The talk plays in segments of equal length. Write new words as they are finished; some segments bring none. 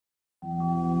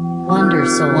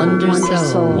Wndrtalk.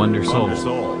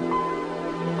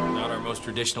 Not our most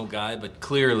traditional guy, but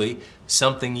clearly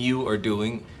something you are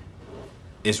doing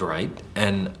is right,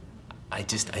 and I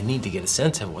need to get a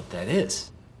sense of what that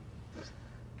is.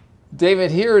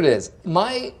 David, here it is.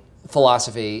 My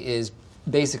philosophy is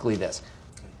basically this,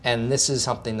 and this is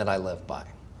something that I live by,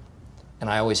 and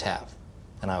I always have,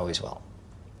 and I always will.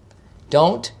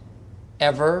 Don't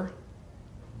ever,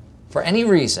 for any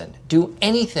reason, do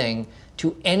anything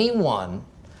to anyone,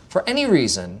 for any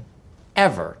reason,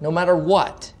 ever, no matter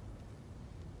what,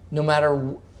 no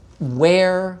matter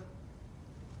where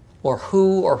or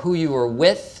who you are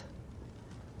with,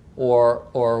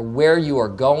 or where you are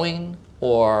going,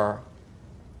 or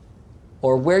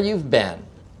where you've been,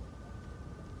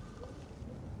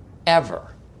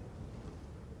 ever,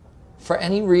 for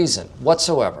any reason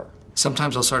whatsoever.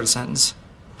 Sometimes I'll start a sentence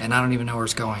and I don't even know where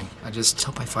it's going. I just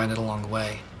hope I find it along the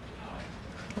way.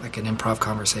 Like an improv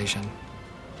conversation.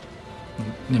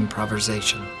 An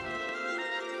improvisation.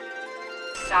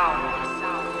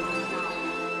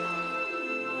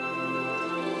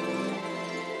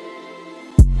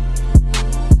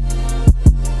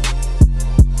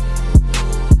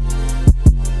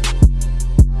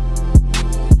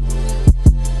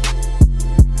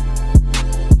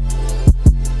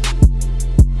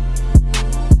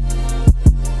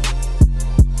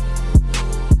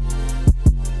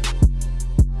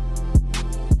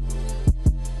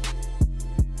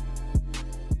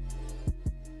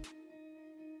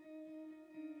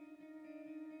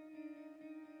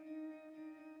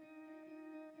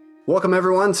 Welcome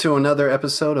everyone to another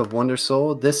episode of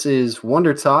Wndrtalk. This is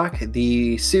Wndrtalk,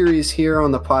 the series here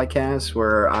on the podcast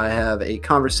where I have a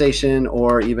conversation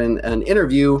or even an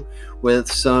interview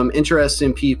with some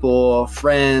interesting people,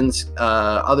 friends,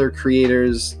 other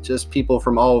creators, just people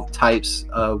from all types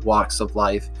of walks of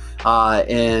life.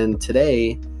 And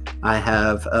today I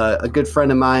have a good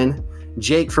friend of mine,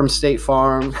 Jake from State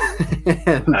Farm.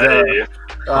 And, hey.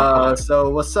 So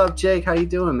what's up, Jake? How you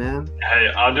doing, man?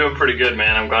 Hey, I'm doing pretty good,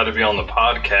 man. I'm glad to be on the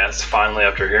podcast finally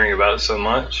after hearing about it so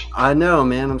much. I know,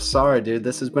 man. I'm sorry, dude.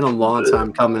 This has been a long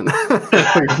time coming.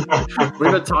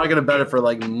 We've been talking about it for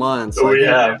like months. We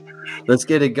have. Let's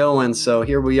get it going. So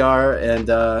here we are. And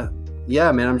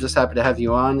yeah, man, I'm just happy to have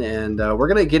you on. And we're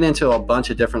going to get into a bunch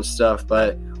of different stuff.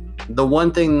 But the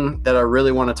one thing that I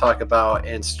really want to talk about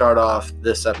and start off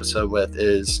this episode with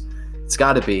is it's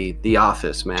got to be The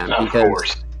Office, man. Of because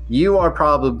course. You are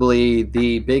probably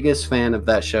the biggest fan of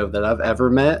that show that I've ever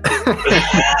met.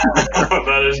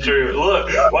 That is true. Look,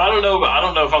 well, I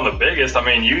don't know if I'm the biggest. I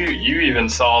mean, you even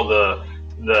saw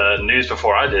the news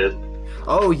before I did.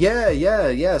 Oh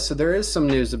yeah. So there is some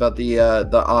news about the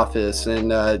Office,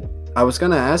 and I was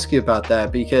going to ask you about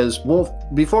that because, well,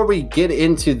 before we get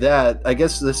into that, I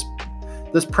guess this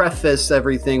preface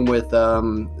everything with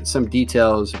some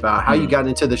details about how you got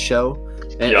into the show.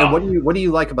 And what do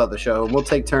you like about the show? And we'll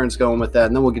take turns going with that,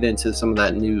 and then we'll get into some of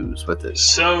that news with it.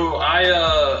 So I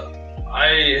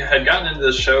had gotten into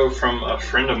the show from a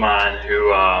friend of mine who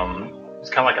was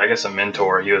kind of like, I guess, a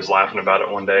mentor. He was laughing about it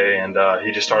one day, and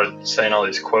he just started saying all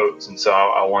these quotes. And so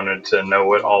I wanted to know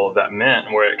what all of that meant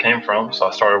and where it came from. So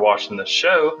I started watching the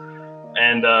show,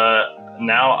 and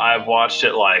now I've watched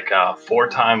it like 4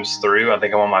 times through. I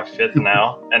think I'm on my 5th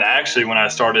now. And actually, when I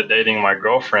started dating my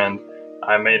girlfriend,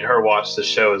 I made her watch the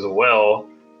show as well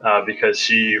because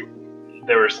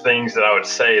there was things that I would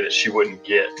say that she wouldn't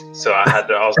get. So I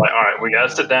was like, all right, we got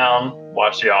to sit down,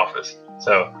 watch The Office.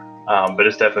 So, but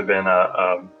it's definitely been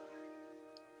a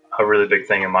really big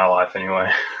thing in my life anyway.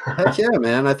 Heck yeah,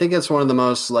 man. I think it's one of the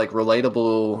most like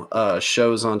relatable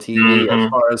shows on TV as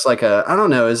far as like I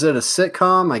don't know, is it a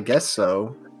sitcom? I guess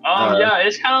so. Yeah,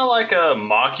 it's kind of like a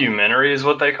mockumentary is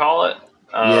what they call it.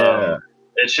 Yeah.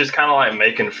 It's just kind of like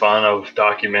making fun of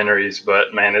documentaries,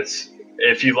 but man,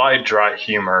 if you like dry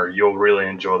humor, you'll really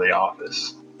enjoy The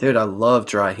Office. Dude, I love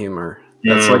dry humor.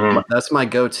 That's that's my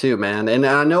go-to, man. And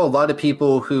I know a lot of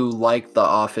people who like The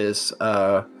Office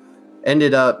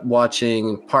ended up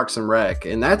watching Parks and Rec,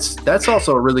 and that's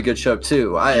also a really good show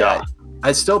too.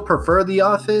 I still prefer The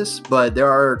Office, but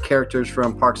there are characters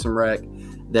from Parks and Rec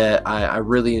that I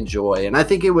really enjoy, and I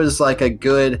think it was like a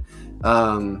good.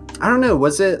 I don't know.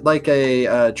 Was it like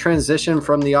a transition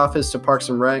from The Office to Parks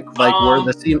and Rec? Like were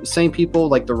the same people,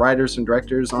 like the writers and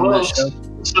directors on that show?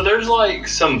 So there's like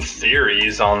some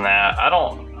theories on that. I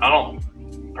don't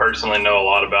personally know a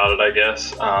lot about it, I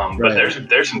guess. But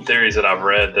there's some theories that I've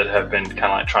read that have been kind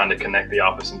of like trying to connect The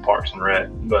Office and Parks and Rec.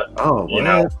 But you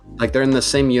know, like they're in the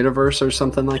same universe or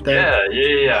something like that.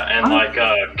 Yeah. And like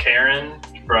Karen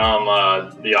from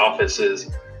The Office is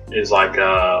like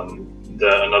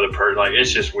another person. Like,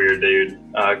 it's just weird, dude.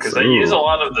 Because they use a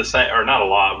lot of the same, or not a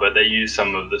lot, but they use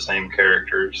some of the same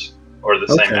characters or the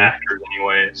same actors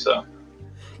anyway. So.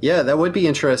 Yeah, that would be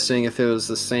interesting if it was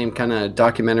the same kind of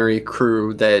documentary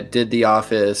crew that did The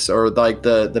Office or like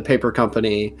the paper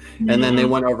company, and then they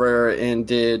went over and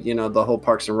did, you know, the whole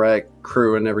Parks and Rec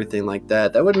crew and everything like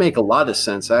that. That would make a lot of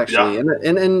sense, actually. Yeah.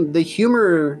 And the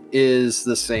humor is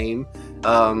the same.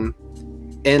 And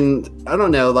I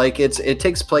don't know, like it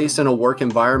takes place in a work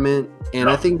environment, and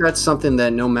I think that's something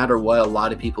that no matter what, a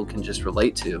lot of people can just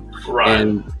relate to.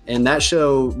 Right. And that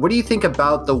show, what do you think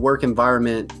about the work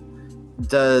environment?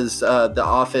 Does The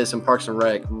Office and Parks and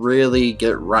Rec really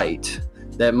get right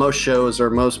that most shows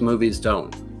or most movies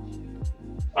don't?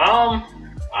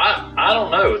 I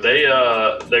don't know.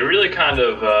 They really kind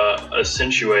of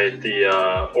accentuate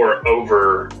or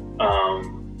over.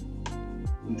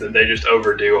 They just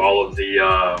overdo all of the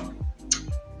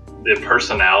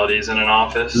personalities in an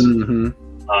office.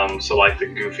 Mm-hmm. So like the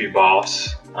goofy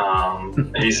boss,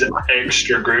 he's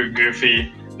extra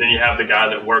goofy. Then you have the guy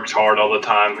that works hard all the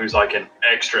time, who's like an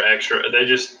extra. They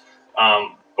just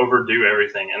overdo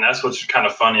everything, and that's what's kind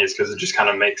of funny, is because it just kind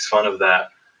of makes fun of that.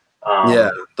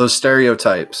 Those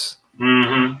stereotypes.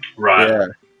 Mm-hmm. Right.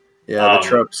 Yeah, the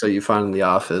tropes that you find in The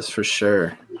Office, for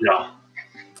sure. Yeah.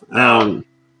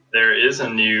 There is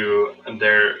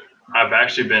I've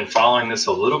actually been following this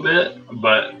a little bit,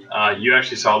 but you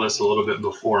actually saw this a little bit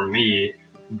before me,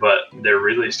 but they're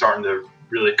really starting to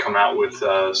really come out with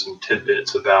some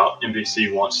tidbits about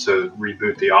NBC wants to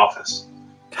reboot The Office.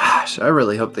 Gosh, I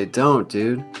really hope they don't,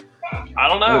 dude. I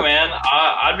don't know, man.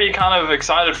 I'd be kind of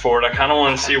excited for it. I kind of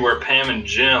want to see where Pam and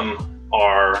Jim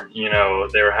are. You know,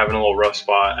 they were having a little rough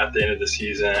spot at the end of the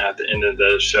season, at the end of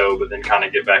the show, but then kind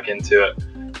of get back into it.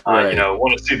 You know,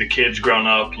 want to see the kids grown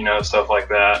up, you know, stuff like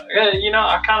that. You know,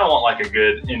 I kind of want like a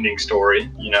good ending story,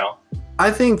 you know. I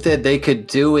think that they could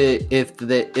do it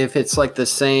if it's like the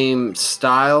same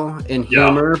style and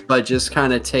humor, but just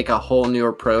kind of take a whole new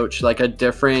approach, like a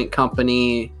different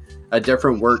company, a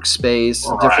different workspace,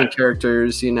 different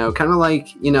characters, you know, kind of like,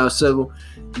 you know, so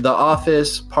The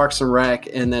Office, Parks and Rec,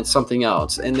 and then something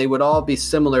else. And they would all be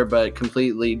similar, but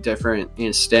completely different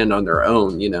and stand on their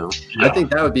own, you know. I think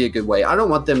that would be a good way. I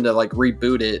don't want them to like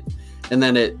reboot it and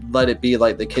then let it be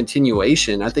like the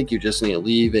continuation. I think you just need to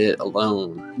leave it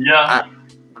alone. Yeah.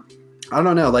 I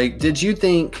don't know. Like, did you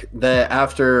think that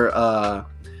after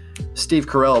Steve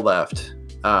Carell left,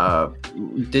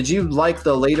 did you like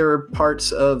the later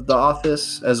parts of The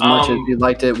Office as much as you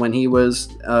liked it when he was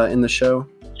in the show?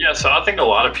 Yeah, so I think a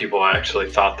lot of people actually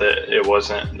thought that it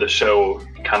wasn't, the show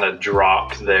kind of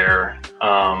dropped there.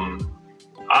 I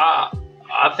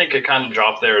think it kind of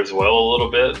dropped there as well a little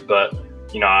bit, but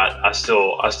you know, I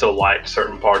still liked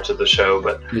certain parts of the show.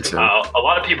 But a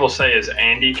lot of people say as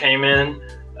Andy came in,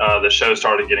 the show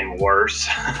started getting worse.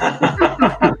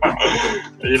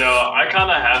 You know, I kind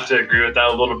of have to agree with that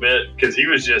a little bit, because he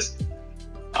was just,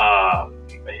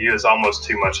 he was almost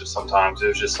too much at sometimes. It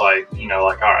was just like, you know,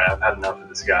 like, all right, I've had enough of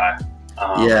this guy.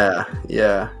 Yeah.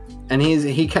 And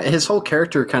his whole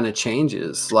character kind of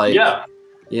changes. Like,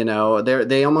 you know,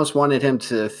 they almost wanted him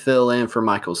to fill in for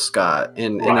Michael Scott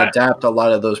and adapt a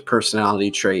lot of those personality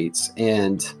traits.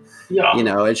 And, you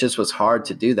know, it just was hard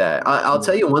to do that. I'll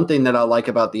tell you one thing that I like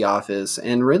about The Office,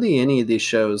 and really any of these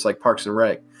shows like Parks and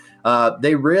Rec,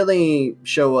 they really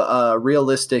show a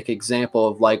realistic example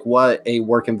of like what a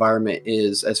work environment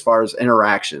is as far as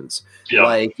interactions.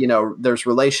 Like, you know, there's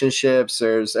relationships,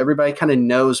 everybody kind of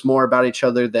knows more about each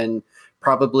other than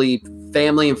probably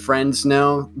family and friends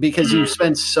know, because you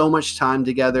spend so much time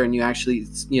together and you actually,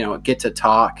 you know, get to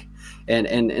talk.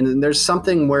 And there's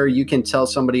something where you can tell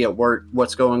somebody at work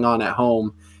what's going on at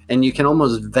home, and you can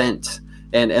almost vent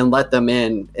and let them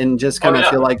in and just kind of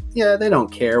feel like, they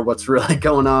don't care what's really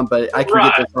going on, but I can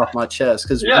get this off my chest.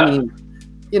 Because, I mean,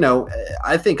 you know,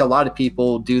 I think a lot of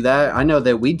people do that. I know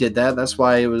that we did that. That's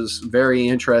why it was very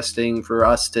interesting for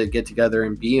us to get together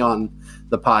and be on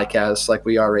the podcast like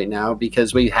we are right now,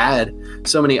 because we had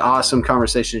so many awesome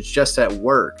conversations just at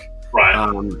work.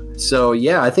 So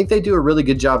I think they do a really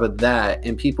good job of that,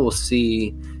 and people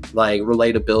see like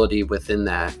relatability within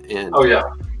that. And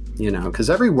you know, because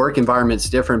every work environment's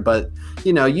different, but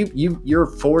you know, you're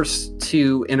forced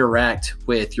to interact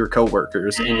with your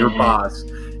coworkers and your boss,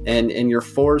 and you're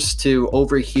forced to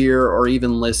overhear or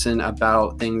even listen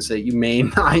about things that you may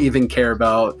not even care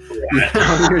about. You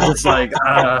know, you're just like,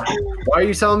 why are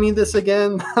you telling me this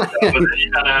again? But then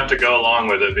you kind of have to go along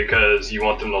with it because you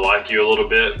want them to like you a little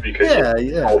bit, because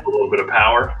you hold a little bit of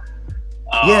power.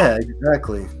 Yeah,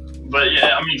 exactly. But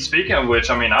yeah, I mean, speaking of which,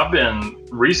 I mean, I've been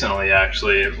recently,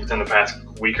 actually, within the past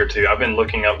week or two, I've been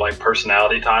looking up like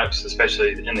personality types,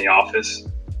 especially in the office.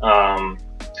 I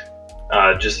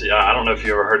don't know if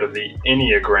you ever heard of the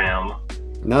Enneagram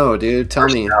No, dude, tell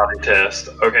me. personality test.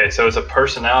 Okay, so it's a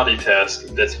personality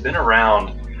test that's been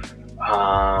around.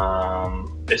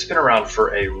 It's been around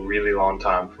for a really long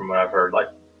time, from what I've heard, like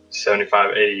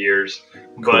 75, 80 years.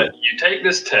 But you take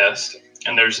this test,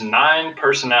 and there's 9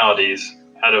 personalities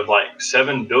out of like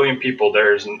 7 billion people.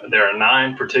 There are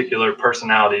 9 particular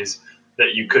personalities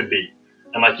that you could be,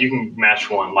 and like you can match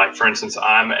one. Like for instance,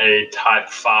 I'm a type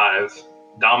 5,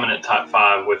 dominant type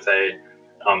 5 with 8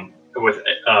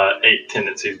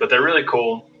 tendencies, but they're really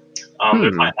cool.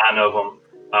 There's like 9 of them.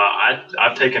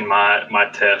 I've taken my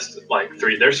test like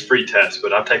 3. There's free tests,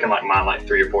 but I've taken like mine like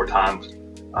 3 or 4 times.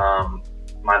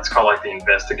 Mine's called like the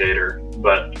investigator,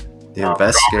 but The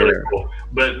investigator. really cool.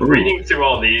 But reading through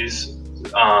all these,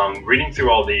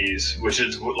 which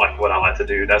is like what I like to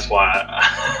do. That's why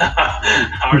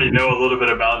I already know a little bit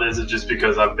about this. It's just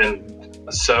because I've been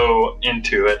so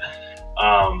into it.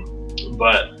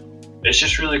 But it's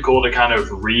just really cool to kind of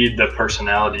read the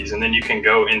personalities, and then you can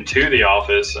go into the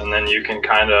office, and then you can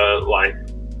kind of like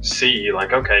see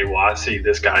like, okay, well, I see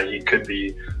this guy, he could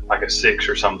be like a 6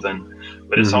 or something,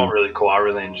 but it's all really cool. I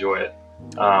really enjoy it.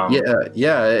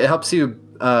 Yeah, it helps you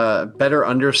better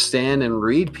understand and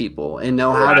read people and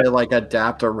know how to like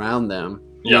adapt around them.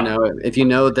 Yeah. You know, if you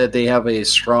know that they have a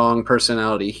strong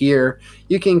personality here,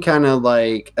 you can kind of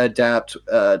like adapt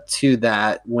to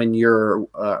that when you're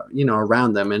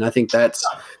around them. And I think that's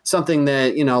something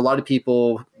that a lot of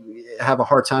people have a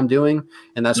hard time doing,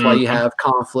 and that's why you have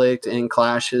conflict and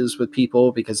clashes with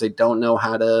people, because they don't know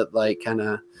how to like kind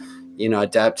of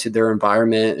adapt to their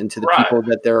environment and to the people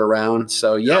that they're around.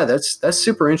 So that's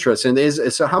super interesting.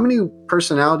 So how many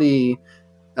personality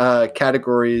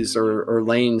categories or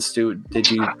lanes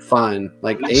did you find?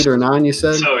 Like 8 or 9, you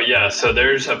said? So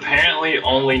there's apparently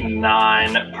only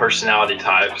 9 personality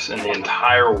types in the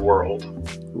entire world.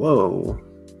 Whoa.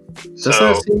 Does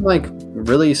that seem like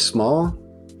really small?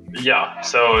 Yeah,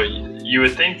 so you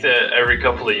would think that every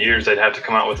couple of years they'd have to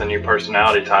come out with a new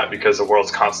personality type because the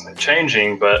world's constantly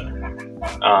changing, but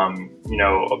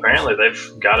apparently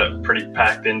they've got it pretty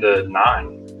packed into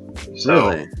 9. So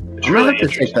really? I'm gonna have to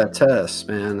take that test,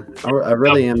 man. I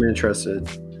really am interested.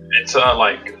 It's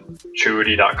like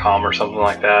Truity.com or something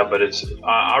like that, but it's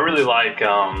I really like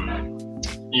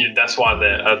that's why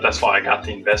I got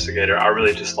the investigator. I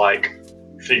really just like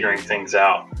figuring things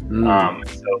out.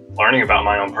 So learning about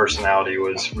my own personality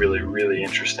was really, really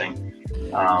interesting.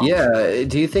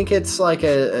 Do you think it's like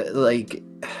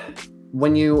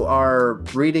when you are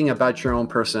reading about your own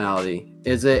personality,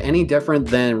 is it any different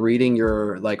than reading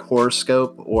your like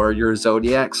horoscope or your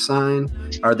zodiac sign?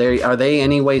 Are they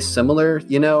any way similar?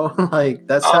 Like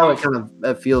that's how it kind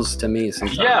of feels to me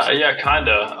sometimes. Yeah, kind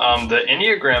of. The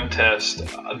Enneagram test,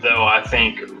 though, I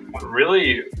think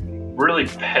really, really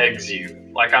pegs you.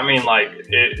 Like, I mean, like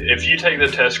if you take the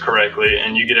test correctly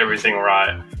and you get everything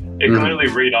right, it can really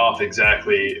read off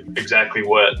exactly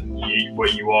what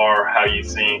you are, how you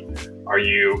think. Are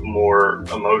you more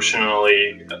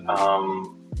emotionally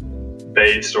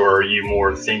based, or are you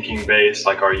more thinking based?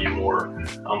 Like, are you more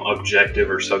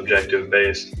objective or subjective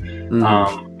based?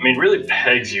 I mean, really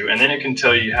pegs you, and then it can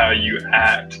tell you how you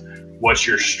act, what's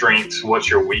your strengths, what's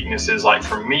your weaknesses. Like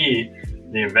for me,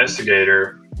 the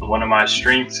investigator, one of my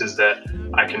strengths is that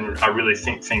I really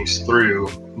think things through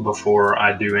before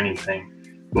I do anything.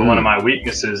 But one of my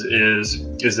weaknesses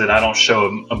is that I don't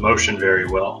show emotion very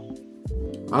well.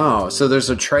 Oh, so there's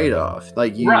a trade-off.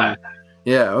 Like you, right?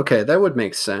 Yeah. Okay, that would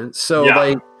make sense. So,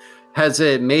 like, has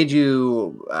it made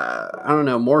you, I don't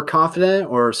know, more confident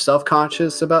or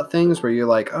self-conscious about things? Where you're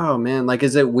like, oh man, like,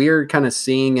 is it weird kind of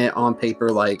seeing it on paper?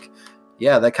 Like,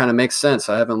 yeah, that kind of makes sense.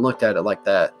 I haven't looked at it like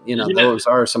that. Those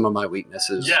are some of my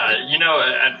weaknesses. Yeah,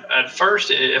 at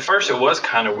first it was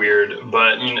kind of weird,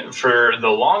 but for the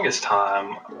longest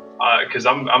time. Because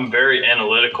I'm very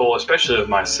analytical, especially of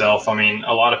myself. I mean,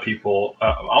 a lot of people,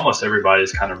 almost everybody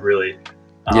is kind of really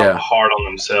hard on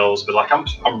themselves, but like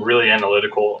I'm really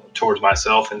analytical towards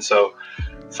myself. And so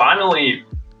finally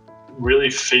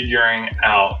really figuring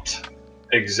out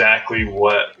exactly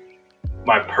what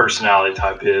my personality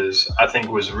type is, I think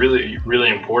was really, really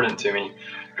important to me.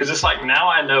 Because it's like now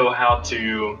I know how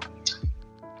to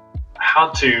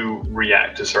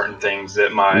react to certain things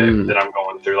that I'm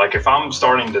going through. Like if I'm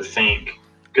starting to think,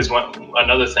 because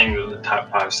another thing that the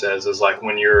type 5 says is like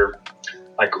when you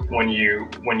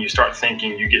start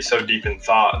thinking, you get so deep in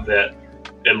thought that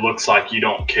it looks like you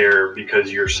don't care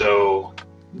because you're so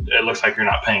it looks like you're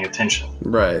not paying attention.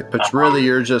 Right. But really,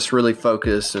 you're just really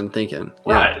focused and thinking.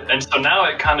 Yeah. Right. And so now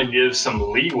it kind of gives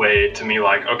some leeway to me,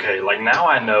 like, okay, like now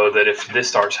I know that if this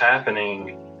starts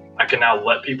happening, I can now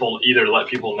either let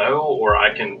people know, or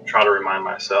I can try to remind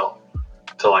myself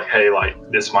to, like, hey, like,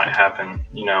 this might happen,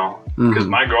 you know, because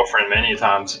my girlfriend, many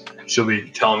times, she'll be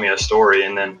telling me a story,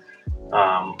 and then,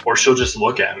 or she'll just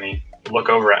look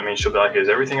over at me, and she'll be like, is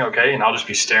everything okay? And I'll just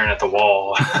be staring at the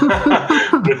wall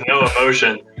with no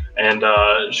emotion. And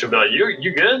she'll be like,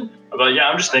 you good? I'll be like, yeah,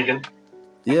 I'm just thinking.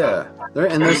 Yeah.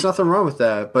 And there's nothing wrong with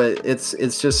that. But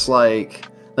it's just like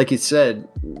you said,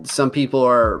 some people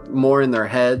are more in their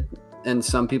head, and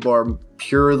some people are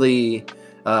purely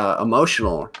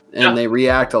emotional, and they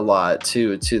react a lot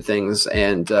to things,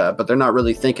 and but they're not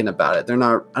really thinking about it.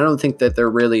 I don't think that they're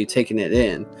really taking it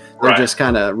in. They're just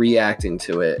kind of reacting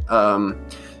to it.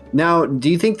 Now, do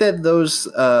you think that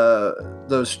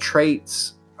those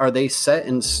traits, are they set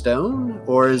in stone,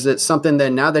 or is it something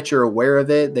that now that you're aware of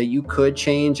it, that you could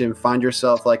change and find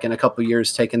yourself, like, in a couple of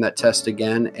years taking that test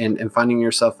again and finding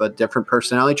yourself a different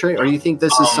personality trait? Or do you think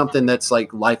this is something that's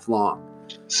like lifelong?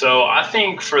 So I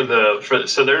think so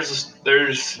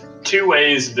there's two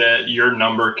ways that your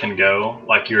number can go,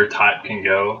 like your type can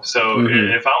go. So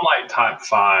if I'm like type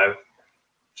 5,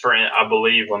 I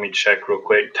believe, let me check real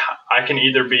quick, I can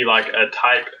either be like a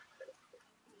type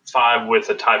 5 with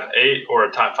a type 8 or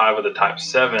a type 5 with a type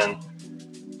 7.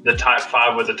 The type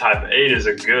 5 with a type 8 is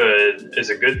a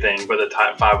good thing, but the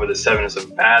type 5 with a 7 is a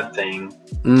bad thing.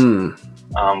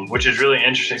 Which is really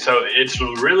interesting. So it's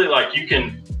really like you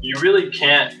really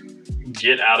can't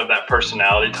get out of that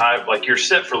personality type. Like, you're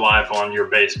set for life on your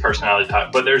base personality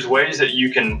type, but there's ways that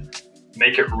you can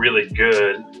make it really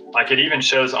good. Like, it even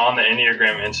shows on the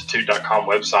EnneagramInstitute.com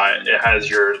website, it has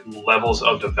your levels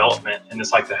of development, and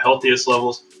it's like the healthiest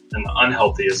levels and the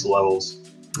unhealthiest levels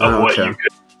of what you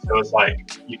could. So it's like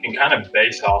you can kind of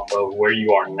base off of where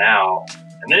you are now.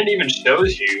 And then it even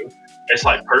shows you, it's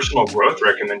like personal growth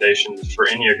recommendations for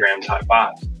Enneagram type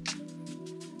 5.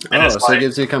 And so it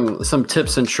gives you some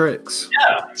tips and tricks.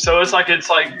 Yeah. So it's like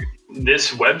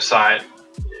this website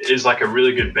is like a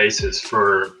really good basis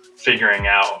for figuring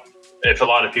out if a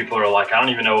lot of people are like, I don't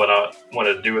even know what I want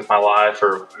to do with my life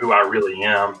or who I really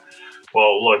am.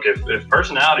 Well, look, if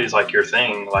personality is like your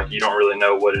thing, like you don't really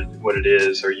know what it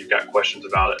is, or you've got questions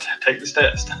about it, take this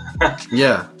test.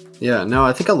 Yeah. No,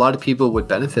 I think a lot of people would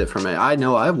benefit from it. I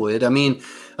know I would. I mean,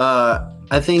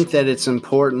 I think that it's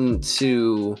important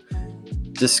to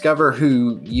discover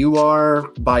who you are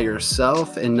by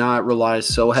yourself and not rely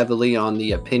so heavily on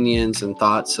the opinions and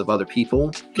thoughts of other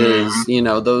people, because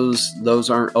those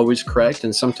aren't always correct,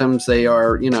 and sometimes they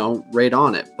are right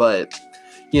on it. But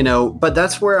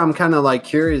that's where I'm kind of like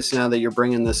curious now that you're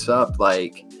bringing this up.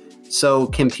 Like, so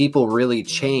can people really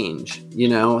change?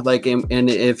 Like, and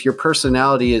if your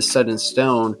personality is set in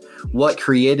stone, what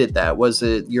created that? Was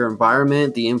it your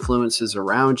environment, the influences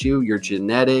around you, your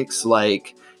genetics?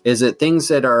 Like, is it things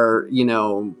that are,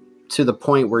 to the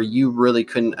point where you really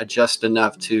couldn't adjust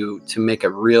enough to make a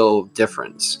real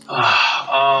difference?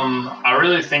 I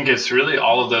really think it's really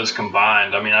all of those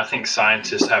combined. I mean, I think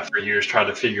scientists have for years tried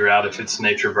to figure out if it's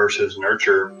nature versus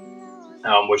nurture,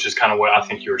 which is kind of what I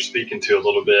think you were speaking to a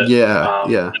little bit.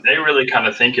 Yeah. They really kind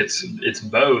of think it's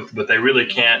both, but they really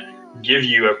can't give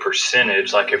you a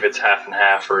percentage, like if it's half and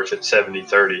half or if it's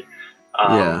 70-30.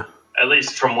 At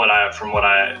least from what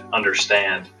I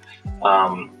understand.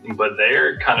 But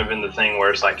they're kind of in the thing where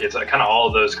it's like, it's kind of all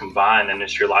of those combined, and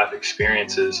it's your life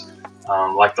experiences.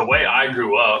 Like the way I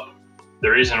grew up, the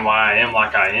reason why I am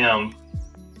like I am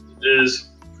is,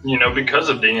 because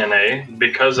of DNA,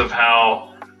 because of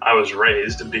how I was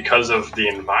raised, because of the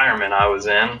environment I was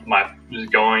in, my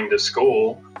going to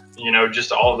school,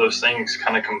 just all of those things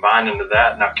kind of combined into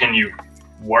that. Now, can you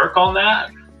work on that?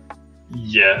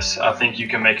 Yes, I think you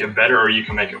can make it better, or you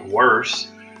can make it worse.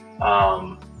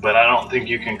 But I don't think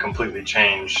you can completely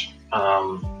change.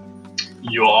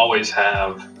 You'll always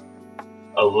have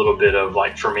a little bit of,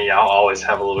 like, for me, I'll always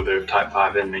have a little bit of type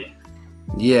 5 in me.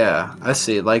 Yeah, I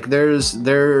see. Like,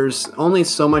 there's only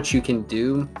so much you can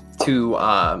do to,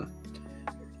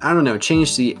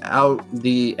 change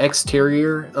the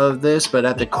exterior of this, but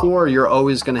at the core, you're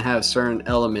always going to have certain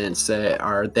elements that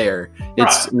are there.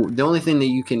 It's the only thing that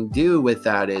you can do with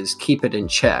that is keep it in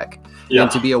check. And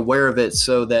to be aware of it,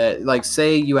 so that, like,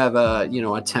 say you have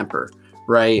a temper,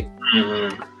 right?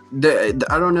 I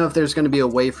don't know if there's going to be a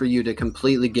way for you to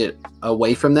completely get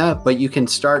away from that, but you can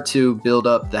start to build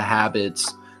up the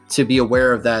habits to be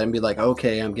aware of that and be like,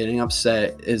 okay, I'm getting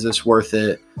upset. Is this worth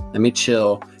it? Let me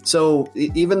chill. So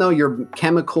even though your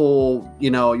chemical,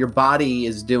 your body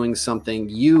is doing something,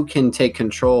 you can take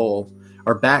control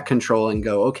or back control and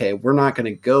go, okay, we're not going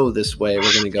to go this way.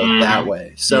 We're going to go that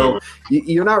way. So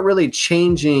you're not really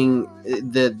changing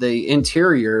the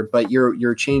interior, but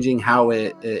you're changing how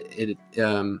it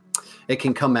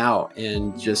can come out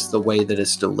and just the way that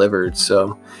it's delivered.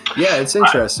 So yeah, it's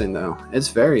interesting though. It's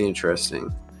very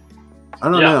interesting. I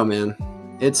don't know, man.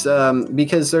 It's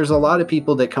because there's a lot of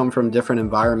people that come from different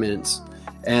environments,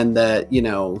 and that,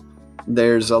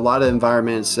 there's a lot of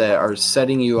environments that are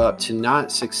setting you up to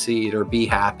not succeed or be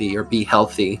happy or be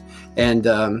healthy. And,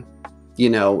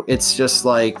 it's just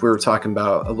like we were talking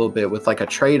about a little bit with like a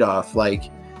trade-off. Like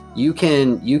you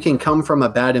can come from a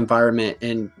bad environment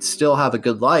and still have a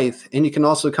good life. And you can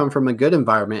also come from a good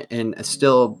environment and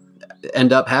still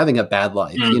end up having a bad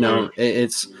life.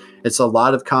 It's a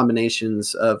lot of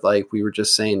combinations of, like we were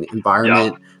just saying,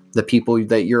 environment, the people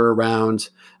that you're around,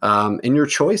 and your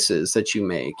choices that you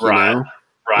make. Right.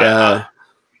 Yeah.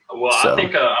 I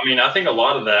think a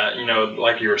lot of that,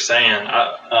 like you were saying,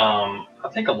 I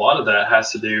think a lot of that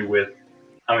has to do with,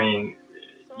 the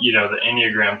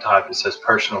Enneagram type, it says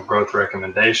personal growth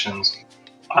recommendations.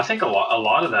 I think a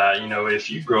lot of that,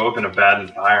 if you grow up in a bad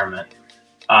environment,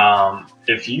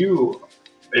 if you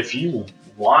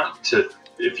want to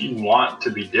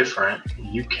be different,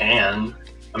 you can.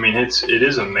 It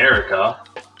is America.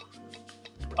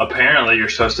 Apparently, you're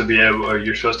supposed to be able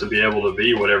to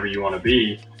be whatever you want to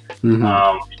be. Mm-hmm.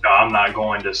 I'm not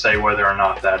going to say whether or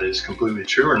not that is completely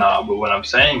true or not, but what I'm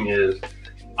saying is,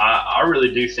 I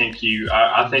really do think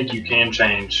I think you can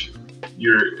change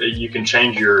you can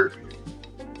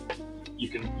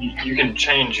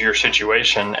change your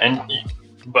situation,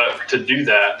 but to do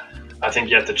that, I think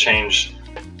you have to change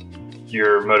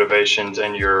your motivations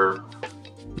and your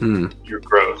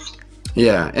growth.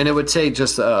 Yeah, and it would take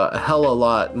just a hell of a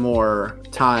lot more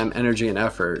time, energy, and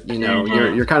effort.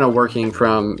 You're kind of working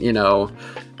from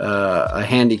a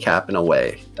handicap in a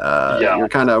way. You're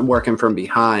kind of working from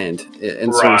behind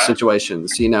in certain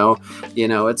situations.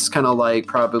 It's kind of like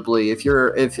probably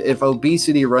if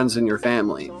obesity runs in your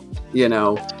family,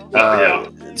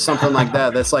 something like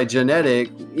that. That's like genetic.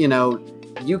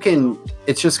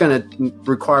 It's just going to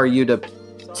require you to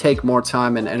take more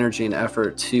time and energy and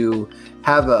effort to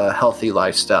have a healthy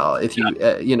lifestyle. If you,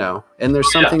 and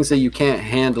there's some things that you can't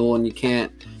handle and you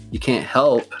can't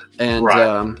help. And,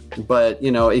 but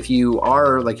if you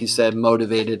are, like you said,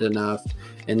 motivated enough,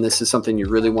 and this is something you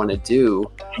really want to do,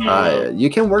 you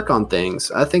can work on things.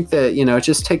 I think that, it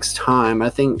just takes time. I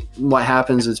think what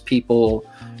happens is people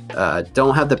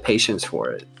don't have the patience for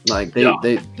it. Like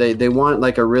they want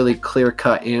like a really clear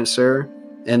cut answer,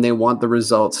 and they want the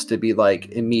results to be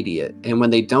like immediate. And when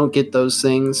they don't get those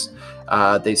things,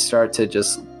 they start to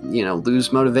just,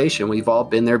 lose motivation. We've all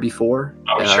been there before.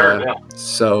 Oh, sure. Yeah.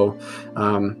 So,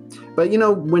 but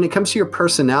when it comes to your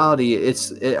personality,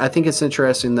 I think it's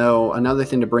interesting though. Another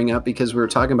thing to bring up, because we were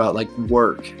talking about like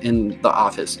work in the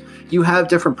office, you have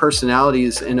different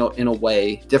personalities in a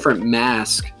way, different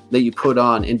masks that you put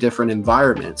on in different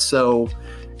environments. So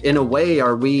in a way,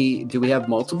 do we have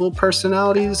multiple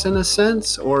personalities in a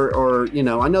sense? Or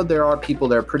I know there are people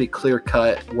that are pretty clear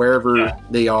cut wherever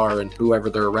they are and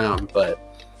whoever they're around, but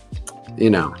how do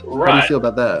you feel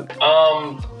about that?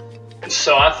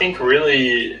 So I think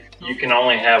really you can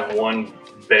only have one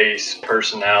base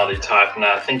personality type, and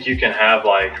I think you can have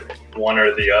like one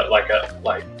or the other,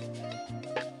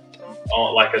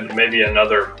 maybe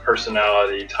another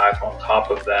personality type on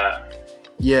top of that.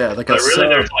 Yeah, like but a really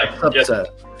subset.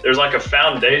 There's like a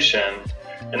foundation,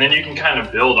 and then you can kind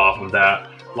of build off of that.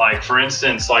 Like for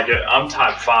instance, like I'm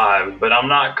type 5, but I'm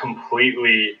not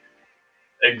completely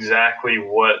exactly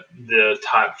what the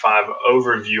type 5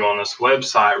 overview on this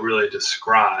website really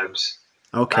describes.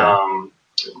 Okay.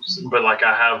 But like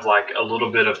I have like a little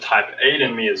bit of type 8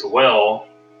 in me as well.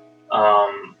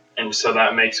 And so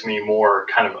that makes me more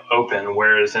kind of open.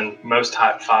 Whereas in most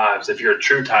type 5s, if you're a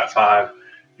true type 5,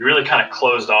 you're really kind of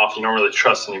closed off. You don't really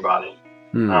trust anybody.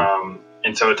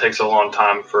 And so it takes a long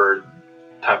time for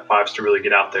type 5s to really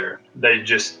get out there.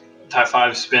 Type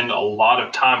 5s spend a lot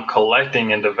of time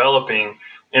collecting and developing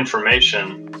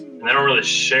information, and they don't really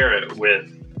share it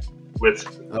with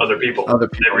other people.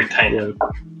 They retain it.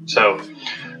 So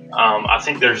I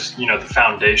think there's, the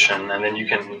foundation, and then you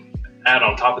can add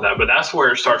on top of that. But that's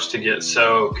where it starts to get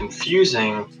so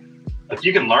confusing. Like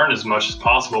you can learn as much as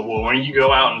possible, but when you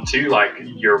go out into like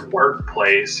your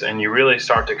workplace and you really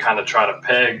start to kind of try to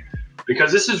peg,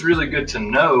 because this is really good to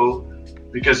know,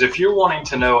 Because if you're wanting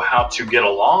to know how to get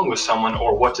along with someone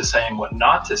or what to say and what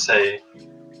not to say,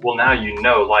 well, now you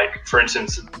know. Like, for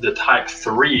instance, the type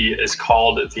 3 is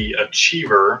called the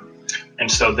achiever. And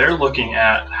so they're looking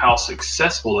at how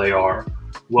successful they are.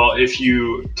 Well, if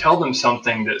you tell them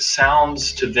something that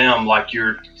sounds to them like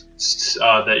you're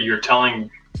telling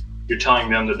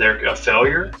them that they're a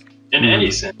failure in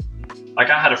any sense. Like,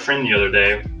 I had a friend the other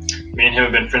day. Me and him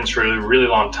have been friends for a really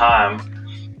long time,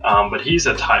 but he's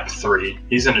a type 3.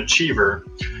 He's an achiever.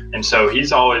 And so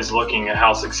he's always looking at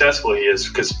how successful he is,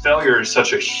 because failure is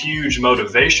such a huge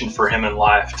motivation for him in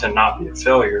life to not be a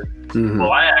failure.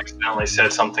 Well, I accidentally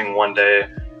said something one day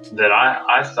that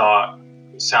I thought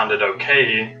sounded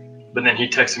okay, but then he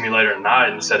texted me later at night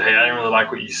and said, "Hey, I didn't really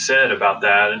like what you said about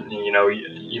that. And,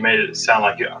 you made it sound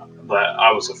like that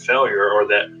I was a failure, or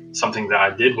that something that I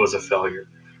did was a failure."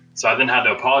 So I then had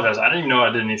to apologize. I didn't even know I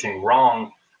did anything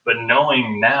wrong, but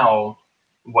knowing now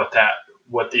what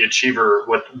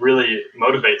really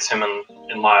motivates him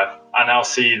in life, I now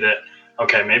see that,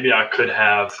 okay, maybe I could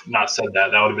have not said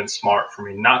that. That would have been smart for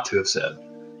me not to have said.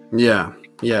 Yeah.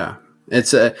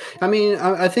 It's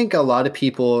I think a lot of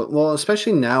people, well,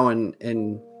 especially now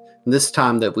in this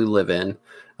time that we live in,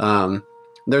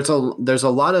 there's a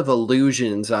lot of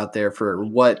illusions out there for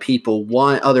what people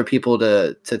want other people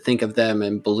to think of them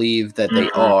and believe that they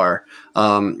are.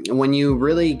 When you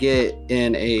really get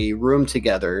in a room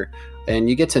together and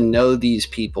you get to know these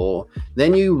people,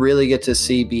 then you really get to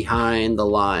see behind the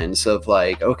lines of,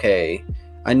 like, okay,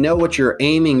 I know what you're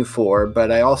aiming for,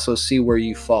 but I also see where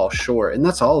you fall short. And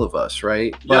that's all of us,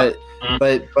 right? Yeah.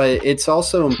 But it's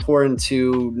also important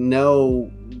to know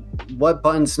what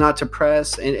buttons not to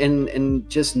press, and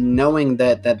just knowing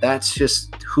that's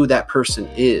just who that person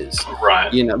is.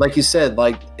 Right. Like you said,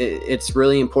 like it's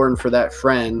really important for that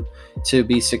friend to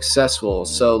be successful.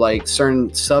 So like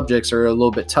certain subjects are a little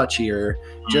bit touchier,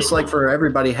 just like for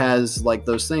everybody has like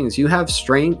those things. You have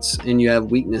strengths and you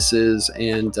have weaknesses,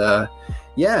 and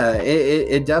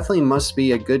it definitely must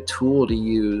be a good tool to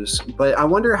use. But I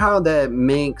wonder how that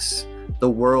makes the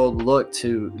world look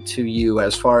to you,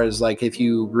 as far as like if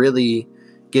you really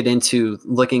get into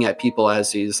looking at people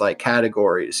as these like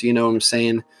categories, you know what I'm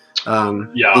saying?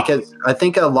 Because I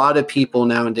think a lot of people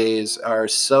nowadays are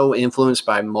so influenced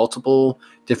by multiple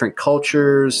different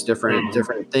cultures,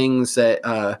 different things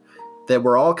that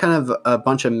we're all kind of a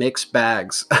bunch of mixed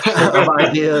bags of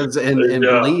ideas and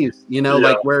beliefs,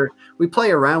 like where we play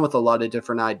around with a lot of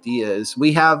different ideas.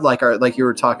 We have like like you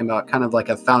were talking about, kind of like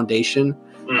a foundation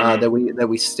that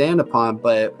we stand upon.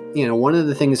 But one of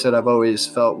the things that I've always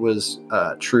felt was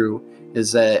true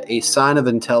is that a sign of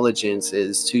intelligence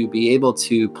is to be able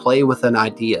to play with an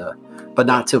idea, but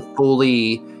not to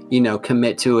fully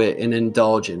commit to it and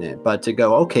indulge in it, but to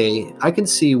go, okay, I can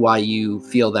see why you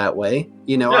feel that way.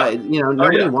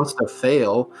 Nobody wants to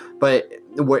fail, but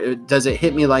does it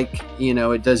hit me like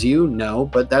it does you? No,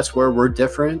 but that's where we're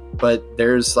different. But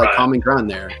there's like common ground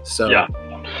there. So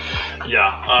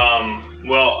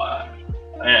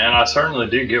and I certainly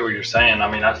do get what you're saying.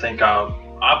 I mean, I think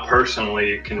I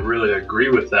personally can really agree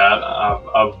with that.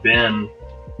 I've been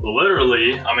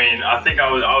literally, I think I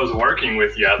was working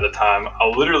with you at the time. I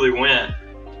literally went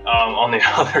on the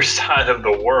other side of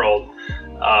the world.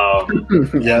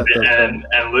 And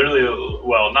literally,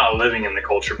 well, not living in the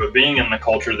culture, but being in the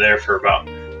culture there for about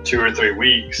 2 or 3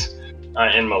 weeks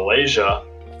in Malaysia.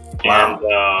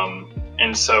 Wow.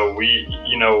 And so we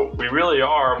really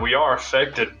are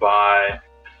affected by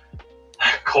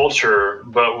culture.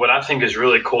 But what I think is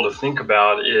really cool to think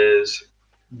about is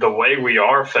the way we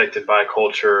are affected by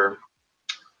culture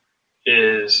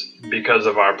is because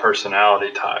of our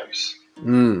personality types.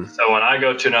 So when I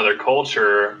go to another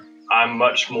culture, I'm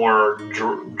much more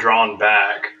drawn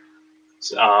back,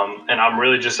 and I'm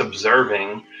really just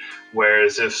observing.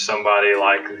 Whereas if somebody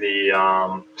like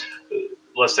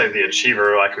let's say the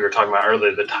achiever, like we were talking about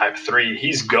earlier, the type 3,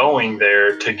 he's going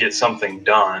there to get something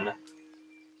done.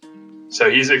 So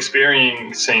he's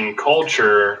experiencing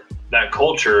that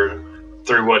culture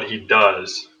through what he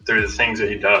does, through the things that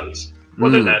he does,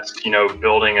 whether that's,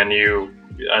 building a new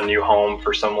home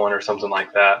for someone or something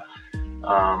like that.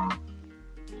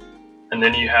 And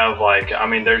then you have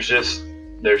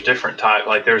there's different types.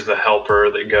 Like there's the helper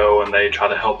that go and they try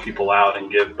to help people out and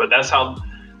give, but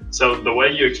so the way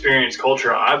you experience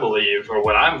culture, I believe, or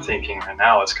what I'm thinking right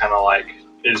now is kind of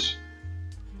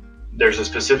there's a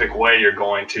specific way you're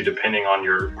going to, depending on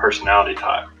your personality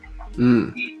type.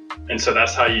 And so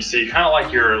that's how you see, kind of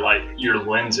like your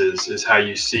lenses is how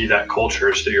you see that culture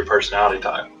is through your personality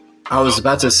type. I was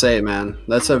about to say, man,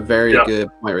 that's a very good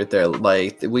point right there.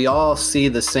 Like, we all see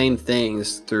the same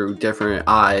things through different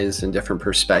eyes and different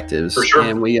perspectives. For sure.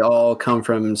 And we all come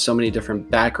from so many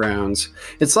different backgrounds.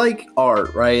 It's like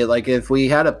art, right? Like, if we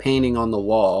had a painting on the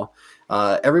wall,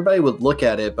 everybody would look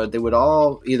at it, but they would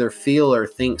all either feel or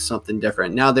think something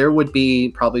different. Now, there would be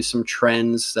probably some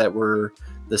trends that were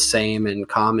the same and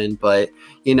common, but,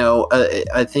 you know,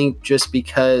 I think just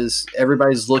because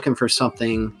everybody's looking for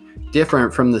something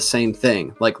different from the same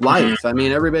thing, like life. I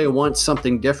mean, everybody wants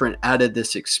something different out of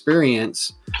this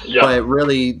experience, but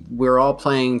really we're all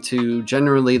playing to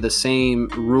generally the same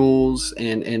rules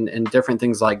and different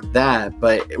things like that,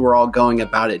 but we're all going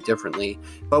about it differently.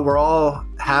 But we're all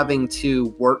having to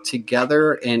work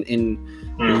together and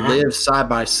live side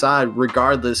by side,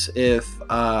 regardless if,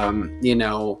 you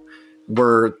know,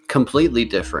 we're completely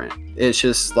different. It's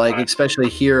just like, especially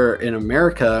here in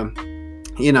America,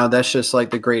 you know, that's just like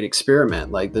the great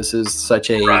experiment. Like, this is such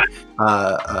a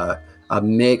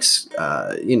mix,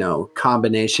 you know,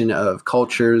 combination of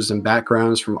cultures and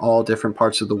backgrounds from all different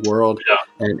parts of the world.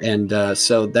 And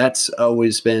so that's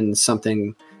always been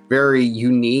something very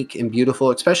unique and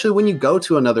beautiful, especially when you go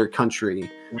to another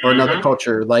country or another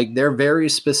culture. Like, they're very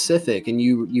specific, and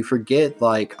you forget,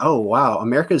 like, oh wow,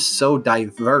 America is so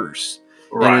diverse.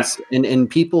 Right. And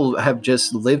people have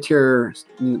just lived here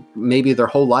maybe their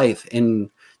whole life, and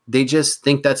they just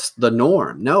think that's the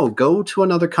norm. No, go to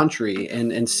another country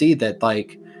and see that,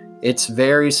 like, it's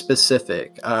very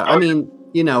specific. I mean,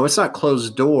 you know, it's not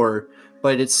closed door,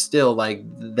 but it's still like,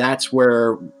 that's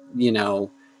where, you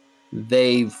know,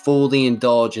 they fully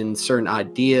indulge in certain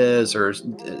ideas or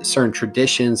certain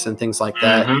traditions and things like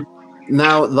that.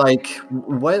 Now, like,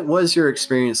 what was your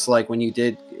experience like when you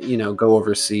did, you know, go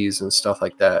overseas and stuff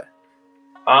like that?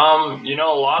 You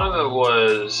know, a lot of it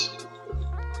was,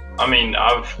 I mean,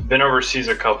 I've been overseas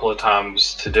a couple of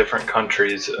times to different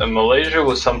countries. Malaysia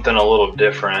was something a little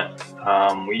different.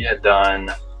 We had done,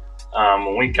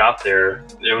 when we got there,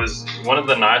 it was one of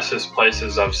the nicest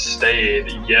places I've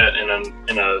stayed yet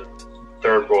in a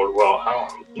third world. Well, I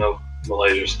don't know if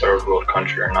Malaysia's third world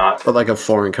country or not. But like a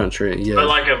foreign country, yeah. But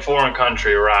like a foreign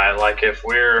country, right? Like, if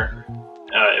we're,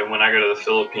 when I go to the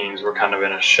Philippines, we're kind of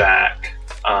in a shack.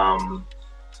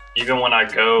 Even when I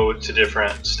go to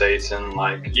different states, and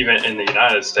like even in the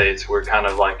United States, we're kind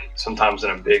of like sometimes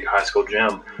in a big high school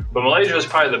gym. But Malaysia was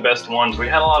probably the best ones. We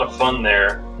had a lot of fun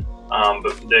there.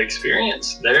 But the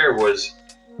experience there was,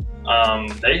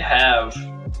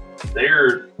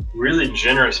 they're really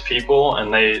generous people,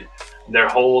 and their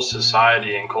whole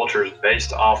society and culture is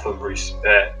based off of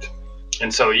respect.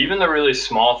 And so even the really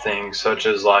small things, such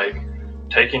as like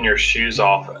taking your shoes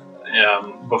off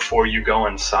before you go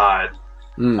inside.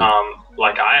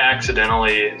 Like, I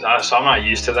accidentally, so I'm not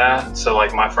used to that. So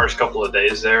like my first couple of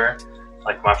days there,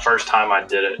 like my first time I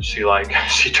did it, she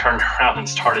turned around and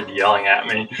started yelling at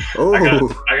me.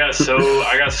 I got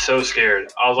so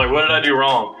scared. I was like, what did I do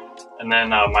wrong? And then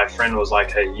my friend was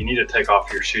like, hey, you need to take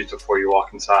off your shoes before you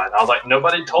walk inside. I was like,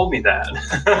 nobody told me that.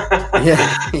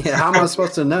 yeah. How am I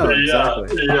supposed to know?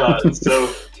 Exactly. Yeah.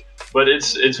 So, but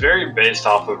it's very based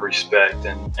off of respect,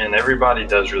 and everybody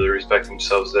does really respect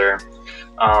themselves there.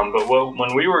 But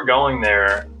when we were going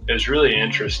there, it was really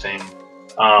interesting,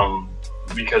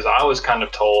 because I was kind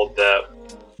of told that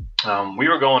we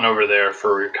were going over there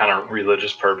for kind of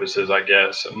religious purposes, I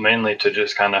guess, mainly to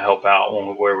just kind of help out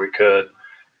where we could.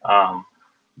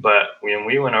 But when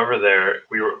we went over there,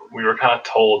 we were kind of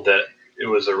told that it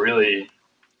was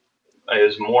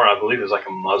more, I believe it was like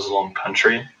a Muslim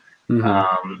country.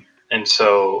 And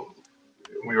so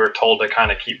we were told to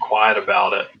kind of keep quiet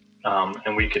about it,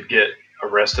 and we could get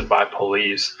arrested by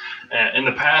police. And in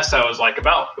the past, I was like,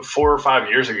 about 4 or 5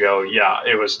 years ago, yeah,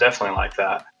 it was definitely like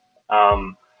that.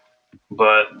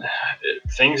 But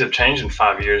things have changed in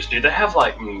 5 years. Dude, they have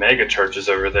like mega churches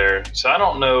over there. So I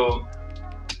don't know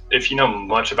if you know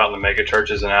much about the mega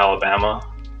churches in Alabama.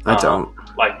 I don't.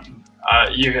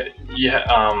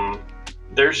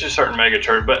 There's just certain mega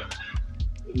church, but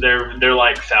they're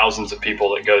like thousands of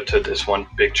people that go to this one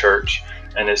big church,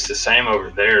 and it's the same over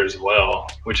there as well,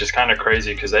 which is kind of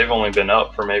crazy because they've only been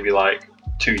up for maybe like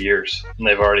 2 years, and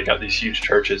they've already got these huge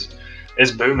churches.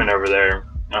 It's booming over there,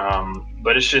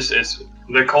 but it's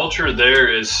the culture there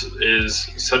is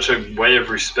such a way of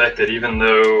respect that even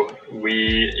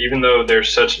though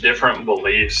there's such different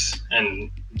beliefs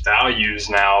and values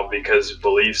now, because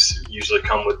beliefs usually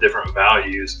come with different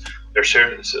values,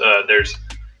 there's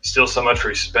still so much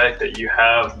respect that you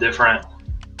have different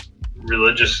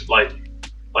religious, like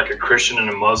a Christian and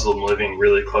a Muslim living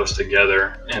really close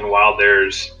together. And while there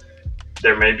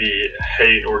may be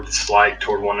hate or dislike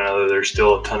toward one another, there's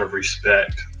still a ton of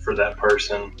respect for that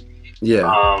person.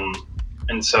 Yeah.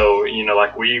 And so,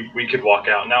 like we could walk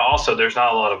out. Now, also, there's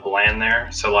not a lot of land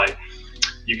there. So, like,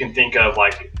 you can think of,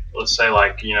 like, let's say,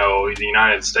 like, the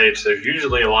United States, there's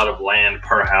usually a lot of land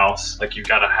per house. Like, you've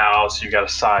got a house, you've got a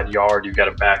side yard, you've got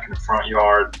a back and a front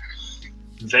yard.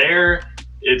 There,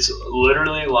 it's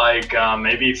literally like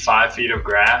maybe 5 feet of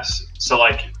grass. So,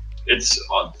 like, it's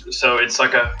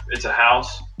a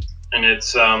house, and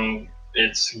it's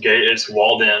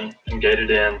walled in and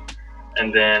gated in.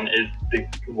 And then the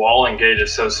wall and gate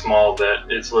is so small that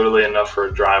it's literally enough for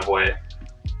a driveway,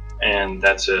 and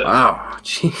that's it. Wow,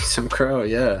 jeez, some crow,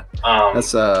 yeah.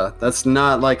 That's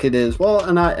not like it is.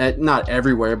 Well, not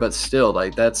everywhere, but still,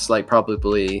 like that's like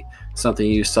probably something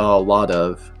you saw a lot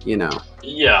of,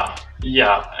 Yeah,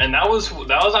 and that was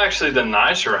actually the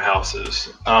nicer houses.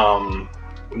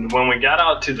 When we got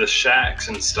out to the shacks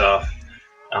and stuff,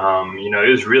 it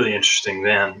was really interesting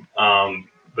then.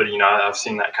 But I've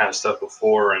seen that kind of stuff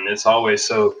before, and it's always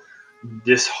so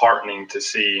disheartening to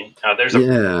see. There's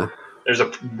a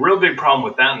real big problem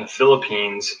with that in the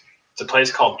Philippines. It's a place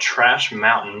called Trash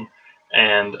Mountain,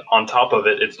 and on top of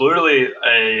it, it's literally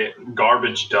a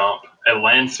garbage dump, a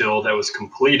landfill that was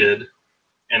completed,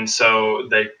 and so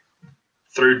they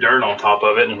threw dirt on top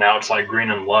of it, and now it's like green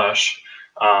and lush.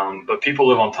 But people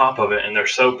live on top of it, and they're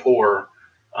so poor,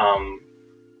 and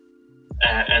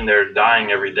they're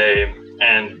dying every day.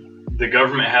 And the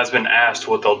government has been asked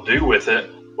what they'll do with it,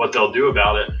 what they'll do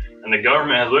about it. And the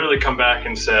government has literally come back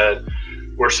and said,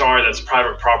 we're sorry, that's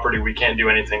private property. We can't do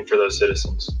anything for those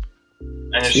citizens.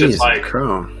 And it's just like,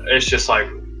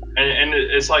 and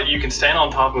it's like you can stand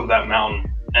on top of that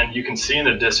mountain and you can see in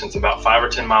the distance about 5 or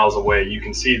 10 miles away, you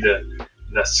can see the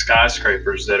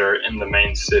skyscrapers that are in the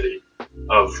main city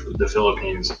of the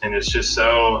Philippines. And it's just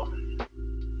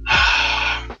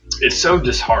it's so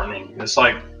disheartening. It's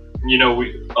like,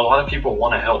 a lot of people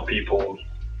want to help people,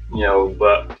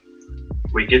 but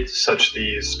we get such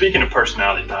these, speaking of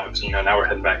personality types, now we're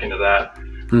heading back into that.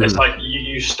 Mm-hmm. It's like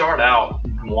you start out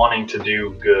wanting to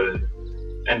do good,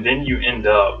 and then you end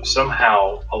up,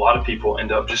 somehow, a lot of people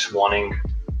end up just wanting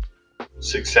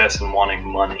success and wanting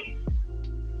money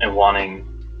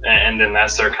and then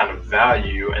that's their kind of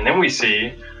value. And then we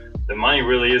see the money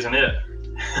really isn't it.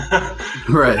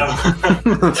 Right.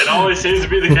 It always seems to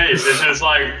be the case. It's just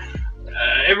like,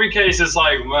 every case is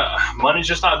like, money's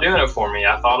just not doing it for me.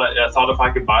 I thought if I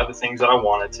could buy the things that I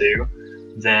wanted to,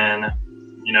 then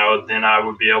I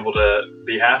would be able to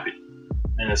be happy.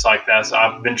 And it's like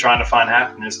I've been trying to find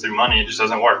happiness through money. It just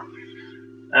doesn't work.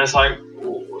 And it's like,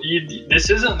 this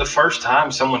isn't the first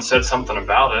time someone said something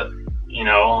about it,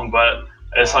 but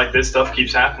it's like this stuff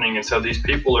keeps happening. And so these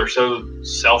people are so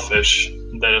selfish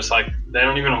that it's like they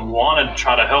don't even want to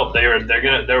try to help.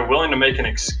 They're willing to make an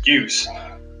excuse.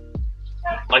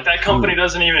 Like that company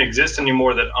doesn't even exist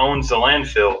anymore that owns the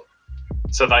landfill.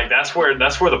 So like that's where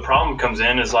the problem comes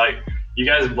in, is like you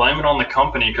guys blame it on the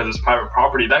company because it's private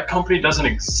property. That company doesn't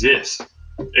exist.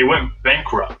 It went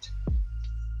bankrupt.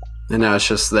 And now it's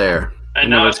just there. And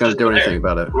no one's going to do anything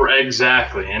about it.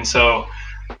 Exactly. And so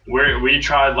we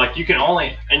tried, like you can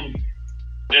only, and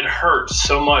it hurts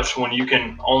so much when you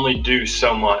can only do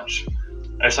so much.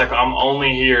 It's like I'm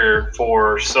only here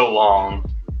for so long,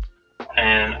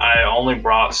 and I only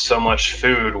brought so much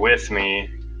food with me,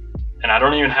 and I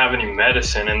don't even have any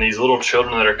medicine. And these little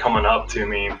children that are coming up to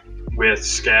me with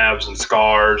scabs and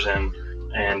scars and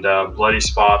bloody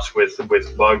spots with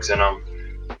bugs in them,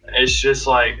 it's just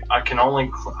like I can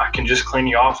just clean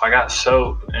you off. I got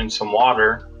soap and some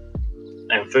water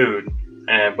and food,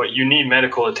 but you need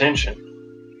medical attention.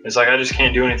 It's like I just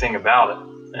can't do anything about it.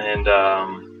 And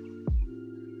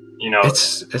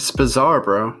it's bizarre,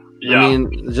 bro. Yeah. I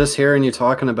mean, just hearing you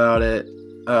talking about it,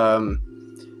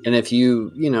 and if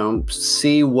you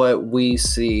see what we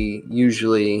see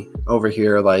usually over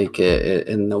here, like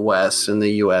in the West, in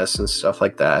the U.S. and stuff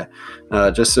like that,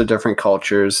 just the different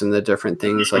cultures and the different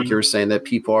things, like you were saying, that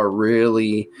people are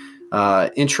really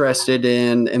interested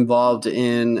in, involved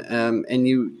in, and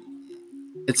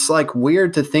it's like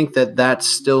weird to think that that's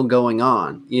still going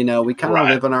on. We kind of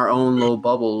live in our own little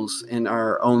bubbles in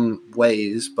our own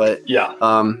ways, but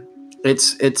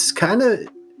it's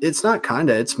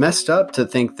messed up to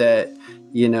think that,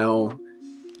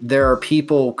 there are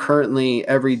people currently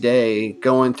every day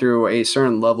going through a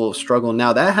certain level of struggle.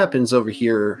 Now that happens over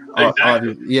here,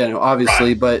 exactly.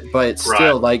 Obviously, but it's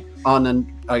still like on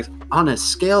a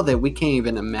scale that we can't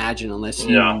even imagine unless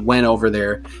you went over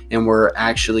there and were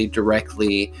actually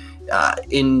directly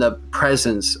in the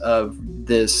presence of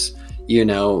this,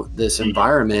 this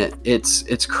environment.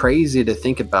 It's crazy to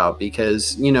think about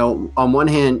because, on one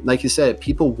hand, like you said,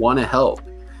 people want to help.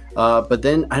 But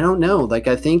then I don't know, like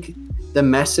I think the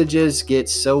messages get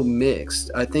so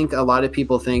mixed. I think a lot of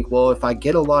people think, well, if I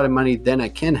get a lot of money, then I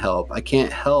can help. I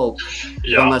can't help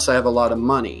unless I have a lot of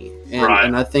money.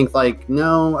 And I think like,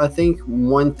 no, I think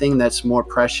one thing that's more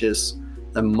precious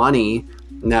than money.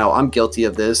 Now I'm guilty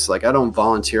of this. Like I don't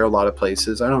volunteer a lot of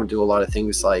places. I don't do a lot of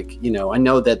things like, I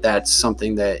know that that's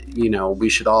something that, we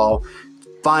should all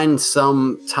find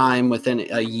some time within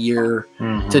a year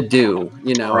to do,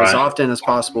 as often as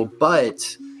possible.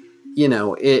 But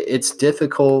it's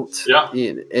difficult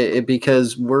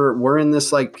because we're in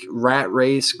this like rat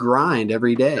race grind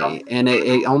every day, and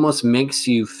it almost makes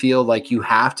you feel like you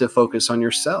have to focus on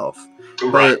yourself.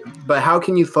 But how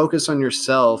can you focus on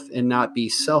yourself and not be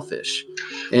selfish?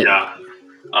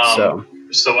 So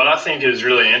what I think is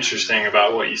really interesting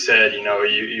about what you said,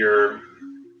 you're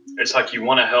it's like you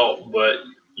want to help, but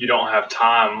you don't have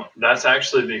time. That's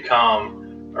actually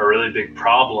become a really big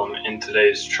problem in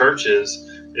today's churches,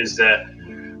 is that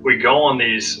we go on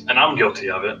these, and I'm guilty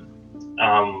of it.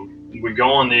 We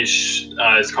go on these,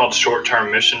 it's called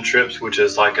short-term mission trips, which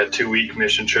is like a 2-week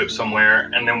mission trip somewhere.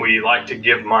 And then we like to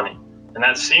give money. And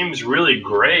that seems really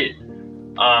great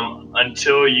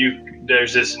until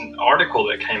there's this article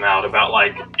that came out about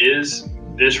like, is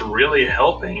this really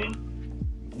helping?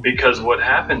 Because what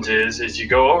happens is you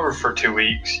go over for 2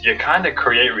 weeks, you kind of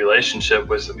create relationship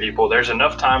with the people. There's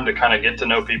enough time to kind of get to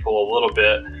know people a little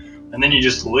bit. And then you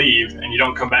just leave and you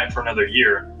don't come back for another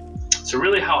year. So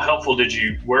really, how helpful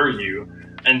were you?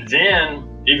 And then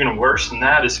even worse than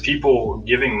that is people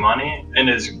giving money. And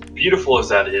as beautiful as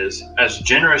that is, as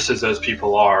generous as those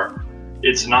people are,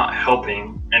 it's not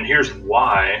helping. And here's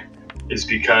why, is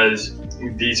because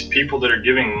these people that are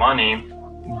giving money,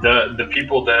 the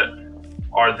people that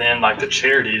are then like the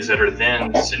charities that are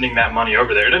then sending that money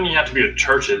over there. It doesn't even have to be with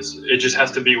churches. It just has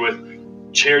to be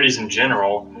with charities in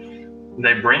general.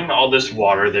 They bring all this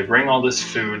water, they bring all this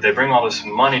food, they bring all this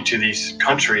money to these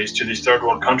countries, to these third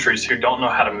world countries who don't know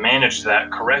how to manage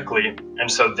that correctly. And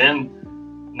so then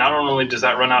not only does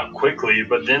that run out quickly,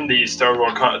 but then these third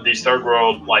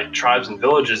world like tribes and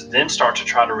villages then start to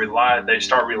try to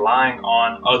relying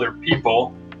on other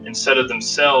people instead of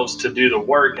themselves to do the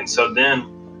work. And so then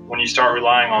when you start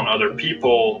relying on other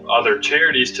people, other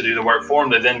charities to do the work for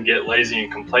them, they then get lazy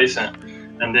and complacent.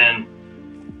 And then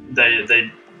they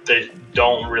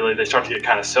start to get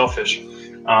kind of selfish,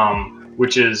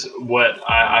 which is what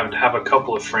I would have a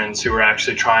couple of friends who are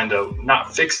actually trying to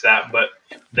not fix that, but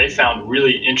they found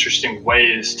really interesting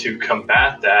ways to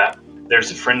combat that.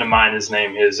 There's a friend of mine, his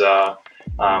name is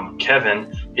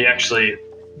Kevin. He actually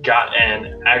got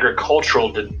an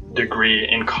agricultural degree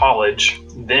in college.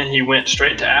 Then he went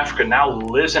straight to Africa, now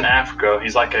lives in Africa.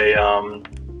 He's like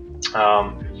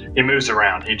he moves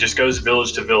around. He just goes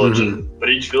village to village, but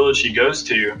each village he goes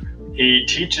to, he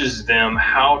teaches them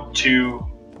how to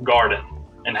garden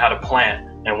and how to plant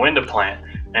and when to plant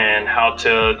and how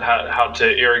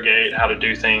to irrigate, how to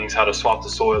do things, how to swap the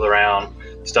soil around,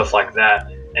 stuff like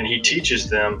that. And he teaches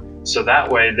them so that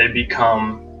way they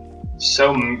become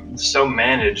so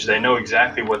managed. They know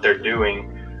exactly what they're doing,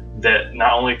 that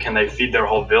not only can they feed their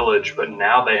whole village, but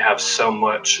now they have so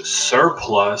much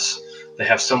surplus. They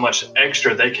have so much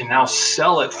extra, they can now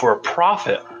sell it for a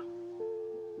profit.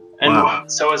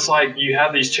 And so it's like you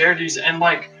have these charities, and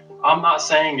like, I'm not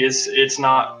saying it's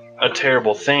not a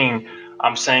terrible thing.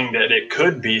 I'm saying that it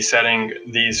could be setting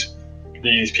these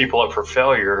people up for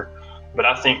failure. But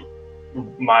I think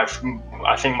my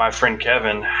friend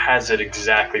Kevin has it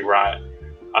exactly right.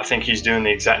 I think he's doing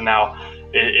the exact. Now,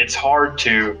 it's hard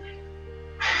to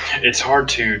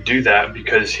do that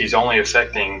because he's only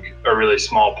affecting a really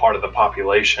small part of the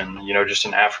population. Just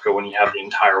in Africa, when you have the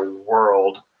entire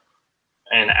world,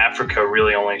 and Africa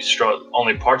really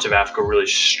only parts of Africa really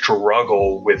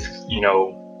struggle with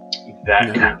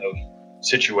that kind of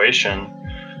situation.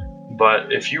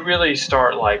 But if you really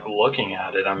start like looking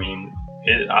at it, I mean,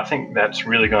 I think that's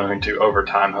really going to over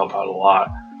time help out a lot.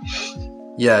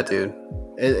 Yeah, dude.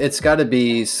 It's got to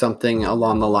be something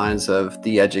along the lines of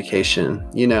the education.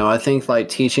 I think like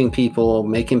teaching people,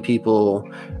 making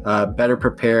people better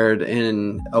prepared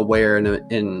and aware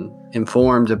and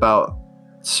informed about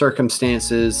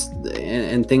circumstances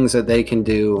and things that they can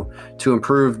do to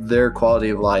improve their quality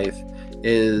of life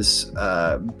is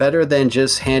better than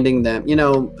just handing them,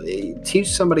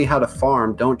 teach somebody how to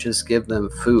farm. Don't just give them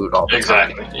food all the time.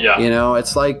 Exactly. Yeah.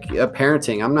 It's like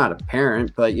parenting. I'm not a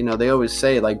parent, but they always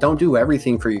say like, don't do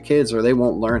everything for your kids or they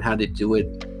won't learn how to do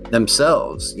it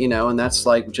themselves, and that's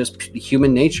like just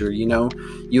human nature.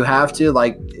 You have to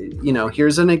like,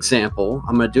 here's an example.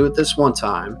 I'm going to do it this one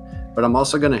time. but I'm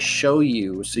also going to show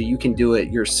you so you can do it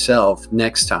yourself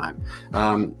next time.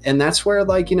 And that's where,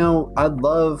 like, you know, I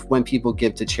love when people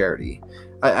give to charity.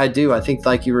 I do. I think,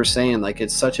 like you were saying, like,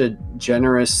 it's such a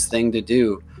generous thing to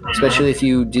do, especially if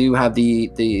you do have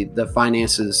the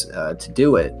finances to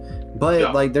do it.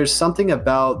 But like, there's something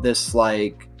about this,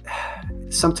 like,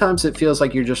 sometimes it feels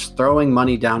like you're just throwing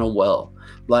money down a well.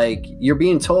 Like, you're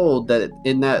being told that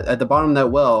at the bottom of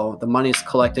that well, the money's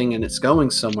collecting and it's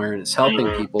going somewhere and it's helping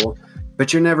people,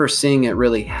 but you're never seeing it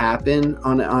really happen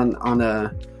on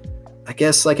a, I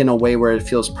guess, like, in a way where it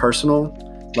feels personal.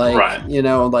 Like, you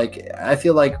know, like, I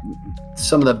feel like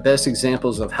some of the best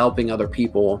examples of helping other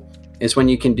people is when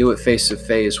you can do it face to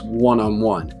face,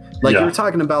 one-on-one. Like, you were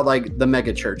talking about, like, the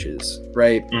mega churches,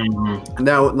 right?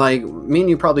 Now, like, me and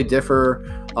you probably differ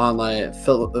on, like,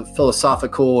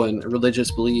 philosophical and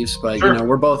religious beliefs, but you know,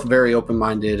 we're both very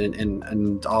open-minded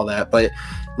and all that. But,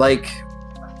 like,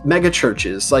 mega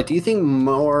churches, like, do you think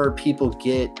more people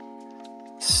get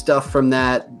stuff from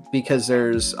that because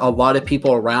there's a lot of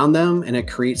people around them and it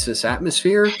creates this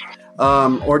atmosphere,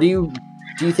 or do you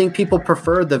think people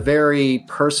prefer the very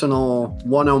personal,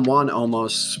 one-on-one,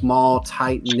 almost small,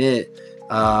 tight-knit,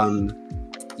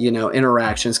 you know,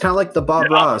 interactions? Kind of like the Bob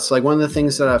Ross. Like, one of the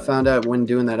things that I found out when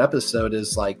doing that episode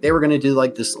is, like, they were going to do,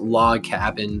 like, this log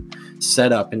cabin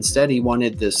setup. Instead, he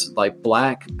wanted this, like,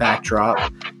 black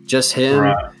backdrop, just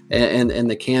him and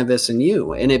the canvas and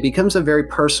you. And it becomes a very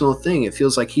personal thing. It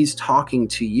feels like he's talking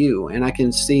to you. And I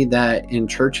can see that in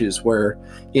churches where,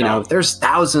 you know, if there's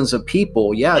thousands of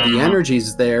people, the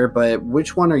energy's there, but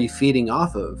which one are you feeding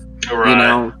off of? You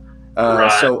know?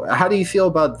 So how do you feel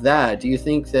about that? Do you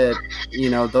think that, you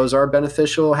know, those are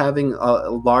beneficial, having a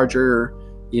larger,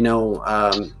 you know,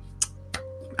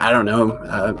 I don't know,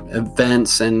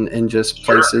 events and just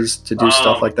places to do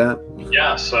stuff like that?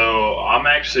 Yeah, so I'm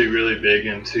actually really big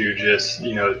into just,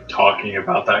 you know, talking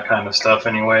about that kind of stuff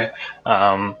anyway.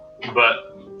 But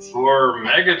for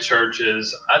mega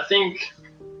churches, I think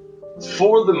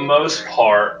for the most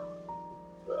part,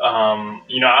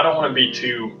 you know, I don't want to be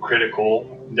too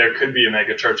critical. There could be a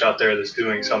mega church out there that's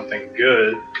doing something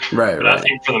good. But I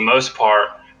think for the most part,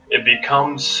 it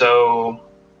becomes so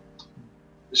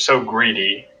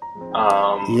greedy.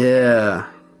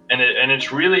 And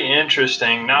it's really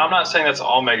interesting. Now, I'm not saying that's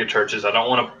all mega churches. I don't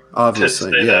want to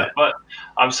say that, but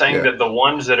I'm saying that the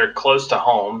ones that are close to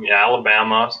home,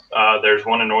 Alabama, there's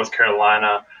one in North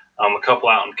Carolina, a couple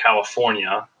out in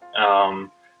California,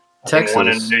 Texas, one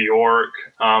in New York,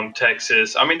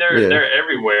 Texas. I mean, they're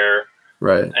everywhere,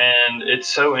 right? And it's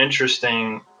so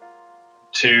interesting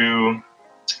to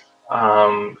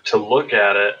look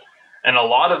at it. And a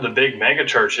lot of the big mega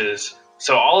churches,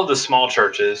 so all of the small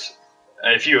churches,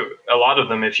 if you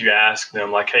ask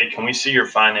them, like, hey, can we see your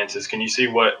finances? Can we see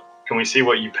what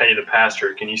you pay the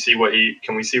pastor? Can we see what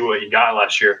he got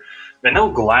last year? Then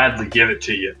they'll gladly give it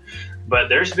to you. But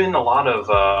there's been a lot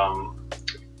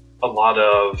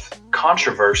of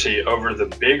controversy over the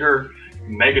bigger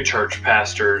megachurch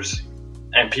pastors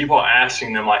and people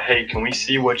asking them, like, hey, can we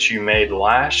see what you made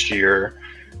last year?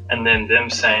 And then them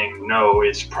saying, no,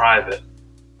 it's private.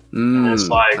 And it's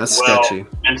like, that's sketchy.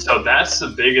 And so that's the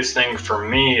biggest thing for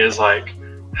me is, like,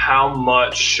 how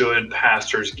much should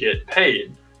pastors get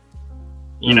paid?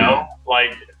 You know,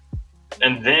 like,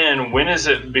 and then when does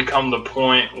it become the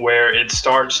point where it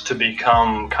starts to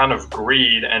become kind of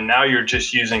greed, and now you're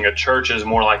just using a church as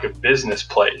more like a business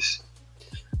place?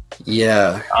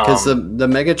 Yeah, because the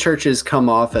mega churches come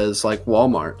off as like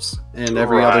Walmarts, and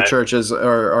every other churches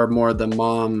are more the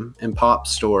mom and pop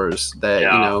stores that, you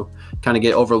know, kind of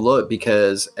get overlooked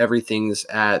because everything's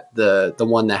at the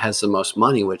one that has the most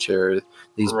money, which are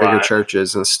these bigger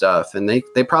churches and stuff. And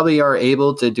they probably are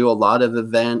able to do a lot of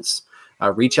events,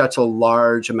 reach out to a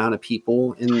large amount of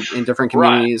people in different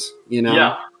communities, you know?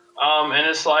 Yeah. And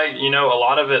it's like, you know, a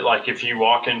lot of it, like if you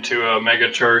walk into a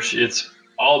mega church, it's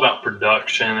all about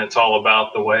production. It's all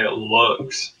about the way it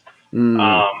looks. And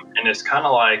it's kind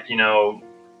of like, you know,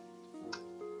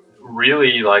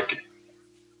 really, like,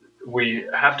 we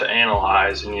have to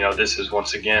analyze, and, you know, this is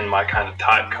once again my kind of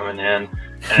type coming in,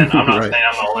 and I'm not saying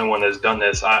I'm the only one that's done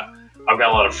this. I've got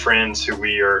a lot of friends who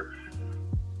we are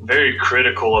very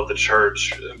critical of the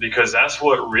church, because that's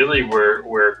what really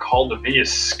we're called to be,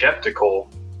 is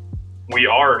skeptical. We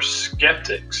are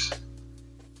skeptics.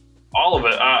 All of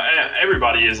it.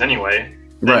 Everybody is anyway.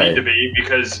 They need to be,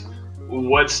 because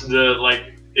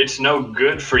it's no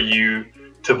good for you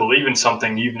to believe in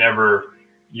something you've never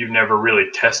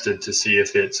really tested to see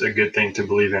if it's a good thing to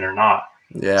believe in or not.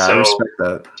 Yeah, so, I respect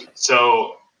that.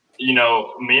 So, you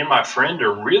know, me and my friend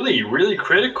are really, really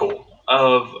critical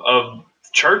of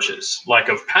churches, like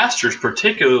of pastors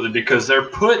particularly, because they're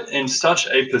put in such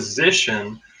a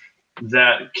position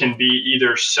that can be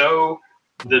either so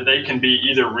that they can be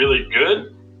either really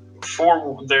good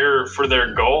for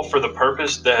their goal, for the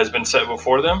purpose that has been set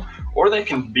before them, or they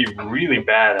can be really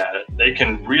bad at it. They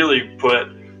can really put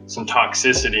some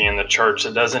toxicity in the church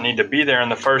that doesn't need to be there in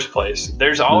the first place.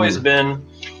 There's always been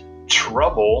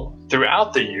trouble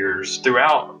throughout the years,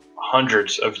 throughout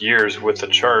hundreds of years with the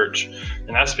church,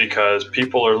 and that's because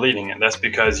people are leading it. That's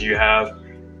because you have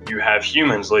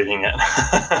humans leading it.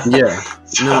 Yeah,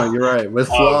 no, you're right. With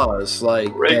flaws, like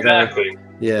exactly.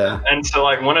 Yeah. And so,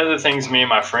 like, one of the things me and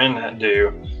my friend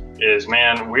do is,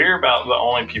 man, we're about the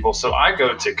only people. So I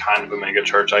go to kind of a mega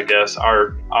church, I guess.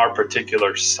 Our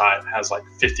particular site has like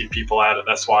 50 people at it.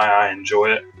 That's why I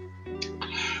enjoy it.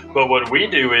 But what we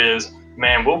do is,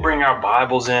 man, we'll bring our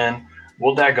Bibles in.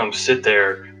 We'll daggum sit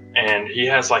there, and he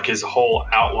has like his whole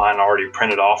outline already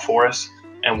printed off for us.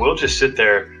 And we'll just sit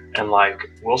there and like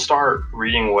we'll start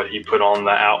reading what he put on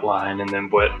the outline, and then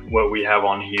what we have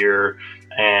on here.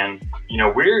 And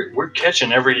we're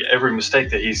catching every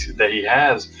mistake that he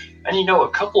has, and a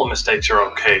couple of mistakes are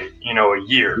okay, a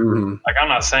year. Like, I'm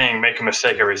not saying make a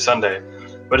mistake every Sunday,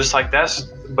 but it's like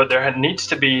but there needs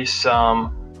to be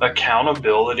some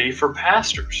accountability for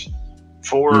pastors,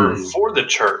 for the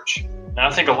church. And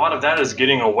I think a lot of that is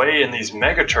getting away in these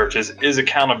mega churches is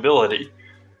accountability.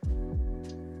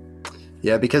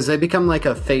 Yeah, because they become like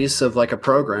a face of like a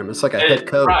program. It's like a head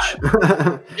coach.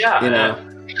 Right. Yeah.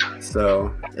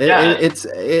 So it's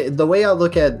the way I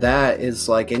look at that is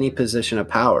like any position of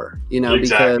power,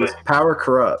 because power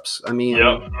corrupts. I mean,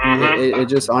 it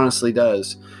just honestly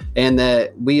does. And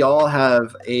that we all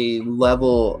have a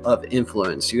level of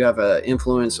influence. You have an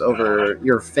influence over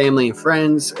your family and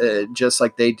friends, just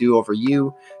like they do over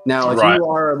you. Now, if you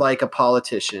are like a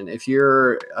politician, if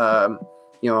you're, a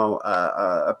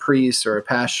priest or a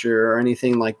pastor or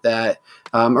anything like that,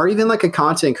 or even like a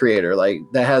content creator, like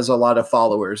that has a lot of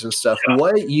followers and stuff,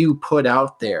 what you put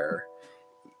out there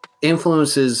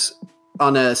influences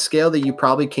on a scale that you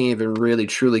probably can't even really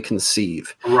truly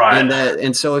conceive. Right.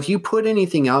 And so if you put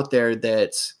anything out there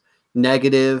that's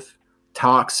negative,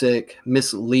 toxic,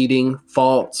 misleading,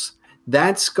 false,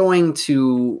 that's going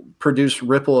to produce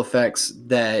ripple effects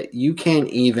that you can't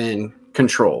even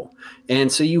control.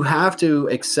 And so you have to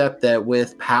accept that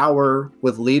with power,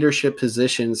 with leadership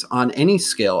positions on any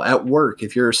scale at work,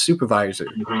 if you're a supervisor,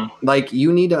 like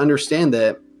you need to understand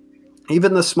that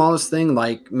even the smallest thing,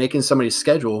 like making somebody's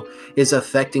schedule, is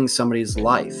affecting somebody's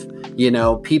life.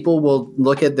 People will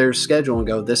look at their schedule and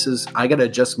go, I got to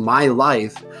adjust my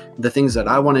life, the things that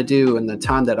I want to do and the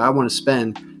time that I want to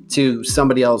spend to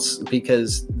somebody else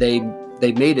because they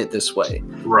made it this way.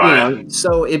 Right.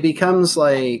 So it becomes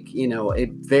like, a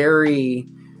very,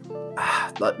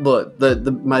 look,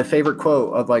 my favorite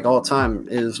quote of like all time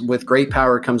is, with great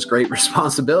power comes great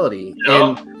responsibility.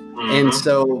 Yep. And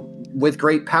so with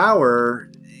great power,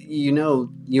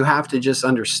 you have to just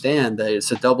understand that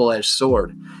it's a double-edged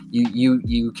sword.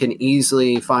 You can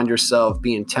easily find yourself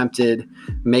being tempted,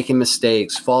 making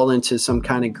mistakes, fall into some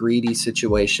kind of greedy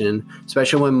situation,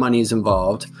 especially when money's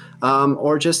involved,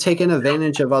 or just taking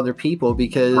advantage of other people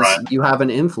because you have an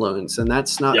influence, and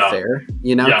that's not fair,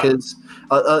 because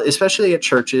especially at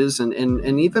churches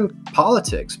and even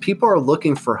politics, people are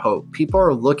looking for hope. People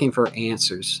are looking for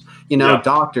answers.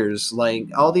 Doctors, like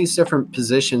all these different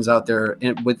positions out there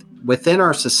within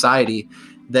our society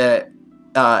that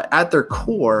at their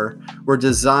core were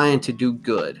designed to do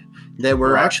good, that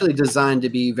were actually designed to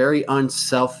be very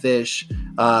unselfish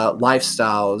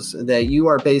lifestyles, that you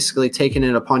are basically taking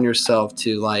it upon yourself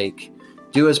to like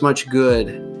do as much good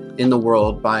in the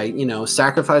world by,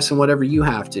 sacrificing whatever you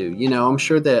have to. I'm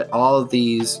sure that all of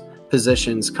these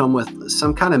positions come with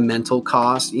some kind of mental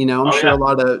cost. I'm sure a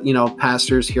lot of,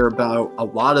 pastors hear about a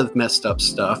lot of messed up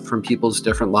stuff from people's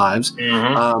different lives.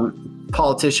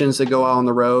 Politicians that go out on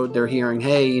the road, they're hearing,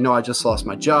 hey, I just lost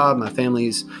my job, my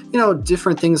family's,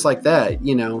 different things like that,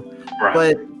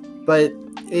 but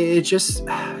it just,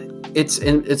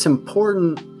 it's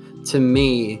important to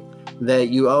me that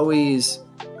you always,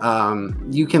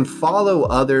 you can follow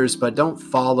others, but don't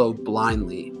follow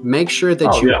blindly. Make sure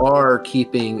that you are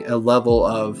keeping a level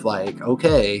of like,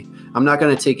 okay, I'm not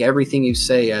going to take everything you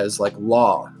say as like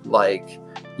law, like,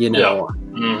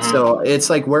 So it's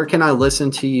like, where can I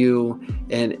listen to you,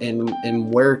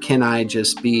 and where can I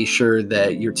just be sure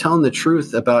that you're telling the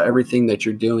truth about everything that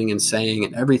you're doing and saying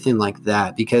and everything like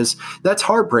that? Because that's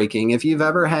heartbreaking. If you've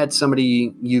ever had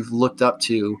somebody you've looked up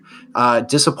to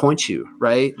disappoint you,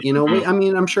 right?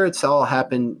 I'm sure it's all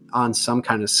happened on some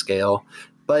kind of scale,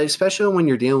 but especially when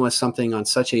you're dealing with something on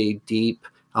such a deep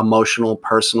emotional,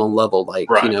 personal level, like,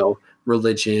 Right. you know,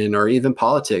 religion or even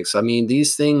politics. I mean,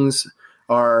 these things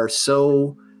are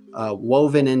so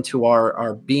woven into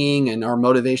our being and our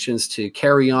motivations to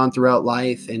carry on throughout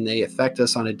life, and they affect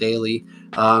us on a daily,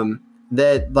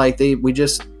 that like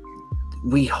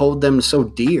we hold them so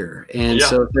dear. And Yeah.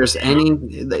 so if there's any,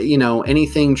 you know,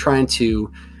 anything trying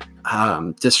to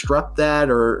disrupt that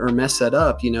or mess that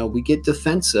up, you know, we get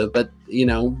defensive. But you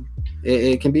know,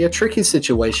 it can be a tricky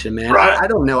situation, man. Right. I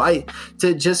don't know.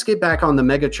 To just get back on the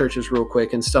mega churches real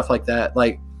quick and stuff like that.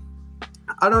 Like,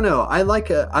 I don't know. I like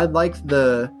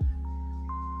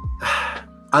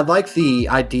the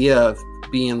idea of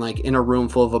being like in a room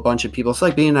full of a bunch of people. It's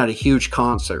like being at a huge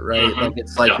concert, right? Mhm. Like,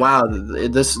 it's like, Yeah. wow,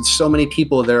 this is so many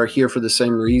people that are here for the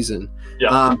same reason.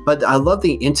 Yeah. But I love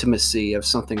the intimacy of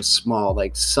something small,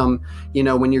 like some, you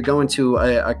know, when you're going to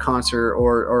a concert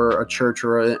or a church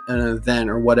or an event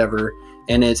or whatever,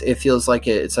 and it feels like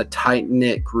it's a tight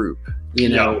knit group, you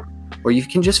know, Yeah. where you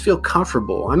can just feel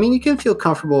comfortable. I mean, you can feel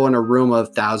comfortable in a room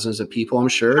of thousands of people, I'm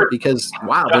sure, because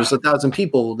wow, Yeah. there's 1,000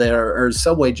 people there or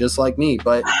Subway just like me.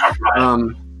 But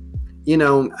you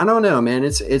know, I don't know, man.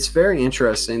 It's very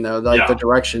interesting though, like the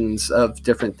directions of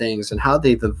different things and how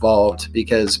they've evolved.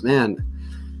 Because man,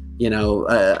 you know,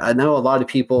 I know a lot of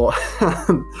people.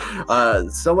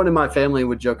 Someone in my family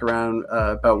would joke around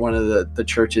about one of the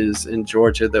churches in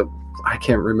Georgia that I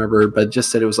can't remember, but just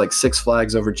said it was like Six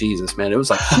Flags over Jesus, man. It was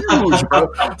like huge,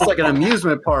 bro. It's like an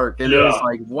amusement park, and it was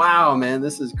like, wow, man,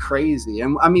 this is crazy.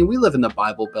 And I mean, we live in the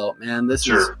Bible Belt, man. This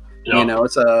is, you know,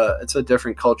 it's a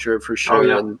different culture for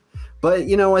sure. But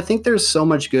you know, I think there's so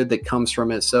much good that comes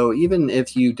from it. So even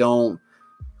if you don't,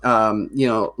 you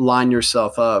know, line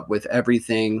yourself up with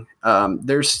everything,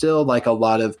 there's still like a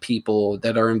lot of people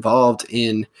that are involved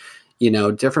in, you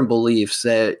know, different beliefs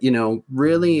that, you know,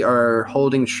 really are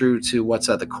holding true to what's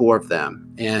at the core of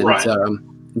them, and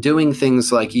doing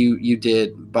things like you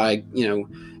did by, you know,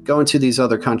 going to these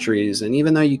other countries. And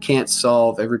even though you can't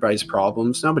solve everybody's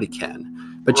problems, nobody can.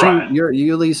 But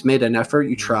you at least made an effort.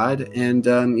 You tried, and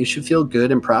you should feel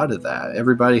good and proud of that.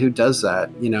 Everybody who does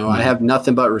that, you know, I have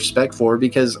nothing but respect for,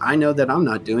 because I know that I'm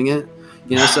not doing it.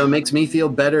 You know, so it makes me feel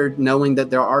better knowing that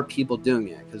there are people doing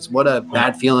it. Because what a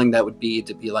bad feeling that would be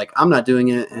to be like, I'm not doing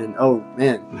it, and oh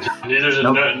man,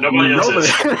 nobody else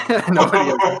is. Nobody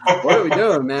else. What are we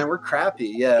doing, man? We're crappy.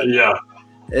 Yeah.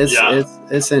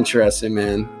 It's interesting,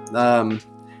 man.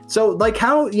 So like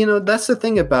how, you know, that's the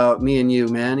thing about me and you,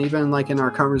 man, even like in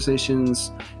our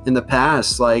conversations in the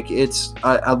past, like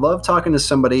I love talking to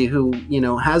somebody who, you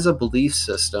know, has a belief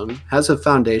system, has a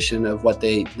foundation of what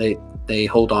they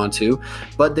hold on to,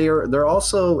 but they're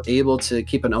also able to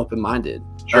keep an open-minded,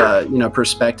 you know,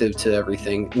 perspective to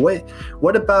everything.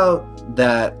 What about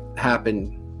that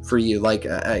happened for you? Like,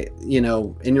 you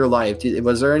know, in your life,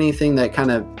 was there anything that kind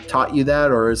of taught you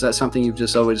that, or is that something you've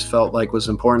just always felt like was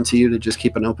important to you to just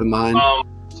keep an open mind?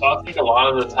 So I think a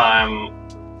lot of the time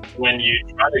when you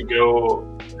try to go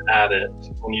at it,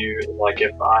 when you like,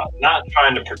 if I'm not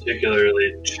trying to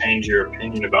particularly change your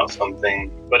opinion about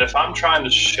something, but if I'm trying to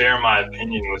share my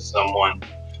opinion with someone,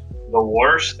 the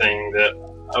worst thing that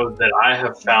I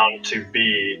have found to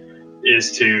be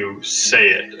is to say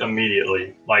it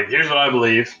immediately. Like, here's what I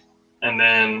believe, and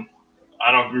then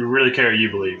I don't really care what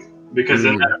you believe, because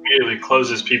then that immediately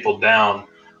closes people down.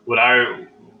 What I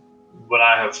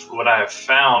have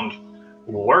found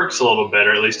works a little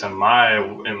better, at least in my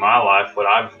life. What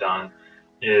I've done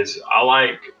is I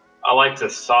like the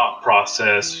thought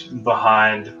process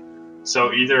behind.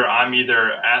 So I'm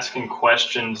either asking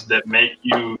questions that make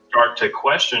you start to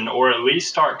question, or at least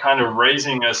start kind of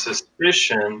raising a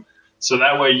suspicion. So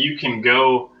that way you can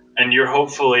go and you're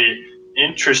hopefully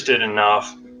interested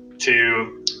enough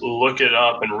to look it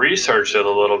up and research it a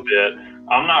little bit.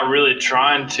 I'm not really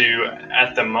trying to,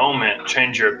 at the moment,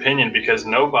 change your opinion, because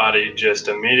nobody just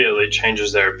immediately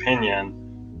changes their opinion.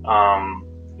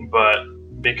 But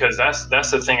because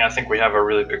that's the thing I think we have a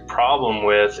really big problem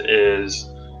with is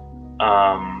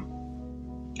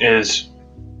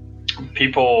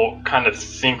people kind of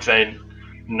think they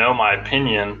know my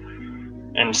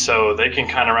opinion, and so they can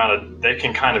kind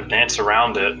of dance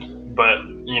around it. But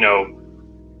you know,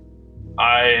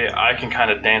 I can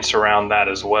kind of dance around that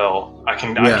as well. I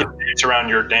can dance around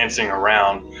your dancing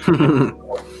around.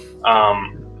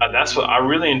 That's what I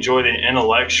really enjoy, the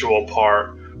intellectual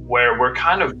part, where we're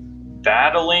kind of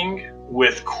battling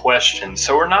with questions.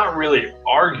 So we're not really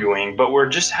arguing, but we're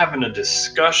just having a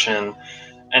discussion.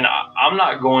 And I'm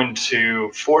not going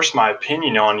to force my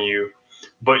opinion on you,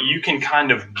 but you can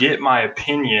kind of get my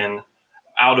opinion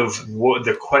out of what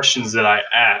the questions that I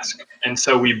ask. And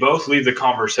so we both leave the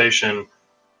conversation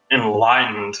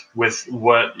enlightened with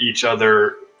what each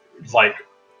other, like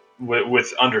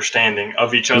with understanding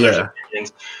of each other's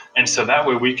opinions. And so that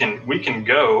way we can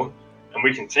go and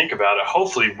we can think about it.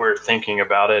 Hopefully we're thinking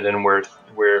about it, and we're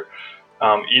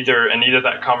either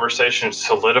that conversation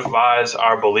solidifies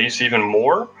our beliefs even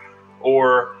more,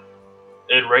 or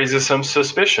it raises some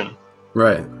suspicion.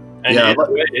 Right. And either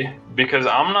way, because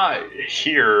I'm not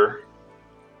here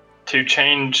to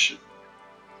change.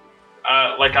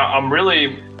 I'm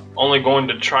really only going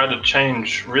to try to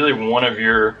change really one of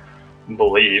your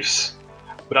beliefs,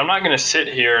 but I'm not going to sit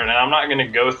here and I'm not going to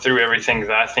go through everything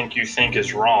that I think you think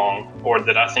is wrong or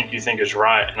that I think you think is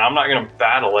right, and I'm not going to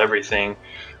battle everything.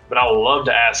 But I love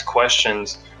to ask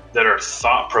questions that are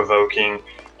thought-provoking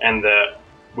and that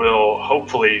will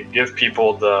hopefully give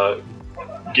people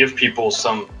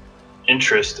some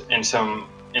interest and some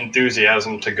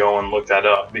enthusiasm to go and look that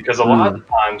up. Because a lot of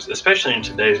times, especially in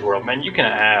today's world, man, you can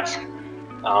ask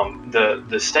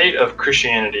the state of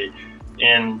Christianity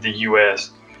in the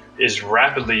U.S. is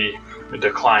rapidly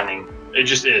declining. It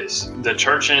just is. The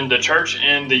church in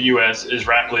the U.S. is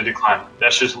rapidly declining.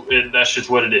 That's just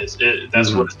what it is.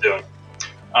 That's what it's doing.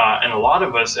 And a lot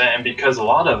of us, and because a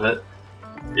lot of it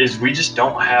is, we just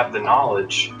don't have the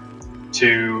knowledge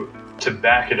to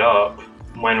back it up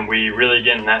when we really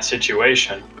get in that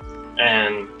situation,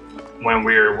 and when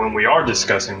we are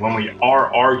discussing, when we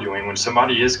are arguing, when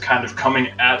somebody is kind of coming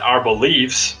at our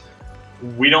beliefs,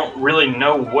 we don't really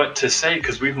know what to say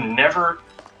because we've never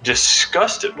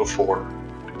discussed it before.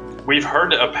 We've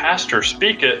heard a pastor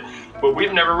speak it, but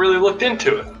we've never really looked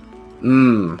into it.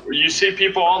 You see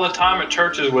people all the time at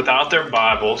churches without their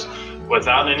Bibles,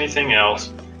 without anything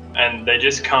else, and they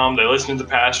just come, they listen to the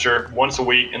pastor once a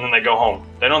week, and then they go home.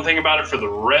 They don't think about it for the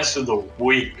rest of the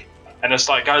week. And it's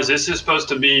like, guys, this is supposed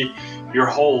to be your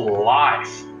whole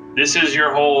life. This is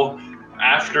your whole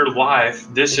afterlife.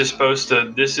 This is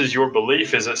your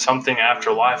belief, is that something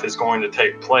after life is going to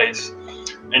take place.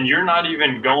 And you're not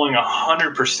even going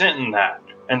 100% in that.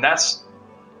 And that's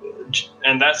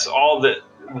all that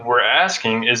we're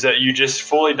asking, is that you just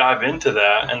fully dive into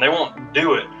that. And they won't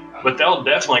do it, but they'll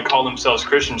definitely call themselves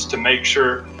Christians to make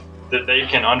sure that they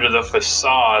can, under the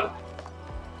facade,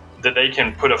 that they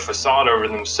can put a facade over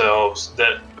themselves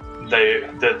that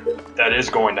is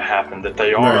going to happen, that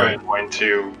they are going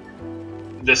to,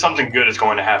 that something good is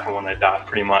going to happen when they die,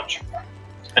 pretty much.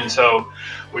 And so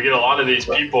we get a lot of these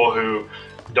people who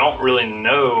don't really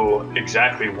know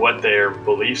exactly what their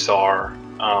beliefs are.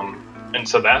 And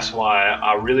so that's why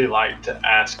I really like to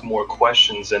ask more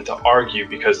questions and to argue,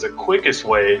 because the quickest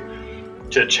way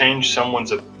to change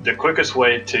the quickest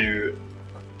way to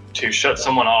shut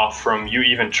someone off from you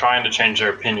even trying to change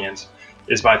their opinions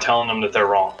is by telling them that they're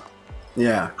wrong.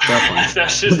 Yeah, definitely.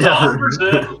 That's just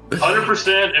 100%.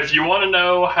 100%. If you want to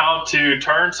know how to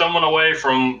turn someone away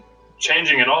from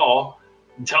changing at all,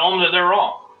 tell them that they're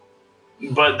wrong.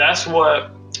 But that's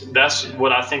what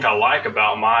I think I like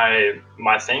about my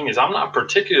thing, is I'm not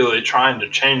particularly trying to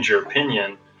change your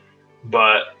opinion,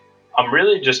 but I'm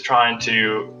really just trying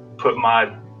to put my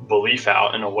belief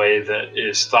out in a way that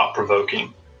is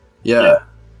thought-provoking. Yeah.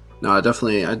 No, I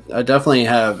definitely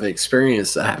have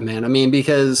experienced that, man. I mean,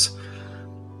 because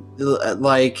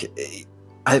like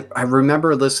I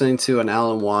remember listening to an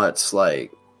Alan Watts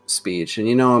speech,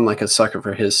 and I'm like a sucker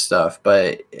for his stuff,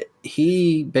 but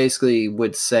he basically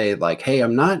would say hey,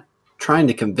 I'm not trying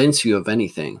to convince you of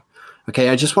anything. Okay,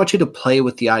 I just want you to play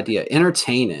with the idea,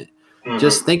 entertain it. Mm-hmm.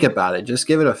 Just think about it. Just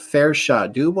give it a fair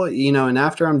shot. Do what and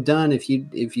after I'm done, if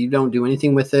you don't do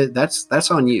anything with it, that's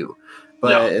on you.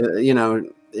 But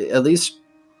at least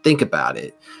think about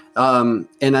it. And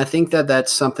I think that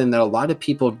that's something that a lot of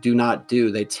people do not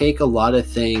do. They take a lot of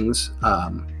things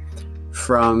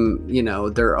from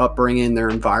their upbringing, their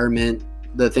environment,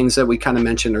 the things that we kind of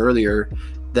mentioned earlier,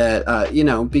 that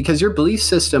because your belief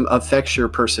system affects your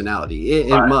personality.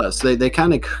 It must. They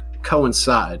kind of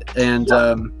coincide. And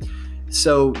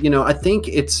so I think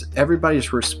it's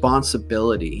everybody's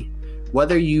responsibility,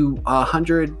 whether you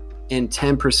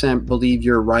 110% believe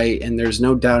you're right and there's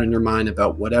no doubt in your mind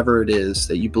about whatever it is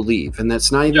that you believe. And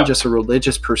that's not even just a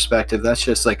religious perspective. That's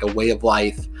just like a way of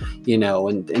life,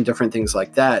 and different things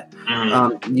like that.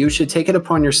 Mm-hmm. You should take it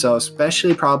upon yourself,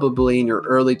 especially probably in your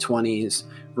early 20s,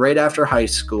 right after high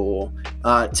school,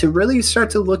 to really start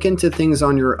to look into things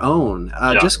on your own.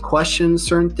 Just question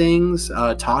certain things,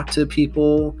 talk to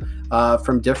people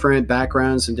from different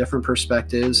backgrounds and different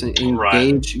perspectives, and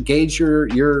gauge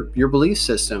your belief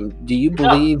system. Do you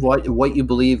believe what you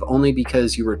believe only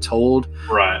because you were told,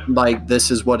 like,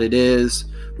 this is what it is?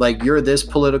 Like, you're this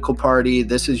political party,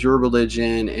 this is your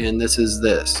religion, and this is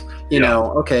this. You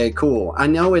know, okay, cool. I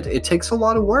know it takes a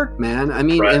lot of work, man. I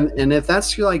mean, and if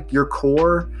that's your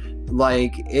core,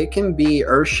 like, it can be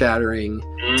earth-shattering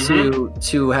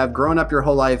to have grown up your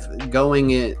whole life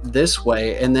going it this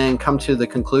way, and then come to the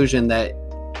conclusion that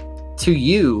to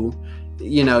you,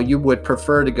 you know, you would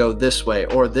prefer to go this way,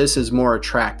 or this is more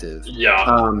attractive.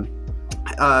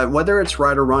 Whether it's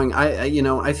right or wrong,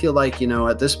 I feel like,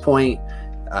 at this point,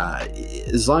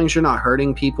 as long as you're not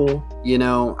hurting people,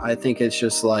 I think it's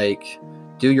just like,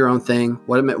 do your own thing,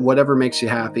 whatever makes you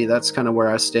happy. That's kind of where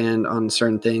I stand on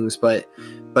certain things. But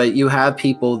you have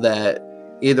people that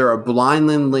either are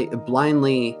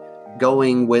blindly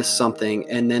going with something,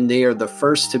 and then they are the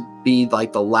first to be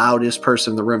like the loudest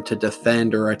person in the room to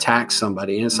defend or attack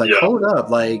somebody. And it's like, hold up,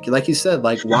 like you said,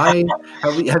 like, why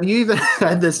have you even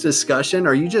had this discussion?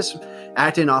 Or are you just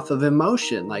acting off of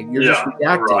emotion? Like, you're just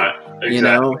reacting,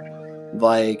 Exactly.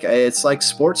 Like, it's like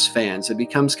sports fans. It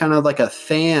becomes kind of like a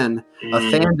fandom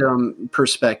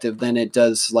perspective than it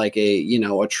does like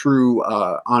a true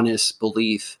honest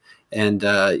belief. And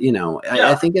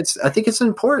I think it's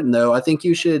important, though. I think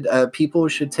you should people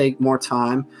should take more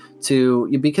time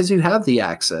because you have the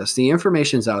access, the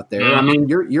information's out there. I mean,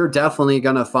 you're definitely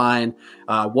going to find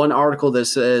one article that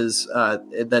says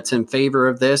that's in favor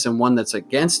of this and one that's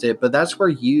against it, but that's where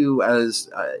you as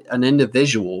an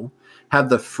individual have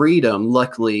the freedom,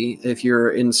 luckily, if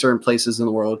you're in certain places in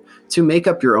the world, to make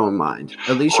up your own mind.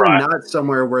 At least you're not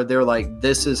somewhere where they're like,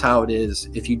 this is how it is.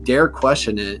 If you dare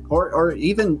question it, or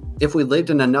even if we lived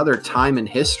in another time in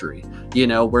history,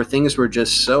 where things were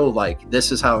just so like,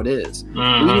 this is how it is.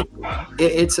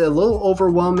 It's a little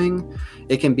overwhelming.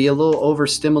 It can be a little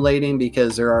overstimulating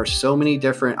because there are so many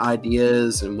different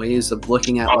ideas and ways of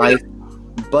looking at life.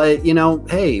 But,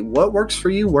 hey, what works for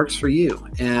you works for you.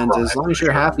 And as long as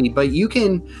you're happy, but you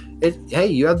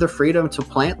have the freedom to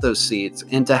plant those seeds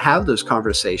and to have those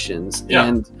conversations.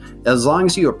 And as long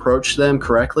as you approach them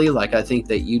correctly, like I think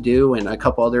that you do, and a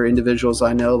couple other individuals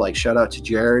I know, like shout out to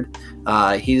Jared.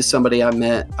 He's somebody I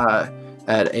met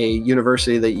at a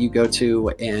university that you go to.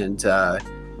 And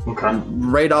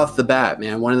right off the bat,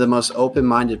 man, one of the most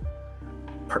open-minded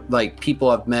people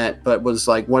I've met, but was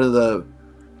like one of the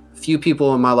few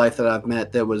people in my life that I've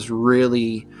met that was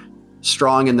really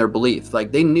strong in their belief.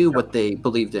 Like, they knew what they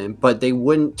believed in, but they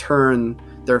wouldn't turn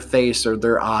their face or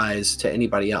their eyes to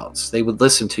anybody else. They would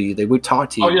listen to you. They would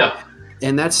talk to you.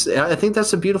 And I think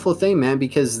that's a beautiful thing, man,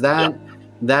 because that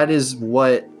is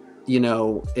what,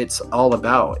 it's all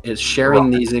about, is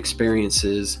sharing these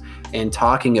experiences and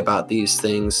talking about these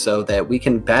things so that we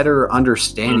can better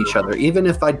understand each other. Even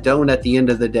if I don't, at the end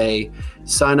of the day,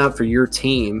 sign up for your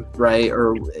team, right?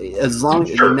 Or as long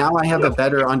now I have a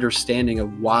better understanding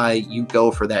of why you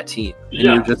go for that team. And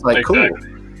you're just like, cool.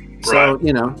 So,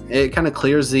 it kind of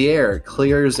clears the air,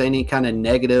 clears any kind of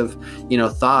negative,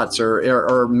 thoughts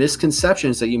or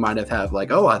misconceptions that you might have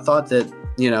like, oh, I thought that,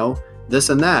 this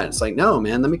and that. It's like, no,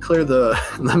 man, let me clear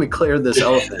this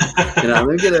elephant. Let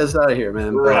me get this out of here,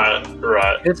 man.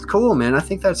 But it's cool, man. I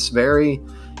think that's very,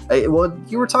 well,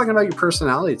 you were talking about your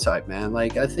personality type, man.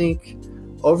 Like, I think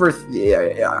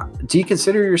do you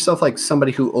consider yourself like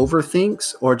somebody who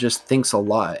overthinks or just thinks a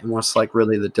lot? And what's like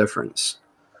really the difference?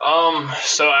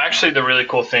 So actually the really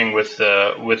cool thing with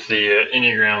the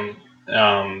Enneagram,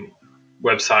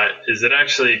 website is it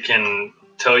actually can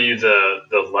tell you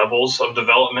the levels of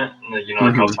development, like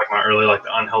I was talking about earlier, like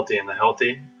the unhealthy and the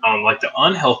healthy. Like the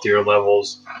unhealthier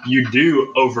levels, you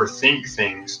do overthink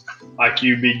things. Like,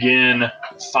 you begin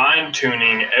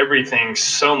fine-tuning everything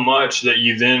so much that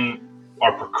you then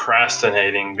are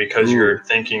procrastinating because you're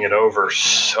thinking it over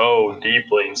so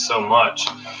deeply and so much.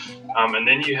 And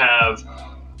then you have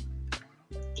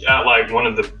at like one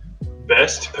of the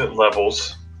best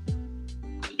levels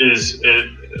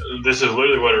this is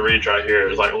literally what it reads right here.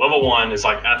 It's like level 1 is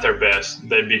like at their best.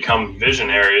 They become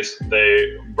visionaries.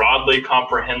 They broadly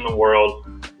comprehend the world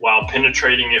while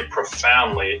penetrating it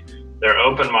profoundly. They're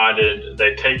open-minded.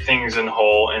 They take things in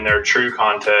whole in their true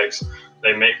context.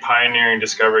 They make pioneering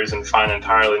discoveries and find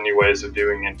entirely new ways of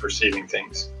doing and perceiving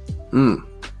things.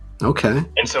 Okay.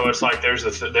 And so it's like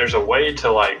there's a way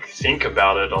to like think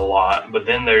about it a lot, but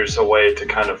then there's a way to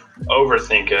kind of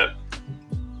overthink it.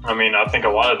 I mean, I think a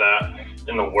lot of that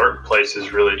in the workplace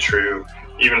is really true.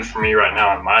 even for me right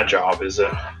now in my job, is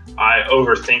that I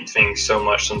overthink things so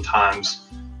much sometimes,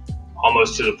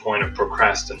 almost to the point of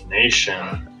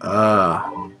procrastination.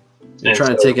 You're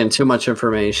trying to take in too much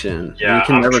information. Yeah, you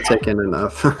can never take in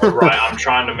enough. Right, I'm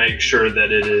trying to make sure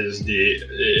that it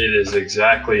is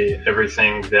exactly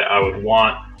everything that I would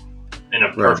want in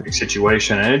a perfect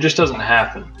situation, and it just doesn't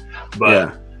happen.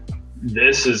 But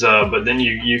this is but then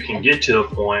you can get to the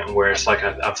point where it's like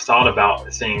I've thought about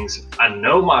things. I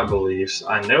know my beliefs.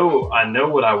 I know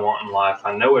what I want in life.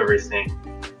 I know everything,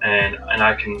 and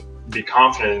I can be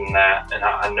confident in that. And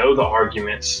I know the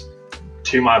arguments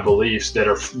to my beliefs that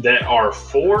are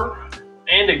for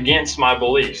and against my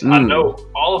beliefs. I know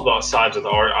all of those sides of the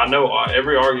argument. I know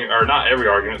every argument, or not every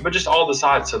argument, but just all the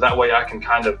sides. So that way I can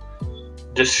kind of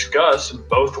discuss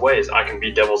both ways. I can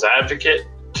be devil's advocate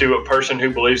to a person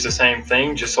who believes the same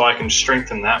thing, just so I can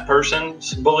strengthen that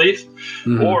person's belief,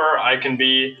 or I can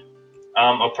be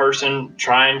a person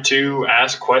trying to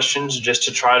ask questions just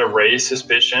to try to raise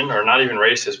suspicion, or not even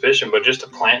raise suspicion, but just to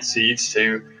plant seeds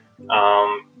to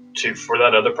for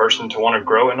that other person to want to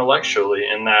grow intellectually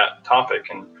in that topic.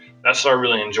 And that's what I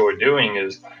really enjoy doing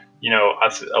is,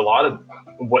 a lot of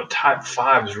what type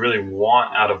 5s really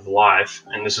want out of life.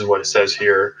 And this is what it says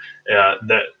here,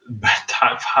 that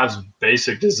type 5's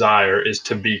basic desire is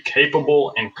to be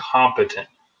capable and competent.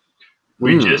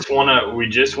 We want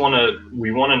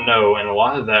to know. And a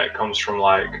lot of that comes from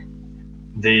like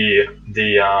the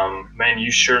man,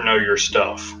 you sure know your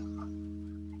stuff.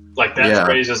 Like that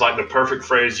phrase is like the perfect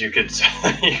phrase you could say,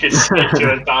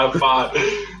 to a type 5.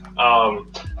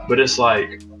 But it's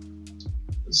like,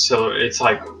 so it's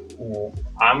like,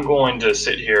 I'm going to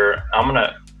sit here, I'm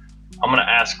gonna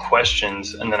ask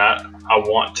questions, and then I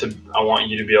want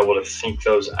you to be able to think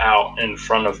those out in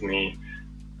front of me,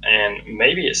 and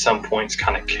maybe at some points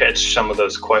kind of catch some of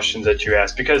those questions that you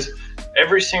ask, because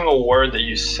every single word that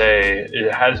you say,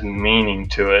 it has meaning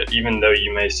to it, even though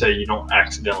you may say you don't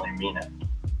accidentally mean it.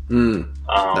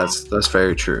 That's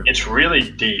very true. It's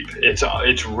really deep.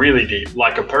 It's really deep.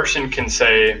 Like a person can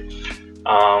say,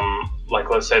 like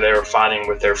let's say they were fighting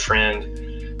with their friend,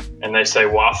 and they say,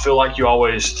 well, I feel like you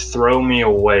always throw me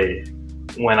away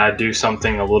when I do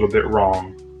something a little bit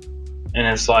wrong. And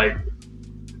it's like,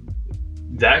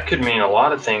 that could mean a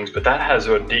lot of things, but that has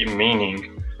a deep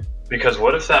meaning. Because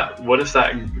what if that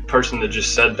person that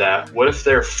just said that, what if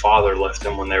their father left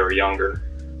them when they were younger?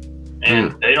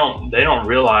 And they don't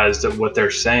realize that what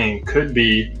they're saying could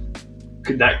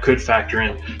factor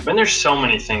in. But there's so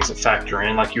many things that factor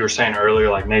in, like you were saying earlier,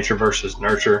 like nature versus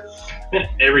nurture. And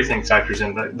everything factors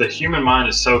in. The human mind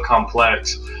is so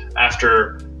complex.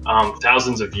 After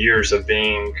thousands of years of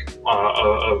being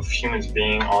of humans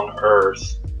being on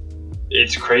Earth,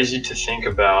 it's crazy to think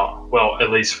about. Well,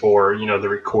 at least for the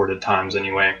recorded times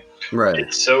anyway. Right.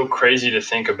 It's so crazy to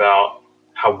think about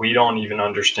how we don't even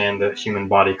understand the human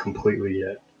body completely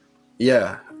yet.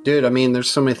 Yeah, dude. I mean, there's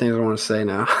so many things I want to say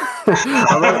now.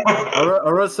 I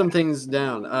wrote some things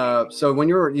down. So when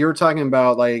you were talking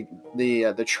about like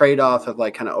the trade-off of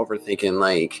like kind of overthinking,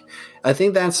 like I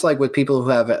think that's like with people who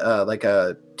have like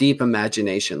a deep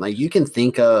imagination. Like you can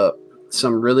think of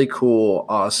some really cool,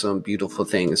 awesome, beautiful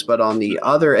things, but on the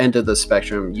other end of the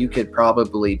spectrum, you could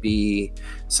probably be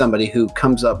somebody who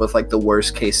comes up with like the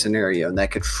worst case scenario, and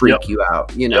that could freak you out,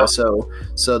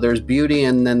 so there's beauty,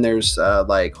 and then there's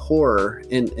like horror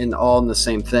in all in the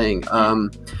same thing.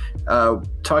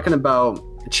 Talking about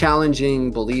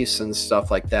challenging beliefs and stuff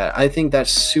like that, I think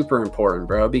that's super important,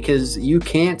 bro, because you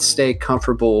can't stay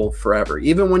comfortable forever.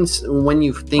 Even when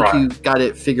you think you got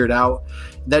it figured out,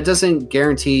 that doesn't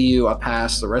guarantee you a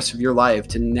pass the rest of your life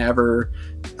to never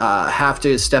have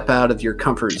to step out of your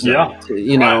comfort zone.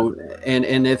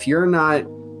 And if you're not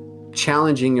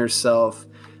challenging yourself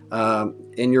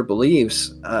in your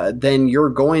beliefs, then you're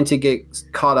going to get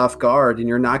caught off guard, and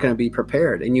you're not going to be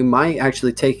prepared, and you might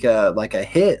actually take a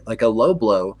hit, like a low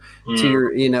blow to your,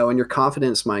 and your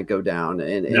confidence might go down,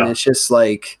 and it's just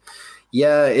like,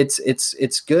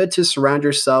 it's good to surround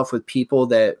yourself with people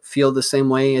that feel the same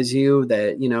way as you,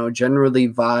 that generally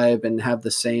vibe and have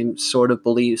the same sort of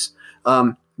beliefs,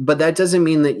 but that doesn't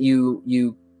mean that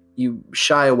you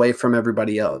shy away from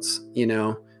everybody else.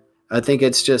 I think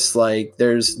it's just like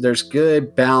there's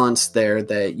good balance there,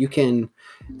 that you can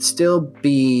still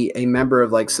be a member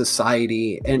of like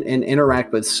society and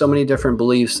interact with so many different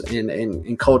beliefs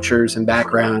and cultures and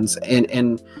backgrounds,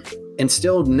 and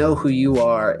still know who you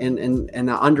are and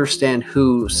understand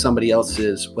who somebody else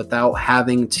is without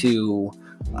having to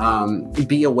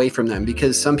be away from them.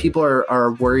 Because some people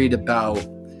are worried about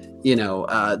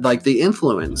like the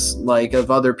influence like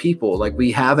of other people. Like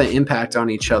we have an impact on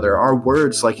each other. Our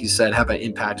words, like you said, have an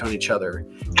impact on each other.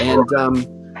 And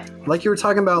like you were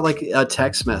talking about, like a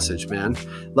text message, man,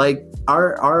 like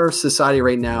our society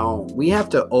right now, we have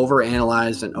to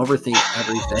overanalyze and overthink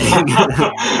everything.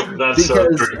 That's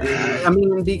because so true. I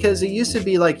mean, because it used to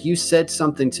be like you said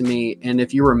something to me, and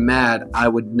if you were mad, I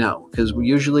would know, because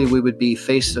usually we would be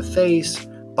face to face,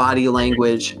 body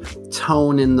language,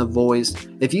 tone in the voice.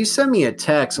 If you send me a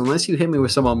text, unless you hit me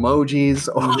with some emojis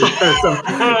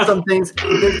or some things,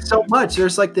 there's so much.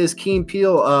 There's like this Key and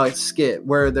Peele skit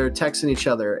where they're texting each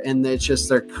other, and it's just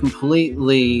they're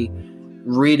completely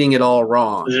reading it all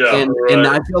wrong. Yeah, and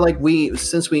I feel like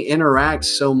since we interact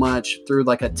so much through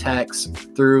like a text,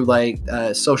 through like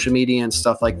social media and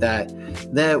stuff like that,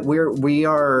 that we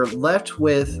are left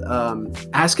with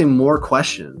asking more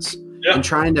questions. Yeah. And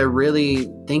trying to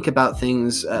really think about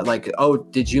things like, oh,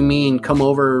 did you mean come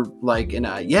over, like in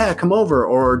a yeah, come over,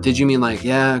 or did you mean like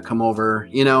yeah, come over?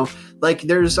 Like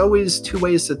there's always two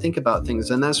ways to think about things,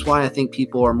 and that's why I think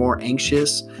people are more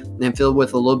anxious and filled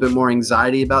with a little bit more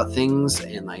anxiety about things,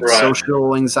 and like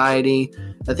social anxiety.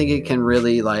 I think it can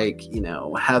really like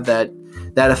have that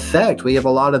effect. We have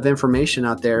a lot of information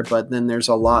out there, but then there's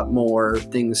a lot more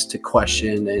things to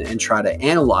question and try to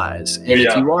analyze. And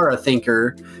if you are a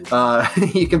thinker,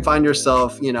 you can find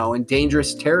yourself, in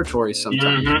dangerous territory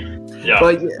sometimes. Mm-hmm. Yeah.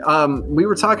 But we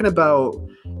were talking about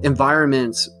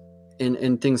environments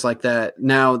and things like that.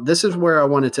 Now, this is where I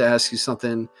wanted to ask you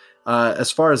something. As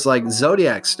far as like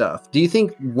zodiac stuff, do you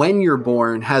think when you're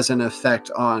born has an effect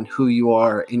on who you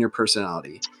are in your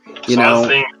personality? I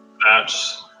think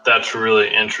that's really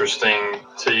interesting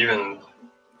to even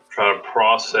try to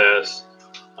process,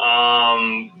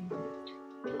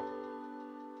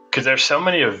 because there's so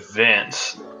many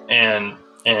events and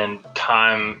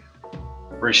time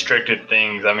restricted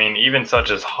things. I mean, even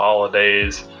such as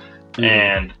holidays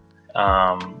and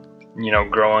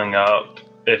growing up.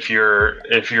 If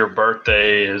your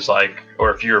birthday is like,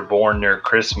 or if you're born near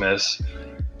Christmas,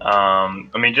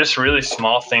 I mean, just really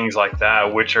small things like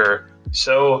that, which are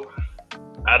so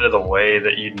out of the way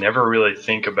that you'd never really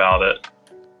think about it,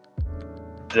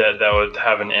 that would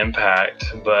have an impact.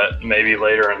 But maybe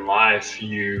later in life,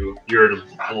 your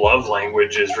love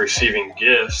language is receiving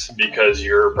gifts because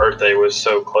your birthday was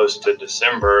so close to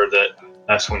December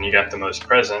that's when you got the most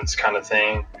presents, kind of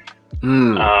thing.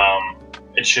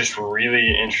 It's just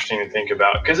really interesting to think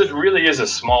about, because it really is a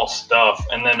small stuff,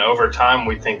 and then over time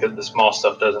we think that the small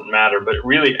stuff doesn't matter, but it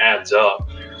really adds up.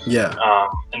 Yeah.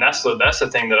 And that's the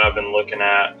thing that I've been looking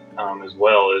at as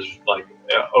well, is like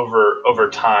over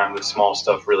time the small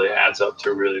stuff really adds up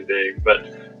to really big. But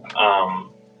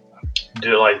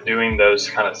doing those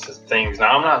kind of things.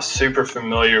 Now, I'm not super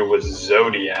familiar with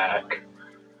zodiac.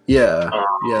 Yeah,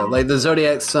 like the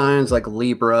zodiac signs, like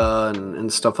Libra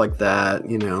and stuff like that.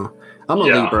 I'm a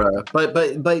Libra,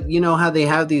 but you know how they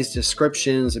have these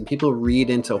descriptions and people read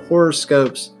into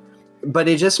horoscopes, but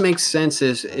it just makes sense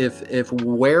if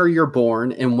where you're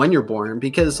born and when you're born,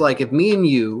 because like if me and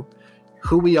you,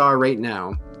 who we are right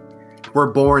now, were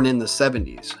born in the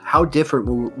 70s, how different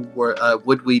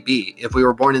would we be if we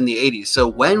were born in the 80s? So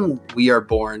when we are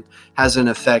born has an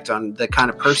effect on the kind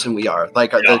of person we are,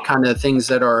 like the kind of things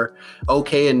that are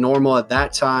okay and normal at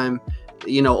that time.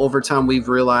 Over time we've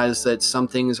realized that some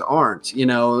things aren't,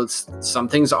 some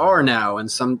things are now,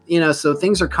 and some, so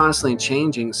things are constantly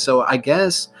changing. So I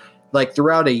guess like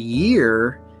throughout a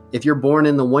year, if you're born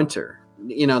in the winter,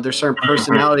 there's certain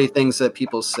personality things that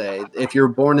people say. If you're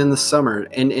born in the summer,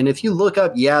 and if you look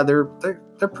up,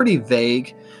 they're pretty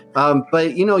vague.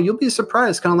 But you'll be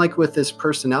surprised, kind of like with this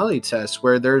personality test,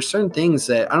 where there are certain things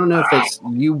that I don't know if it's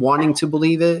you wanting to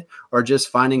believe it or just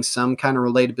finding some kind of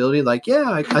relatability. Like,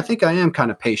 I think I am kind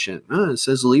of patient. It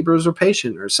says Libras are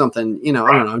patient or something. I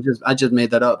don't know. I just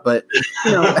made that up, but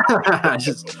I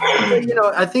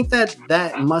think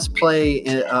that must play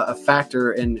a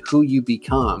factor in who you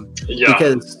become. Yeah.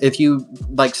 Because if you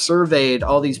like surveyed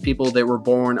all these people that were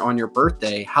born on your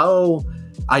birthday, how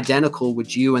identical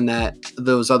would you and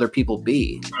those other people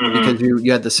be? Because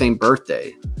you had the same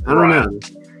birthday. I don't know.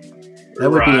 That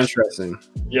would be interesting.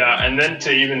 Yeah, and then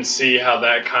to even see how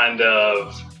that kind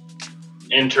of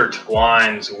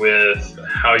intertwines with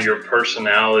how your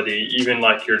personality, even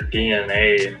like your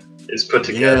DNA, is put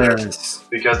together. Yes.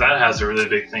 Because that has a really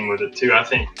big thing with it too. I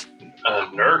think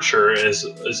nurture is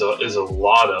a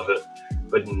lot of it.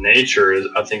 But nature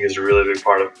I think is a really big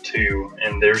part of it too,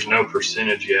 and there's no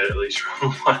percentage yet, at least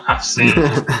from what I've seen,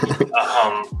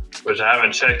 which I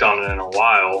haven't checked on it in a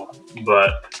while.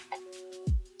 But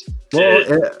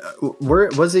Well,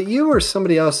 was it you or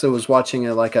somebody else that was watching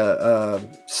it, like a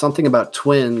something about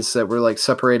twins that were like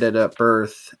separated at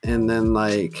birth, and then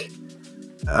like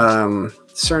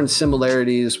certain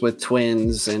similarities with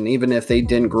twins, and even if they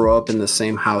didn't grow up in the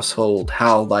same household,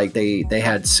 how like they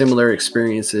had similar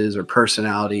experiences or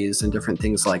personalities and different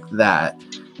things like that.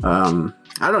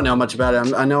 I don't know much about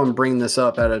it. I know I'm bringing this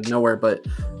up out of nowhere, but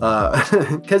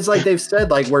because like they've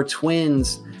said, like where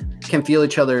twins can feel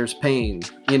each other's pain,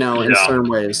 in certain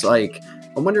ways. Like,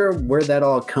 I wonder where that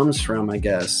all comes from, I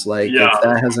guess. Like, if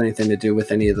that has anything to do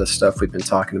with any of the stuff we've been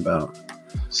talking about.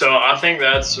 So I think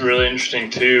that's really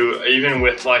interesting too. Even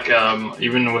with like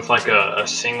a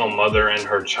single mother and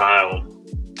her child,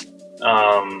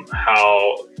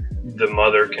 how the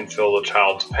mother can feel the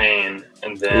child's pain,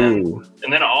 and then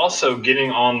also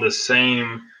getting on the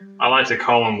same, I like to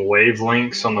call them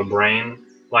wavelengths on the brain.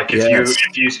 Like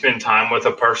if you spend time with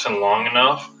a person long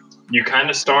enough, you kind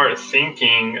of start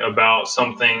thinking about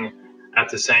something at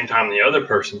the same time the other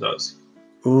person does.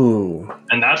 Ooh.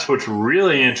 And that's what's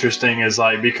really interesting, is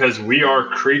like, because we are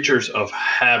creatures of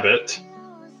habit.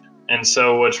 And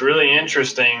so what's really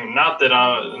interesting, not that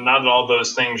all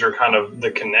those things are kind of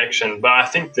the connection, but I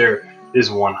think there is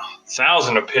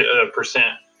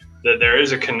 1,000% that there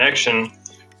is a connection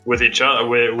with each other,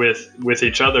 with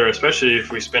each other, especially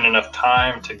if we spend enough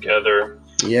time together.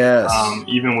 Yes.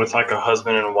 Even with like a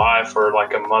husband and wife, or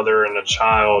like a mother and a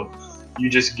child, you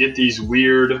just get these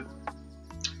weird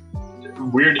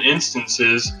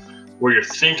instances where you're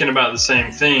thinking about the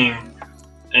same thing,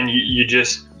 and you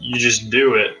just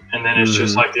do it, and then it's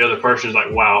just like the other person's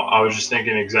like, wow, I was just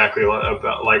thinking exactly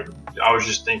about, like, I was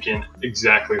just thinking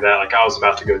exactly that, like I was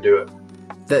about to go do it.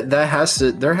 There has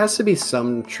to be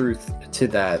some truth to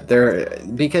that there,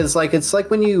 because like it's like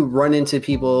when you run into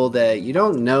people that you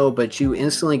don't know, but you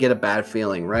instantly get a bad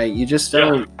feeling, right? You just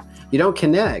don't you don't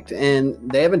connect, and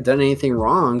they haven't done anything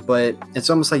wrong, but it's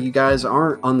almost like you guys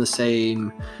aren't on the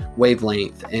same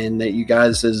wavelength, and that you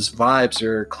guys' vibes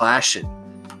are clashing.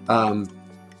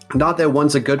 Not that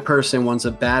one's a good person, one's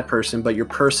a bad person, but your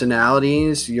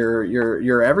personalities,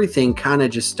 your everything kind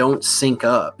of just don't sync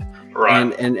up.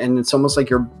 Right. And it's almost like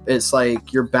you're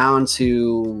bound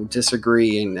to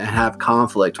disagree and have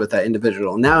conflict with that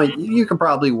individual. Now you can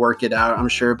probably work it out, I'm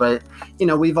sure, but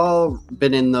we've all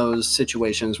been in those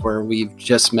situations where we've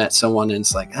just met someone and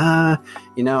it's like, I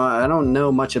don't know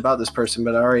much about this person,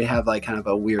 but I already have like kind of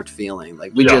a weird feeling.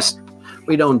 Like we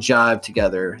don't jive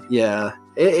together. Yeah.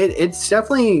 It's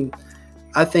definitely,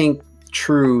 I think,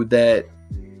 true that,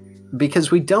 because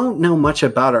we don't know much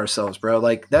about ourselves, bro.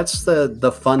 Like that's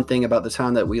the fun thing about the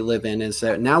time that we live in, is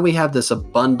that now we have this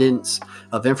abundance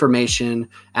of information,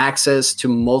 access to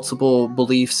multiple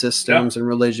belief systems and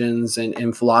religions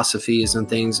and philosophies and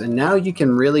things. And now you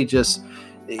can really just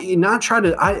not try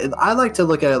to, I like to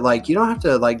look at it like, you don't have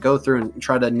to like go through and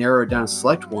try to narrow it down,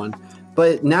 select one.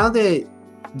 But now that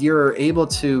you're able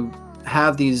to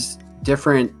have these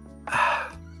different,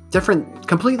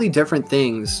 completely different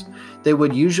things they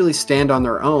would usually stand on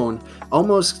their own,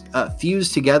 almost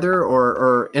fuse together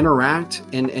or interact,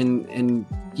 and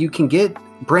you can get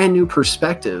brand new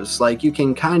perspectives. Like you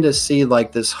can kind of see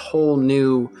like this whole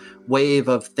new wave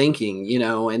of thinking,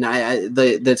 and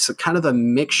that's kind of a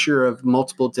mixture of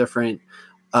multiple different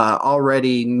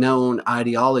already known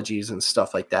ideologies and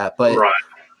stuff like that. But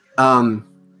I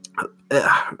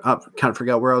kind of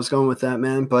forgot where I was going with that,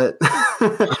 man. But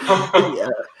yeah.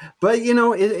 But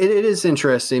it is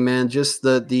interesting, man. Just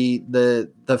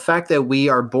the fact that we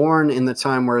are born in the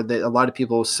time where a lot of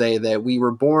people say that we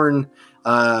were born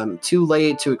too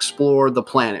late to explore the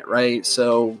planet, right?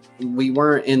 So we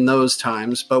weren't in those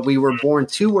times, but we were born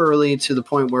too early to the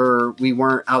point where we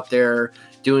weren't out there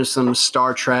doing some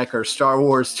Star Trek or Star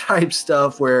Wars type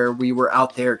stuff where we were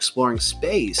out there exploring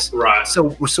space. Right.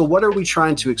 So what are we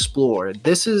trying to explore?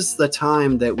 This is the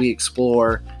time that we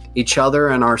explore each other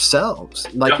and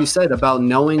ourselves. Like you said, about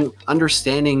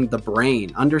understanding the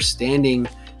brain, understanding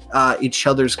each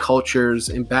other's cultures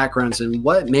and backgrounds and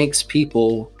what makes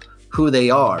people who they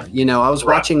are. I was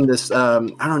watching this, I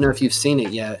don't know if you've seen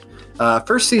it yet.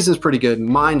 First season's pretty good.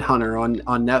 Mindhunter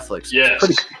on Netflix.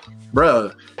 Yes.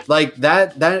 Bro, like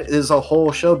that is a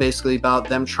whole show basically about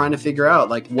them trying to figure out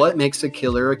like what makes a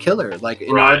killer. Like,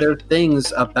 are there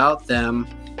things about them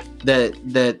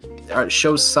that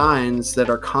show signs that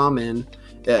are common,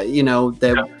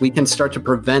 that we can start to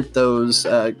prevent those,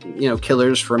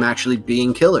 killers from actually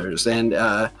being killers. And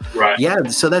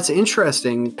so that's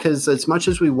interesting, because as much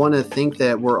as we want to think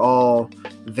that we're all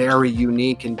very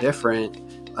unique and different,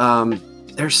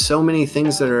 there's so many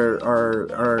things that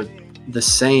are the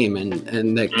same and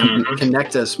that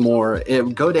connect us more,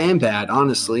 good and bad,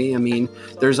 honestly. I mean,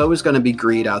 there's always going to be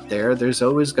greed out there. There's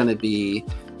always going to be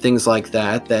things like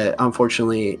that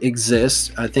unfortunately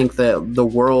exist. I think that the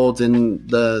world and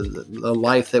the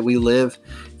life that we live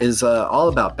is all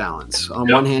about balance.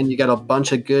 On one hand, you got a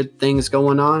bunch of good things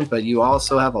going on, but you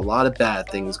also have a lot of bad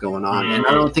things going on. And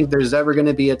I don't think there's ever going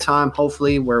to be a time,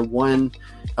 hopefully, where one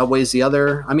outweighs the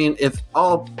other. I mean, if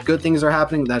all good things are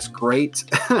happening, that's great.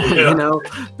 You know,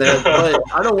 but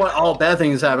I don't want all bad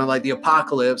things happening, like the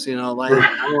apocalypse, you know, like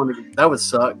that would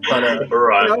suck. But you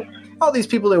know, all these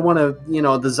people that want to, you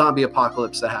know, the zombie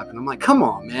apocalypse to happen. I'm like, come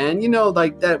on, man. You know,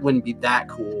 like that wouldn't be that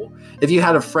cool. If you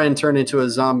had a friend turn into a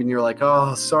zombie and you're like,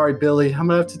 oh, sorry, Billy, I'm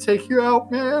going to have to take you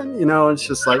out, man. You know, it's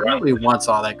just like, nobody wants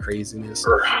all that craziness.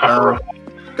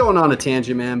 Going on a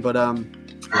tangent, man. But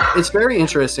it's very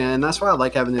interesting. And that's why I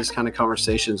like having these kind of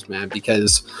conversations, man,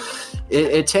 because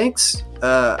it takes,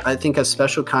 I think, a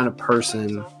special kind of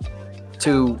person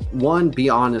to, one, be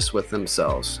honest with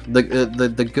themselves, the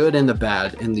good and the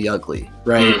bad and the ugly,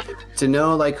 right? To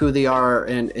know like who they are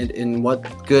and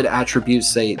what good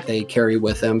attributes they carry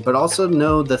with them, but also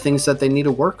know the things that they need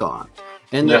to work on,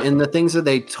 and the things that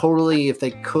they totally, if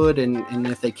they could and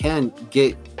if they can,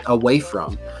 get away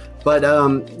from. But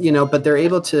you know, but they're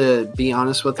able to be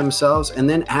honest with themselves and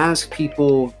then ask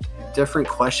people different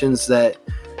questions that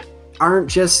aren't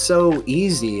just so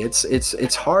easy.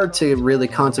 It's hard to really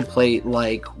contemplate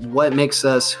like what makes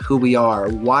us who we are.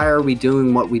 Why are we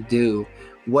doing what we do?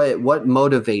 What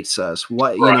motivates us?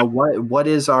 What you know, what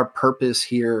is our purpose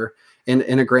here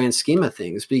in a grand scheme of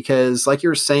things? Because like you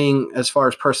were saying, as far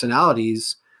as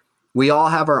personalities, we all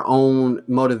have our own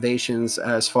motivations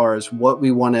as far as what we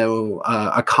want to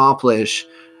accomplish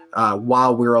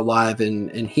while we're alive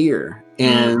and here.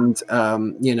 And,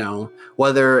 you know,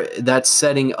 whether that's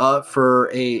setting up for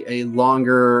a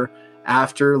longer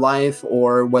afterlife,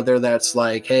 or whether that's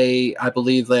like, hey, I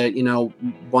believe that, you know,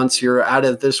 once you're out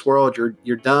of this world,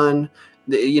 you're done.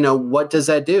 You know, what does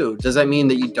that do? Does that mean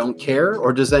that you don't care,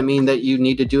 or does that mean that you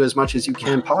need to do as much as you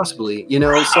can possibly, you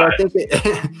know? So I think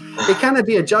it kind of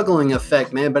be a juggling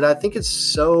effect, man. But I think it's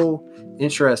so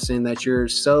interesting that you're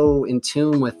so in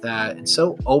tune with that and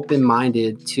so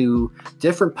open-minded to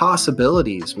different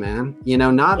possibilities, man. You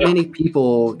know, not many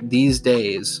people these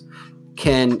days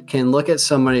can look at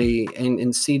somebody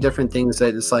and see different things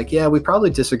that it's like, yeah, we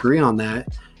probably disagree on that.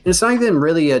 And it's not even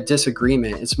really a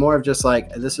disagreement. It's more of just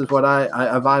like, this is what I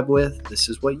vibe with. This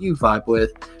is what you vibe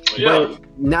with. But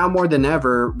now more than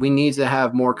ever, we need to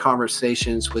have more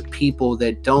conversations with people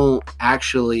that don't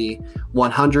actually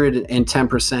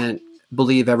 110%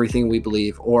 believe everything we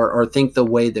believe or think the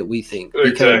way that we think.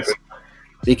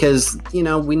 Because, you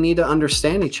know, we need to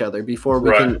understand each other before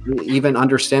we can even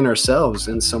understand ourselves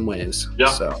in some ways. Yeah.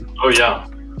 So. Oh, yeah.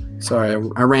 Sorry,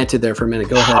 I ranted there for a minute.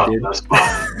 Go ahead, dude. That's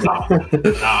fine.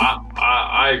 No,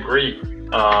 I agree.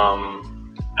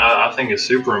 I think it's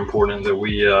super important that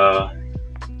we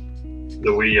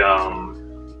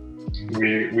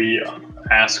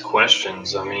ask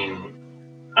questions. I mean,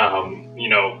 you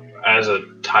know, as a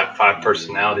type 5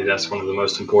 personality, that's one of the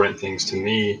most important things to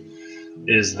me,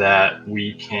 is that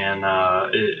we can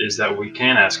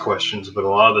ask questions, but a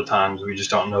lot of the times we just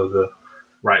don't know the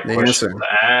right question to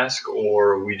ask,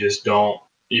 or we just don't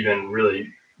even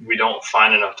we don't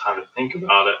find enough time to think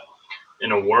about it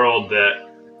in a world that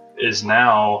is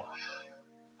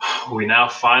we now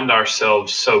find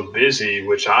ourselves so busy,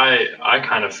 which I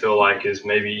kind of feel like is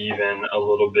maybe even a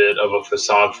little bit of a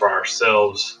facade for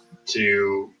ourselves,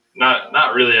 to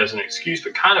not really as an excuse,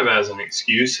 but kind of as an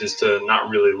excuse, is to not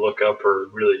really look up or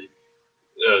really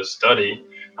study.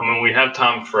 I mean, we have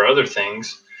time for other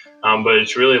things, but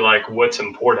it's really like what's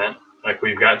important. Like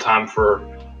we've got time for,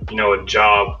 you know, a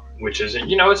job, which is,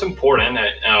 you know, it's important.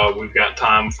 We've got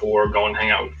time for going to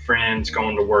hang out with friends,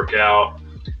 going to work out,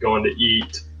 going to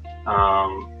eat,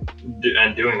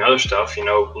 and doing other stuff, you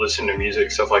know, listening to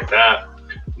music, stuff like that.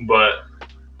 But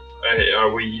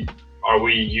are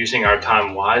we using our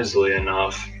time wisely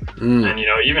enough? And, you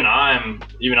know, even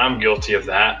I'm guilty of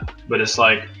that. But it's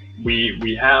like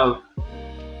we have,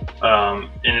 and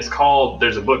it's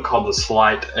there's a book called The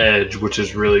Slight Edge, which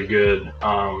is really good.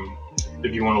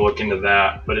 If you want to look into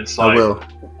that, but it's like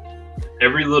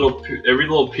every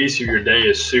little piece of your day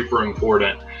is super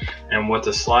important. And what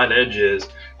the slight edge is,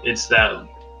 it's that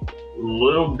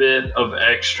little bit of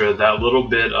extra, that little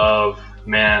bit of,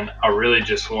 man, I really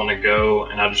just want to go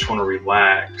and I just want to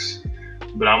relax,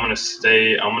 but I'm going to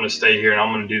stay here and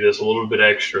I'm going to do this a little bit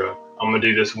extra. I'm going to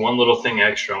do this one little thing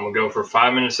extra. I'm going to go for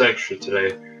 5 minutes extra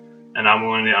today, and I'm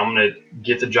going to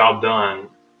get the job done,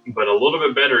 but a little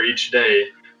bit better each day.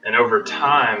 And over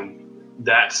time,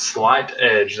 that slight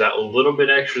edge, that little bit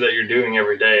extra that you're doing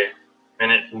every day,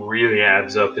 and it really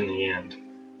adds up in the end.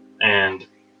 And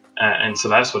so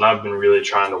that's what I've been really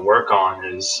trying to work on,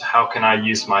 is how can I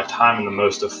use my time in the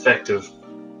most effective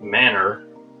manner,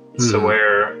 so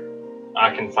where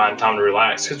I can find time to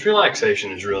relax, because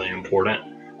relaxation is really important,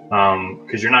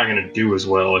 because you're not going to do as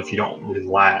well if you don't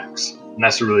relax. And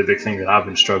that's a really big thing that I've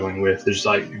been struggling with, is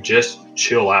like, just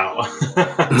chill out.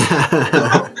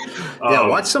 Yeah,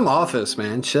 watch some Office,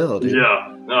 man. Chill, dude.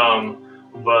 Yeah.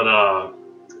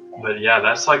 But yeah,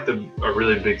 that's like a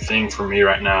really big thing for me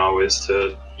right now, is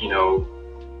to,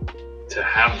 to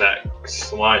have that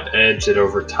slight edge that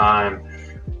over time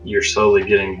you're slowly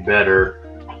getting better,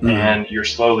 and you're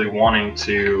slowly wanting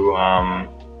to,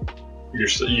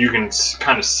 you can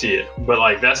kind of see it. But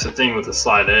like, that's the thing with the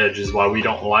slight edge, is why we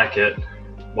don't like it.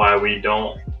 Why we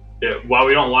don't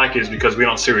like it is because we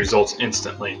don't see results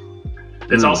instantly.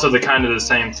 It's also the kind of the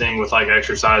same thing with like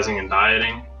exercising and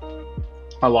dieting.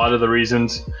 A lot of the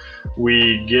reasons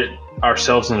we get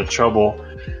ourselves into trouble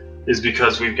is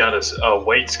because we've got a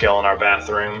weight scale in our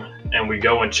bathroom, and we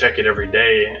go and check it every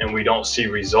day, and we don't see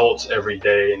results every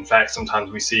day. In fact,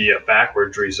 sometimes we see a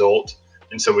backwards result,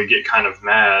 and so we get kind of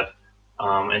mad.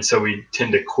 And so we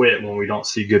tend to quit when we don't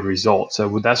see good results.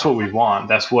 So that's what we want.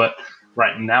 That's what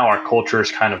right now our culture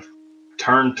is kind of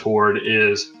turned toward,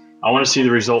 is I want to see the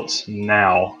results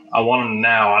now. I want them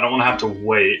now. I don't want to have to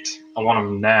wait. I want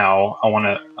them now. I want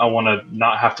to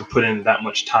not have to put in that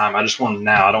much time. I just want them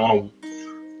now. I don't want to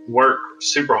work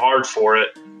super hard for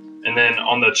it, and then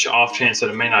on the off chance that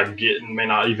it may not get and may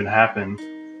not even happen.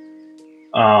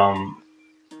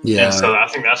 Yeah. And so I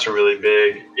think that's a really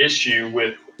big issue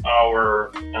with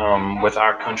our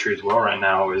country as well right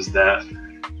now, is that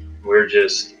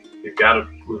we've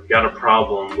got a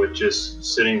problem with just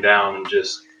sitting down and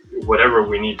just whatever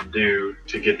we need to do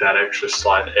to get that extra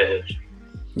slight edge.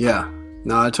 Yeah,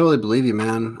 no, I totally believe you,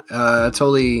 man. I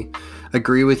totally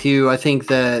agree with you. I think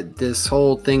that this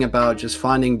whole thing about just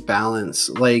finding balance,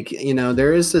 like,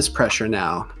 there is this pressure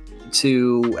now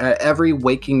to, at every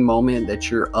waking moment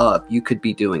that you're up, you could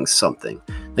be doing something.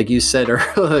 Like you said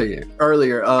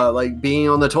earlier, like being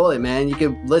on the toilet, man, you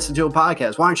could listen to a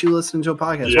podcast. Why aren't you listening to a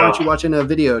podcast? Yeah. Why aren't you watching a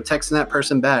video, texting that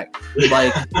person back?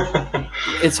 Like,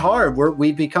 it's hard.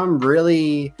 We've become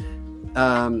really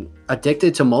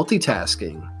addicted to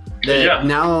multitasking. That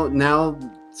now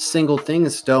single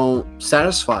things don't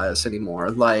satisfy us anymore.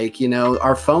 Like,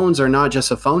 our phones are not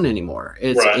just a phone anymore.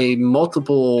 It's a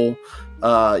multiple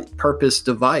purpose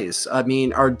device. I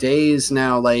mean, our days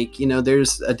now, like,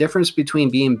 there's a difference between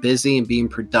being busy and being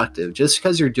productive. Just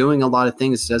because you're doing a lot of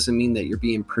things doesn't mean that you're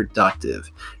being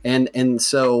productive. And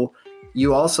so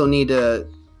you also need to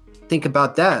think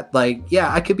about that. Like,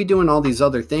 yeah, I could be doing all these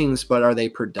other things, but are they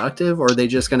productive, or are they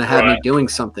just going to have me doing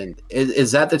something?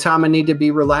 Is that the time I need to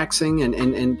be relaxing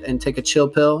and take a chill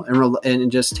pill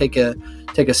and just take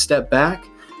a step back?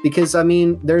 Because, I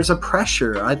mean, there's a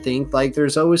pressure, I think. Like,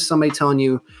 there's always somebody telling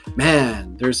you,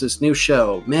 man, there's this new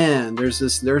show. Man,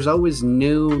 there's always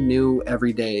new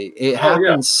every day. It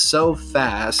happens so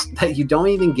fast that you don't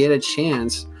even get a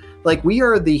chance. Like, we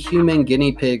are the human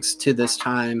guinea pigs to this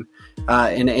time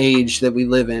and age that we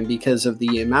live in, because of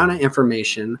the amount of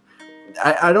information.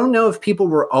 I don't know if people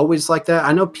were always like that.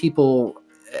 I know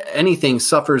anything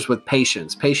suffers with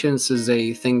patience. Patience is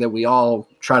a thing that we all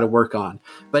try to work on.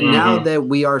 But now that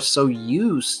we are so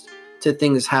used to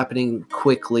things happening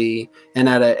quickly and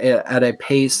at a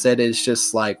pace that is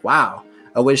just like, wow,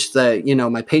 I wish that,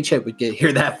 my paycheck would get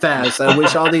here that fast. I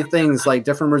wish all these things, like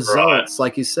different results,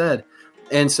 like you said.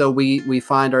 And so we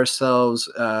find ourselves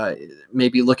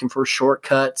maybe looking for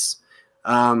shortcuts,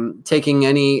 taking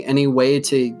any way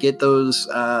to get those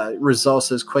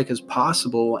results as quick as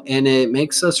possible, and it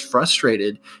makes us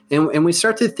frustrated. And we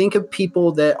start to think of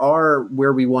people that are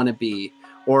where we want to be,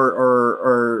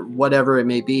 or whatever it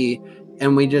may be,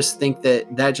 and we just think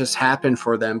that just happened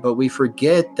for them. But we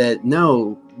forget that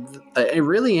no,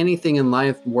 really anything in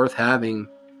life worth having,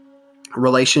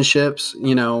 relationships,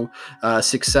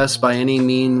 success by any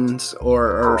means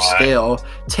or scale,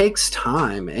 takes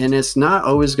time, and it's not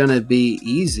always going to be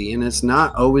easy, and it's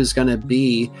not always going to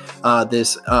be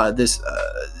this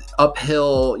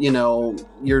uphill,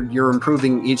 you're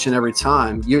improving each and every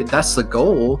time. That's the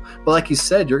goal. But like you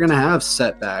said, you're going to have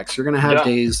setbacks. You're going to have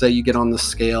days that you get on the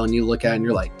scale and you look at it and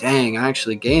you're like, dang, I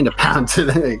actually gained a pound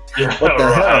today. What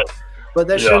the hell? But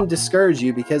that shouldn't discourage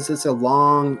you, because it's a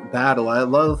long battle. I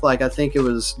love, I think it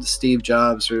was Steve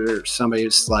Jobs or somebody,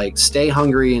 it's like, stay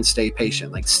hungry and stay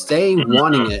patient. Like, stay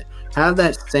wanting it. Have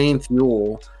that same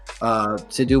fuel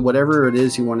to do whatever it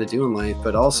is you want to do in life.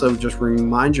 But also just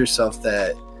remind yourself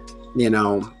that,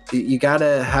 you got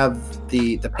to have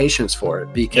the patience for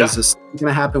it, because it's going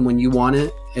to happen when you want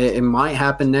it. It might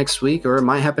happen next week, or it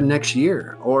might happen next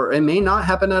year, or it may not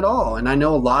happen at all. And I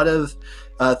know a lot of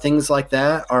things like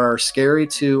that are scary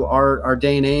to our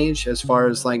day and age, as far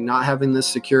as like not having this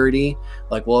security.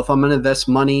 Like, well, if I'm going to invest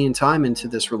money and time into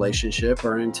this relationship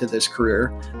or into this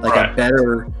career, like I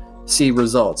better see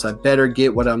results. I better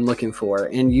get what I'm looking for.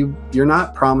 And you're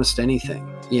not promised anything,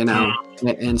 you know?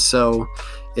 And so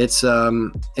it's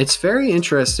very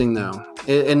interesting though.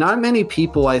 And not many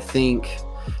people, I think,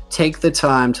 take the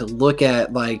time to look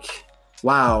at like,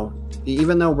 wow,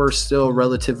 even though we're still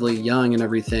relatively young and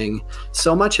everything,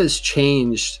 so much has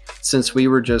changed since we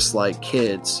were just like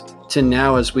kids to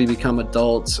now as we become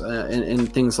adults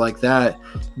and things like that.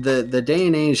 The day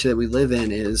and age that we live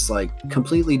in is like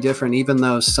completely different, even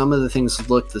though some of the things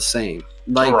look the same.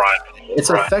 Like it's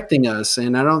affecting us.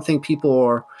 And I don't think people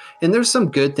are, and there's some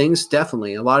good things,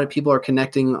 definitely. A lot of people are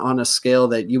connecting on a scale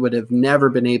that you would have never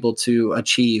been able to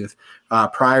achieve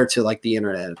prior to like the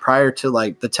internet, prior to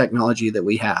like the technology that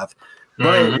we have.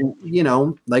 But you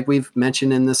know, like we've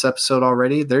mentioned in this episode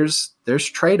already, there's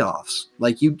trade-offs.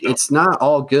 Like it's not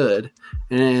all good,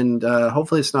 and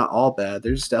hopefully it's not all bad.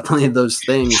 There's definitely those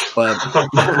things, but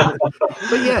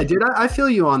but yeah, dude, I feel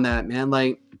you on that, man.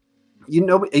 Like, you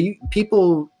know,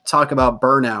 people talk about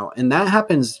burnout, and that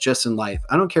happens just in life.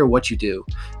 I don't care what you do.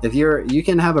 If you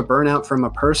can have a burnout from a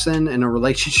person in a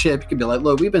relationship. You could be like,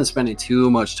 look, we've been spending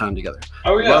too much time together. I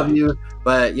love you,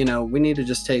 but you know, we need to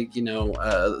just take, you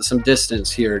know, some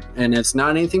distance here. And it's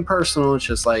not anything personal. It's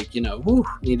just like, you know,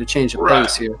 need to change the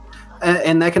pace here.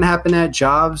 And that can happen at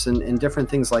jobs and different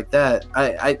things like that.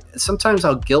 I sometimes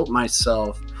I'll guilt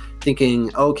myself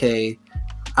thinking, okay,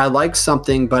 I like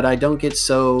something, but I don't get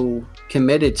so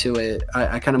committed to it.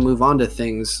 I kind of move on to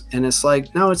things, and it's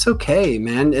like, no, it's okay,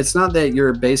 man. It's not that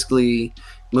you're basically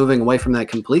moving away from that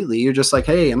completely. You're just like,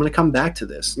 hey, I'm going to come back to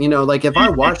this. You know, like if I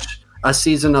watch a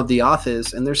season of The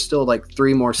Office and there's still like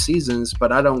 3 more seasons,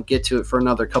 but I don't get to it for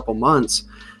another couple months,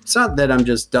 it's not that I'm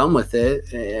just done with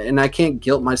it. And I can't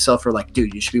guilt myself for like,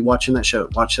 dude, you should be watching that show.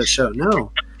 Watch that show.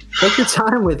 No, take your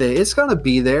time with it. It's going to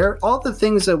be there. All the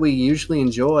things that we usually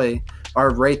enjoy are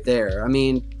right there. I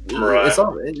mean, it's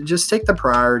all, just take the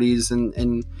priorities,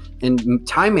 and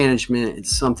time management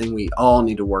is something we all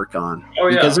need to work on.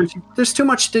 Because there's too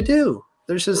much to do.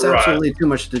 There's just absolutely too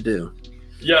much to do.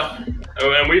 Yeah,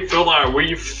 and we feel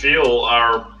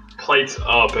our plates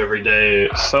up every day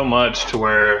so much to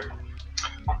where.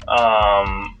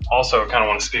 Also, kind of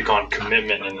want to speak on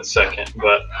commitment in a second,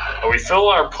 but we fill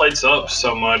our plates up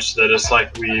so much that it's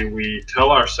like we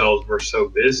tell ourselves we're so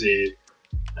busy.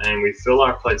 And we fill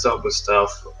our plates up with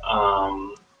stuff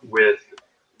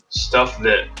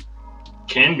that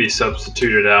can be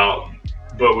substituted out,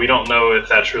 but we don't know if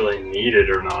that's really needed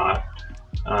or not.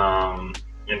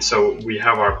 And so we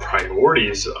have our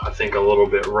priorities, I think, a little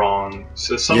bit wrong.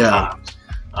 So sometimes,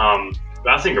 but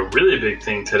I think a really big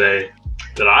thing today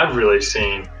that I've really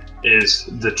seen is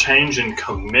the change in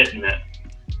commitment.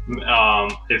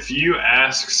 If you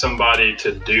ask somebody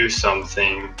to do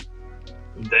something,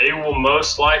 they will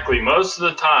most likely, most of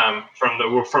the time, from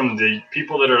the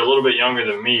people that are a little bit younger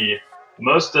than me,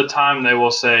 most of the time they will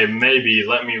say, maybe,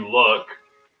 let me look.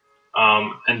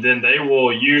 And then they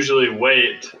will usually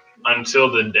wait until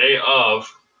the day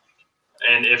of.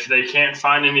 And if they can't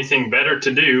find anything better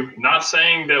to do, not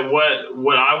saying that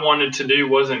what I wanted to do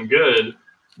wasn't good,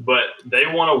 but they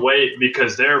want to wait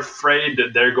because they're afraid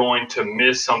that they're going to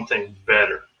miss something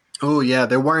better. Oh yeah,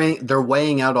 they're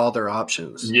weighing out all their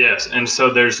options. Yes, and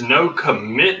so there's no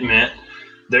commitment.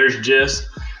 There's just,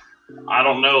 I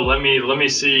don't know, let me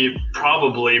see,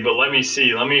 probably, but let me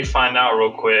see, let me find out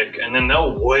real quick. And then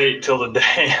they'll wait till the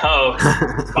day of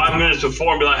 5 minutes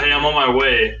before and be like, hey, I'm on my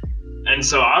way. And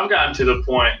so I've gotten to the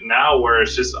point now where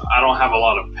it's just, I don't have a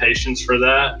lot of patience for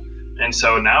that. And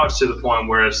so now it's to the point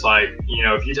where it's like, you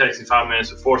know, if you text me 5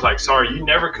 minutes before, it's like, sorry, you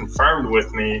never confirmed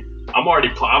with me. I've already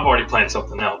planned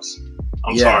something else.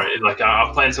 I'm sorry. Like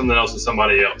I've planned something else with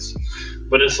somebody else.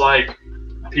 But it's like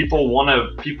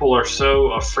people are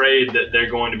so afraid that they're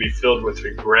going to be filled with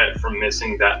regret from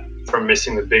missing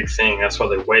the big thing. That's why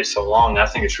they wait so long. I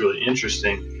think it's really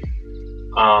interesting.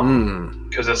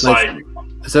 Because it's like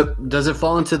so does it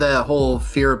fall into that whole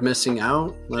fear of missing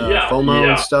out? FOMO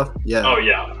and stuff? Yeah. Oh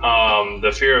yeah.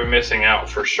 The fear of missing out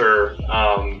for sure.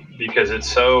 Because it's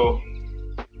so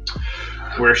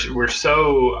we're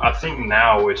so, I think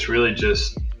now it's really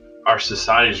just, our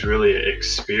society is really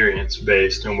experience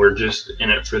based, and we're just in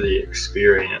it for the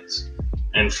experience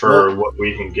and for what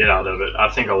we can get out of it. I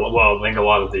think a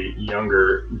lot of the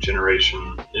younger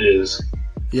generation is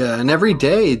Yeah, and every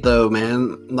day though,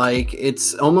 man, like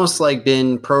it's almost like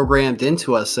been programmed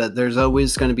into us that there's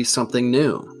always going to be something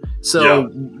new. So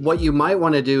what you might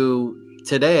want to do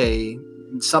today,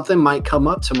 something might come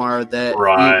up tomorrow that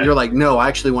Right. you're like, no, I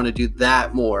actually want to do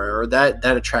that more, or that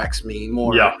attracts me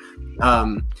more. Yeah.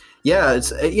 Yeah,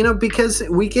 it's because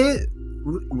we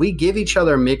give each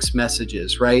other mixed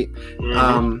messages, right?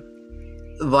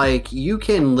 Like you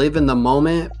can live in the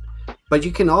moment, but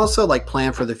you can also like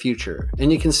plan for the future,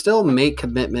 and you can still make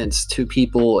commitments to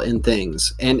people and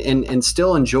things and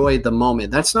still enjoy the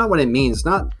moment. That's not what it means.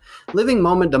 Not living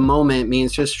moment to moment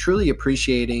means just truly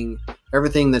appreciating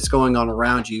everything that's going on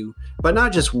around you, but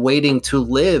not just waiting to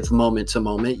live moment to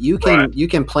moment. You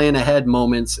can plan ahead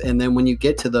moments, and then when you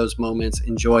get to those moments,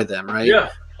 enjoy them, right? Yeah.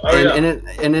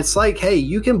 And it's like, hey,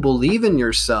 you can believe in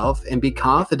yourself and be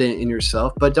confident in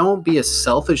yourself, but don't be a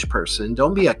selfish person.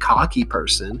 Don't be a cocky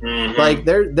person. Like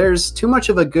there's too much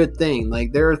of a good thing.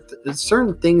 Like there are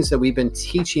certain things that we've been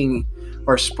teaching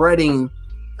or spreading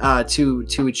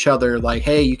to each other. Like,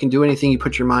 hey, you can do anything you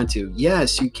put your mind to.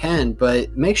 Yes, you can,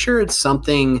 but make sure it's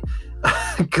something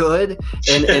good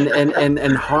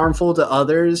and harmful to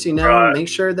others. Make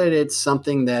sure that it's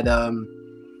something that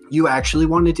you actually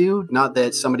want to do, not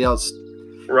that somebody else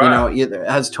either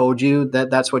has told you that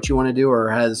that's what you want to do or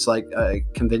has like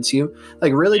convinced you.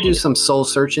 Like really do some soul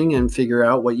searching and figure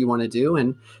out what you want to do,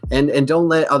 and don't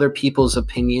let other people's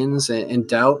opinions and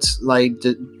doubts like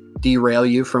derail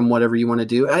you from whatever you want to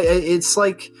do. It's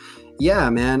like, yeah,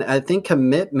 man, I think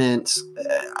commitments,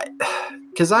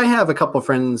 because I have a couple of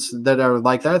friends that are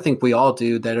like that. I think we all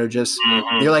do, that are just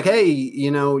you're like, hey,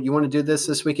 you want to do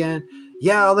this weekend?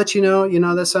 Yeah, I'll let you know.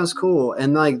 That sounds cool.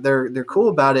 And like they're cool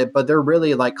about it, but they're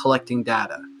really like collecting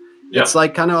data. Yeah. It's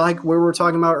like kind of like we were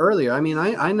talking about earlier. I mean,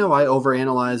 I know I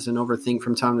overanalyze and overthink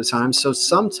from time to time. So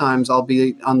sometimes I'll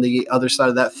be on the other side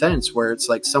of that fence where it's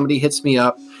like somebody hits me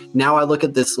up. Now I look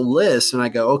at this list and I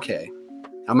go, okay,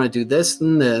 I'm going to do this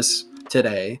and this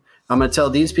today. I'm going to tell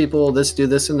these people this, do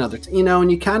this, another,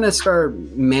 and you kind of start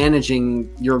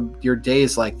managing your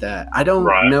days like that. I don't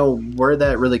know where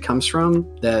that really comes from,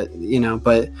 but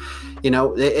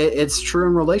it's true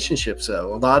in relationships.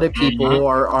 So a lot of people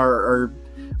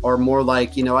are more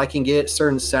like, I can get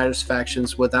certain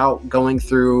satisfactions without going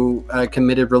through a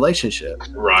committed relationship,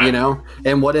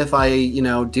 and what if I,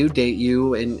 do date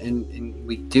you and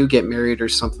we do get married or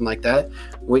something like that.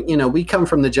 We come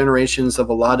from the generations of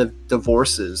a lot of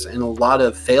divorces and a lot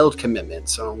of failed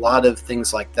commitments and a lot of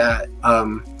things like that.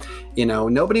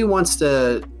 Nobody wants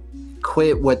to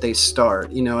quit what they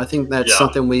start. I think that's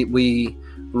something we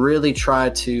really try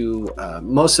to,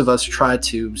 most of us try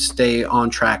to stay on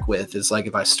track with. Is like,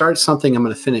 if I start something, I'm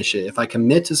going to finish it. If I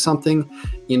commit to something,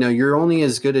 you're only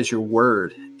as good as your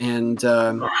word. And,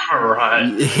 so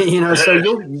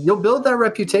you'll build that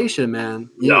reputation, man.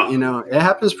 It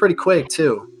happens pretty quick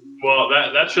too. Well,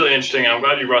 that's really interesting. I'm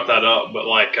glad you brought that up. But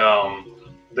like,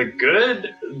 the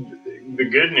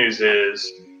good news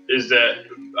is that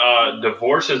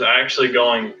divorce is actually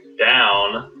going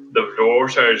down. The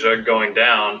divorce rates are going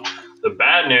down. The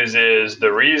bad news is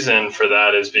the reason for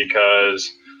that is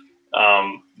because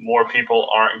more people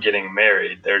aren't getting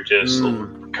married. They're just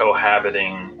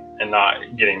cohabiting and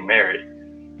not getting married.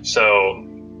 So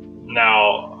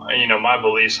now, my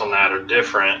beliefs on that are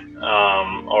different,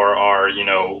 or are,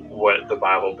 what the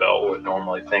Bible Belt would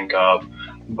normally think of.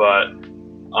 But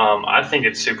I think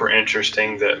it's super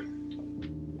interesting that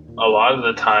a lot of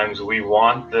the times we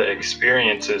want the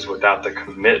experiences without the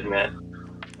commitment.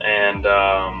 And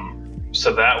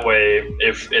so that way,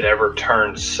 if it ever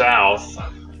turns south,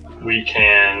 we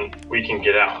can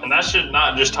get out. And that's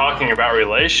not just talking about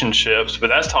relationships, but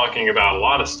that's talking about a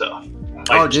lot of stuff.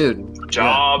 Like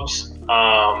jobs,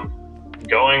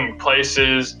 going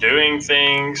places, doing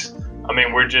things. I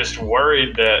mean, we're just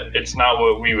worried that it's not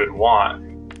what we would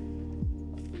want.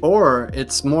 Or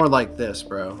it's more like this,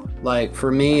 bro. Like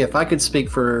for me, if I could speak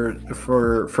for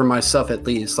myself at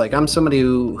least, like I'm somebody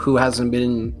who hasn't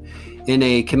been in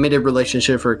a committed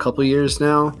relationship for a couple of years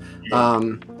now.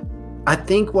 I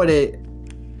think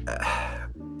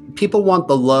people want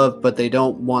the love, but they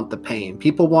don't want the pain.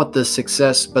 People want the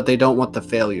success, but they don't want the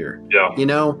failure. Yeah.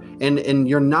 And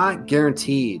you're not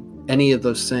guaranteed any of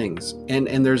those things.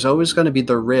 And there's always going to be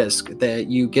the risk that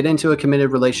you get into a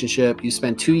committed relationship, you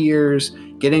spend 2 years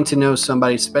getting to know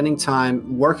somebody, spending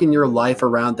time, working your life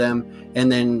around them,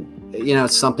 and then,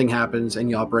 something happens and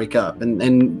y'all break up.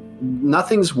 And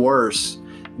nothing's worse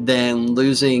than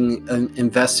losing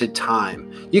invested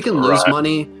time. You can lose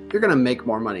money, you're going to make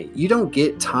more money. You don't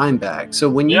get time back. So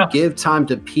when you give time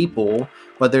to people,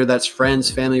 whether that's friends,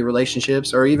 family,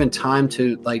 relationships, or even time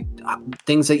to like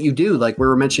things that you do, like we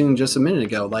were mentioning just a minute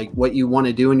ago, like what you want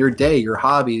to do in your day, your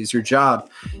hobbies, your job.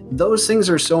 Those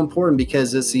things are so important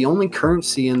because it's the only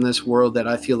currency in this world that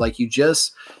I feel like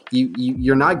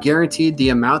you're not guaranteed the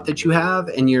amount that you have,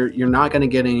 and you're not going to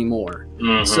get any more.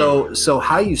 So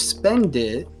how you spend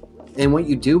it and what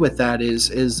you do with that is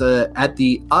at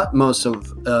the utmost of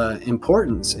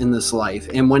importance in this life.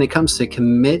 And when it comes to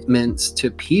commitments to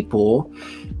people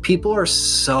are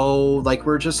so, like we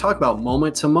were just talking about,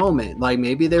 moment to moment. Like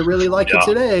maybe they really like you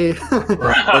today,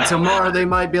 but tomorrow they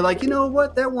might be like, you know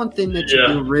what, that one thing that you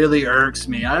do really irks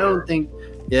me. I don't think.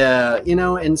 Yeah, you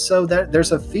know, and so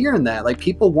there's a fear in that. Like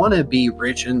people want to be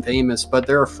rich and famous, but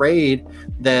they're afraid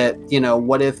that, you know,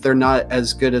 what if they're not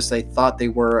as good as they thought they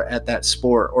were at that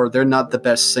sport, or they're not the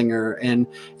best singer. And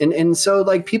so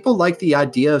like people like the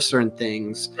idea of certain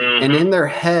things, and in their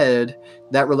head,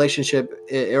 that relationship,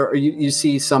 or you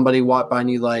see somebody walk by and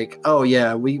you like, oh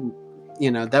yeah, you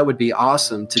know, that would be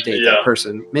awesome to date that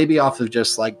person, maybe off of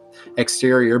just like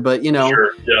exterior, but you know,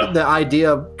 the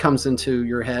idea comes into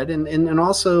your head, and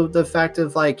also the fact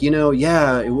of like, you know,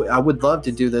 I would love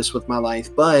to do this with my life,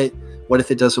 but what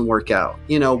if it doesn't work out?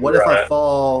 You know, what if I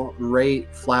fall right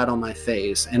flat on my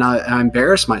face and I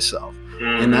embarrass myself?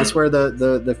 And that's where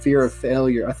the fear of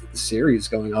failure. I think the Siri is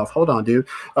going off. Hold on, dude.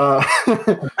 What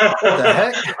the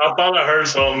heck? I thought I heard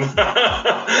something.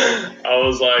 I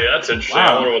was like, that's interesting.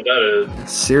 Wow. I wonder what that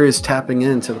is. Siri's tapping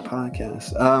into the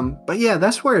podcast. But yeah,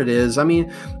 that's where it is. I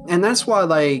mean, and that's why,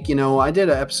 like, you know, I did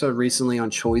an episode recently on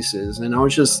choices, and I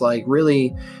was just like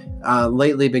really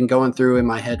lately been going through in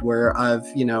my head where I've,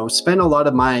 you know, spent a lot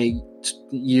of my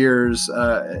years,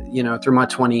 you know, through my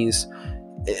 20s,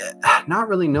 not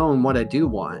really knowing what I do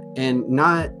want, and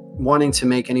not wanting to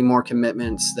make any more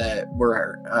commitments that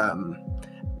were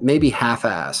maybe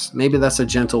half-assed. Maybe that's a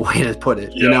gentle way to put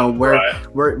it. You know,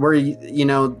 where you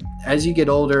know, as you get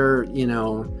older, you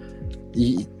know,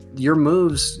 your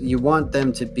moves, you want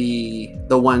them to be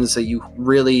the ones that you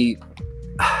really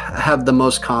have the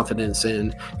most confidence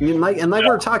in. I mean, like we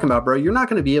were talking about, bro, you're not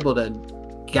going to be able to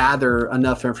gather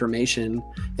enough information,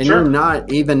 and you're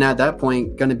not even at that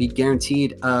point going to be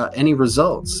guaranteed any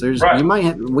results. You might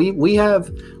have, we have,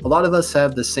 a lot of us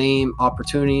have the same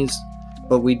opportunities,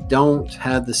 but we don't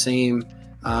have the same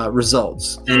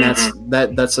results, and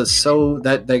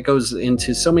that goes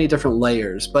into so many different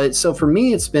layers. But so for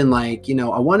me, it's been like, you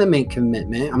know, I want to make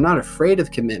commitment. I'm not afraid of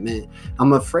commitment.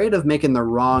 I'm afraid of making the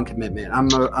wrong commitment.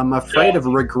 I'm afraid of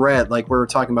regret, like we were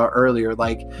talking about earlier.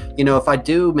 Like, you know, if I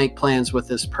do make plans with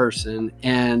this person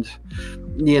and,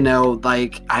 you know,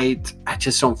 like I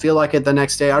just don't feel like it the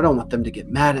next day, I don't want them to get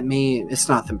mad at me. It's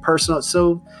nothing personal.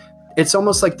 So it's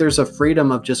almost like there's a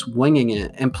freedom of just winging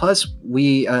it. And plus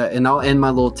we, and I'll end my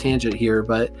little tangent here,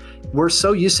 but we're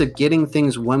so used to getting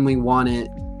things when we want it,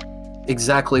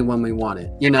 exactly when we want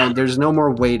it. You know, there's no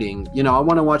more waiting. You know, I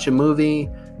want to watch a movie,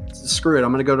 screw it.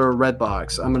 I'm going to go to a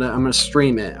Redbox. I'm going to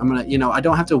stream it. You know, I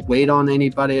don't have to wait on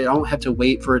anybody. I don't have to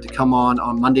wait for it to come on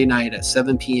Monday night at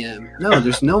 7 p.m. No,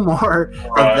 there's no more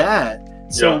of that.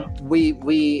 So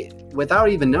we without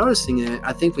even noticing it,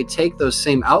 I think we take those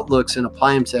same outlooks and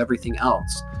apply them to everything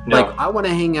else. Like, I want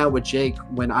to hang out with Jake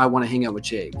when I want to hang out with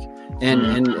Jake,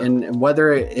 and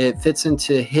whether it fits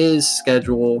into his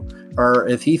schedule or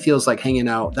if he feels like hanging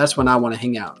out, that's when I want to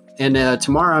hang out. And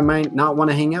tomorrow I might not want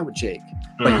to hang out with Jake,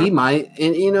 but he might.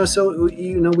 And you know, so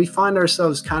you know, we find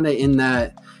ourselves kind of in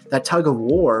that tug of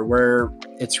war where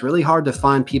it's really hard to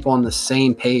find people on the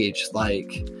same page.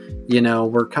 Like, you know,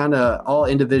 we're kind of all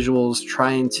individuals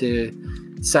trying to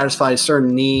satisfy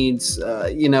certain needs,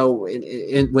 you know,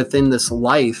 within this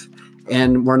life.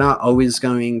 And we're not always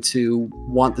going to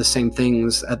want the same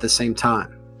things at the same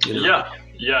time. You know?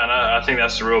 Yeah. And I think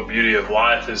that's the real beauty of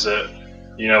life, is that,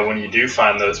 you know, when you do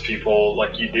find those people,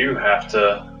 like, you do have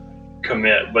to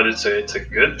commit, but it's a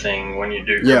good thing when you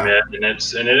do commit, and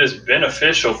it is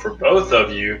beneficial for both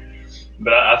of you.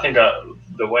 But I think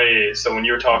the way, so when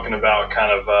you're talking about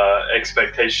kind of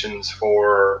expectations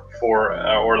for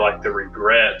or like the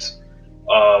regret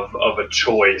of a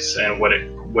choice and what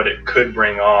it could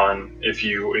bring on if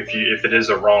it is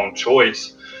a wrong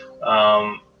choice,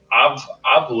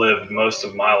 I've lived most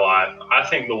of my life. I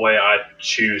think the way I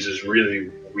choose is really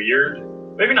weird.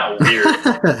 Maybe not weird,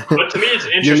 but to me it's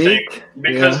interesting. Unique.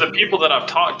 Because the people that I've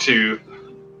talked to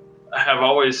have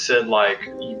always said, like,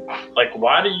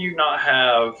 why do you not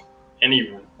have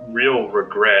any real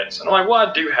regrets? And I'm like, well,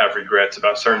 I do have regrets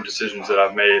about certain decisions that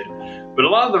I've made, but a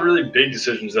lot of the really big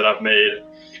decisions that I've made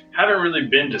haven't really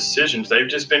been decisions. They've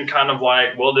just been kind of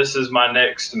like, well, this is my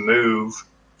next move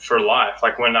for life.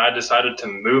 Like when I decided to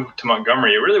move to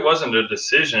Montgomery, it really wasn't a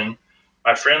decision.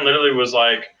 My friend literally was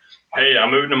like, "Hey,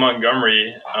 I'm moving to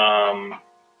Montgomery.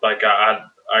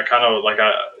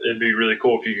 It'd be really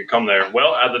cool if you could come there."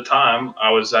 Well, at the time,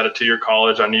 I was at a 2-year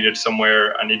college. I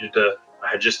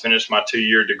had just finished my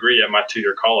 2-year degree at my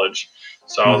 2-year college.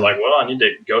 So I was like, well, I need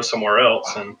to go somewhere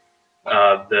else. And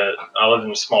I live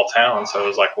in a small town. So I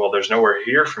was like, well, there's nowhere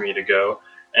here for me to go.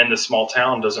 And the small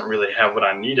town doesn't really have what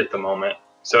I need at the moment.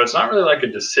 So it's not really like a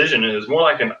decision. It was more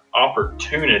like an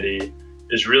opportunity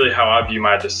is really how I view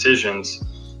my decisions.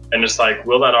 And it's like,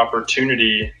 will that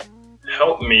opportunity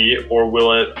help me, or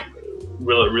will it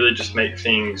really just make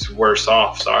things worse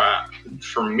off? So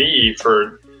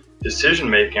for decision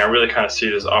making, I really kind of see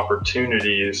it as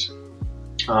opportunities,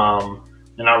 and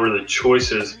not really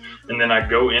choices. And then I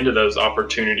go into those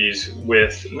opportunities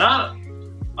with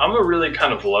I'm a really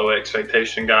kind of low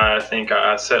expectation guy. I think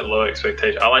I set low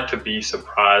expectations. I like to be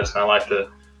surprised, and I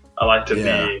like to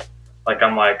be like,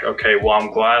 I'm like, okay, well,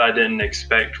 I'm glad I didn't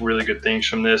expect really good things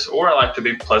from this, or I like to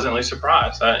be pleasantly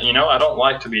surprised. I don't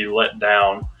like to be let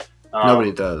down.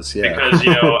 Nobody does, yeah. Because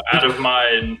out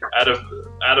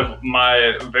of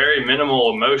my very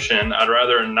minimal emotion, I'd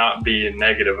rather not be a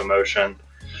negative emotion.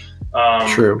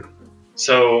 True.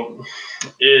 So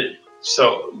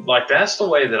like that's the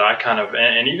way that I kind of,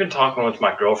 and even talking with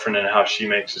my girlfriend and how she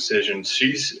makes decisions,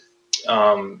 she's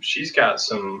got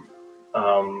some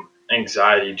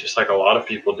anxiety, just like a lot of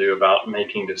people do, about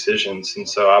making decisions. And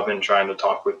so I've been trying to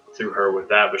talk through her with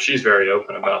that, but she's very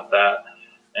open about that.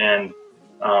 And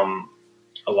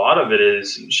a lot of it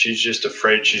is she's just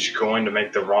afraid she's going to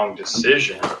make the wrong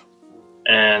decision.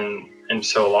 And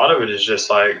so a lot of it is just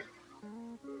like,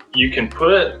 you can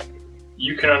put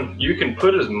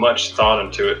as much thought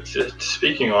into it.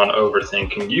 Speaking on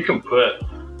overthinking, you can put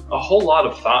a whole lot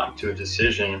of thought into a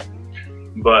decision,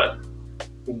 but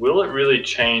will it really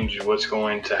change what's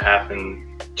going to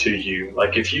happen to you?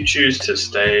 Like if you choose to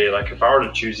stay, like if I were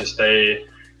to choose to stay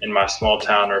in my small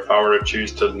town, or if I were to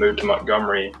choose to move to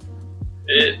Montgomery,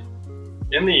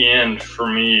 in the end, for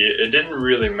me, it didn't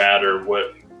really matter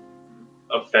what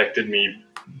affected me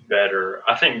better.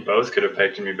 I think both could have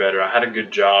affected me better. I had a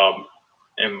good job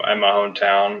in my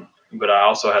hometown, but I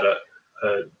also had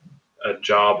a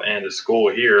job and a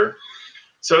school here.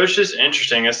 So it's just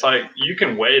interesting. It's like you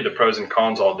can weigh the pros and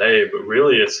cons all day, but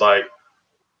really it's like,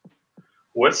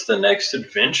 what's the next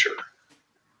adventure?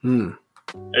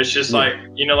 It's just like,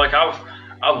 like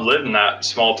I've lived in that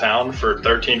small town for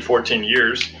 13, 14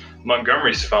 years.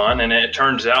 Montgomery's fun, and it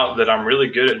turns out that I'm really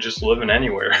good at just living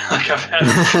anywhere. Like I've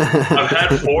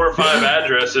had 4 or 5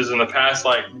 addresses in the past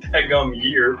daggum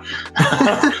year.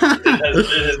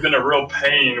 It has been a real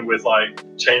pain with like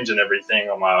changing everything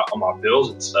on my bills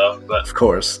and stuff. But of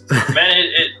course,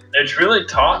 man, it's really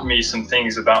taught me some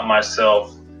things about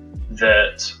myself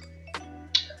that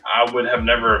I would have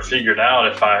never figured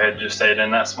out if I had just stayed in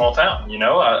that small town.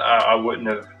 I wouldn't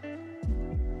have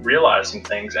realized some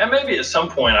things, and maybe at some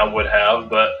point I would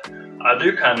have, but I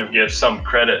do kind of give some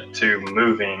credit to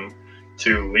moving,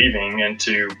 to leaving, and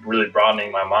to really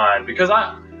broadening my mind, because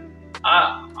I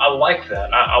like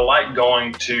that. I like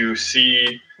going to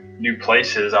see new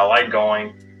places. I like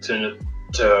going to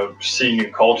see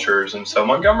new cultures, and so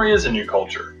Montgomery is a new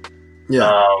culture.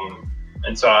 Yeah.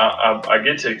 And so I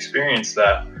get to experience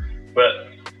that, but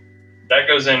that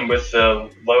goes in with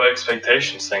the low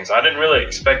expectations things. I didn't really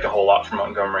expect a whole lot from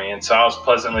Montgomery, and so I was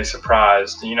pleasantly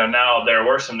surprised. Now there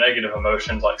were some negative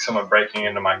emotions, like someone breaking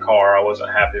into my car. I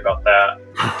wasn't happy about that.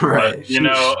 Right.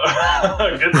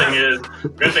 But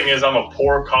good thing is I'm a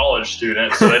poor college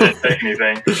student, so they didn't take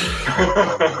anything.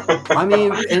 I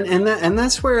mean, and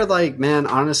that's where, like, man,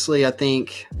 honestly, I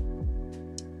think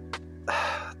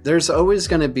there's always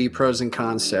going to be pros and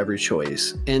cons to every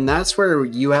choice, and that's where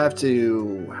you have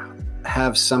to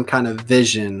have some kind of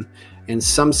vision and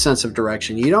some sense of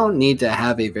direction. You don't need to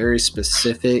have a very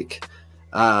specific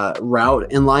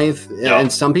route in life,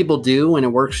 and some people do, and it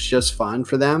works just fine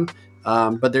for them.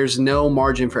 But there's no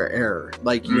margin for error.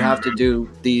 Like you have to do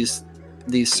these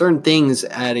certain things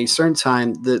at a certain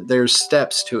time. There's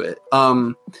steps to it.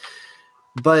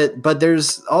 But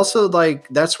there's also, like,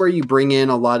 that's where you bring in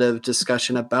a lot of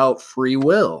discussion about free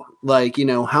will. Like,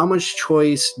 how much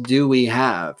choice do we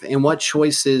have, and what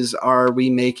choices are we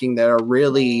making that are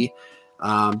really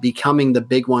becoming the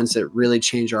big ones that really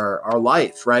change our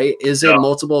life, right? Is it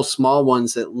multiple small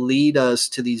ones that lead us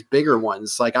to these bigger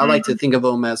ones? Like I like to think of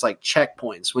them as like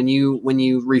checkpoints. When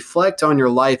you reflect on your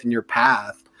life and your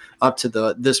path up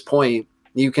to this point,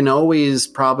 you can always,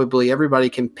 probably everybody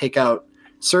can pick out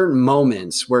certain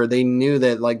moments where they knew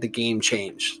that like the game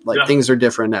changed, like things are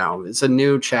different now. It's a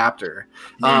new chapter.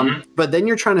 But then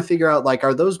you're trying to figure out like,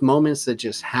 are those moments that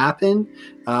just happen,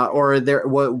 or are there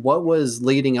what was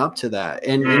leading up to that?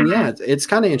 And yeah, it's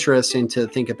kind of interesting to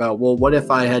think about. Well, what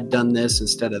if I had done this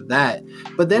instead of that?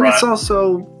 But then it's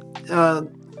also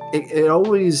it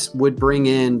always would bring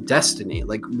in destiny.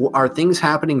 Like, are things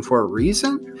happening for a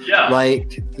reason? Yeah.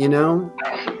 Like, you know,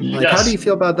 like, how do you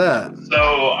feel about that?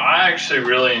 So I actually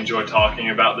really enjoy talking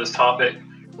about this topic.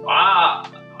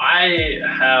 I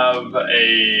have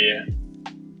a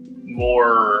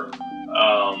more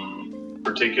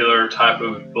particular type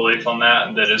of belief on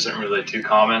that isn't really too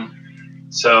common.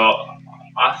 So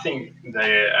I think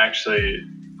they actually,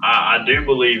 I do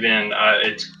believe in,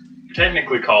 it's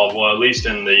technically called, well, at least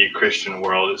in the Christian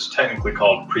world, it's technically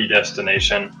called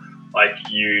predestination. Like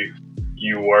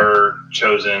you were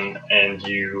chosen, and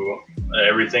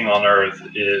everything on earth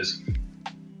is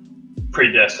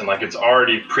predestined. Like it's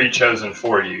already pre-chosen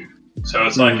for you. So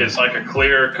it's like a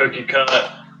clear cookie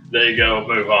cut. There you go,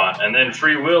 move on. And then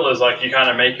free will is like you kind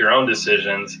of make your own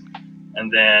decisions,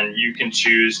 and then you can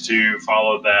choose to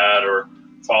follow that or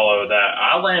follow that.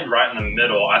 I land right in the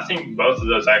middle. I think both of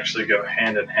those actually go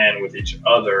hand in hand with each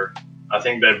other. I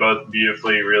think they both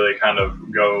beautifully really kind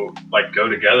of go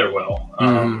together well.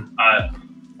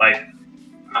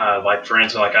 Like for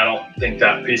instance, like I don't think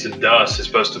that piece of dust is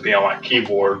supposed to be on my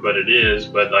keyboard, but it is.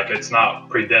 But like it's not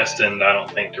predestined, I don't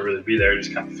think, to really be there. It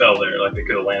just kind of fell there. Like it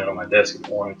could have landed on my desk if it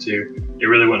wanted to. It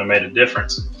really wouldn't have made a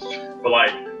difference. But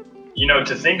like, you know,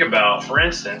 to think about, for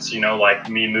instance, you know, like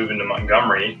me moving to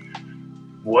Montgomery,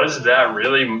 was that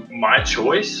really my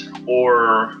choice?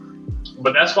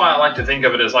 But that's why I like to think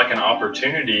of it as like an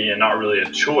opportunity and not really a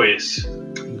choice,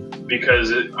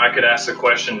 because I could ask the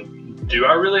question, do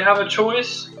I really have a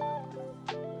choice?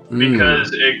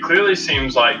 Because it clearly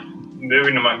seems like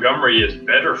moving to Montgomery is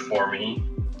better for me,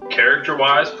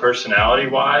 character-wise,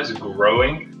 personality-wise,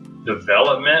 growing,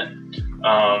 development,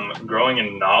 growing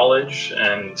in knowledge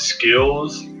and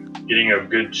skills, getting a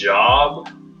good job,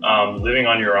 living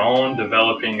on your own,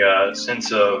 developing a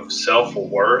sense of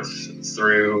self-worth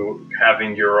through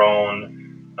having your own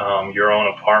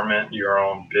apartment, your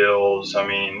own bills. I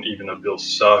mean, even though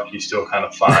bills suck, you still kind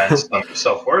of find some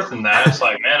self-worth in that. It's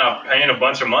like, man, I'm paying a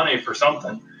bunch of money for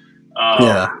something.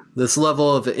 This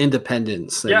level of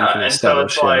independence that you can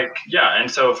establish. So it's like, and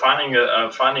so finding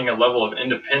a level of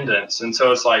independence. And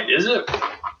so it's like,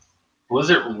 was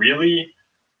it really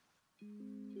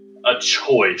a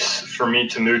choice for me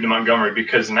to move to Montgomery?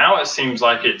 Because now it seems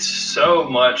like it's so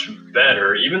much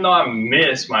better. Even though I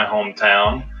miss my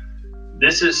hometown,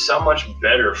 this is so much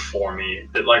better for me.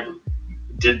 That, like,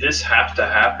 did this have to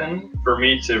happen for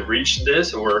me to reach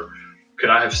this, or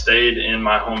could I have stayed in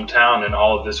my hometown and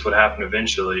all of this would happen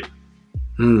eventually?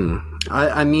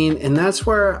 I mean, and that's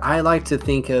where I like to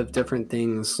think of different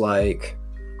things. Like,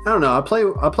 I don't know, I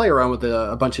play around with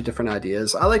a bunch of different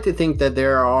ideas. I like to think that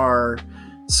there are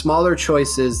smaller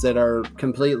choices that are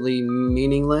completely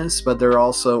meaningless, but there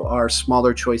also are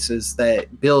smaller choices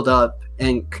that build up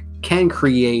and can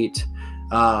create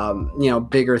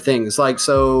bigger things. Like,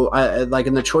 so I, like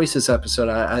in the choices episode,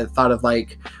 I thought of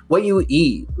like what you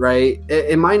eat, right?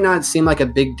 It might not seem like a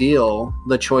big deal,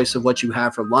 the choice of what you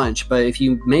have for lunch, but if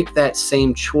you make that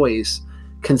same choice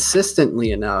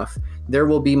consistently enough, there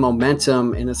will be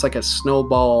momentum, and it's like a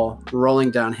snowball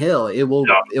rolling downhill. It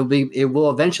will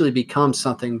eventually become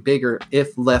something bigger if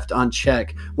left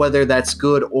unchecked, whether that's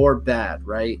good or bad,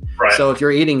 right? So if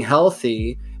you're eating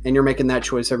healthy and you're making that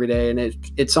choice every day, and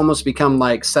it's almost become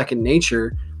like second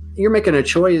nature, you're making a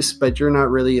choice, but you're not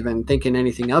really even thinking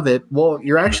anything of it. Well,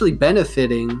 you're actually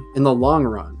benefiting in the long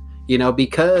run, you know,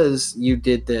 because you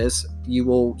did this, you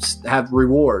will have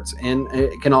rewards. And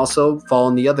it can also fall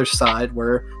on the other side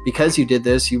where because you did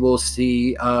this, you will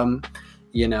see, some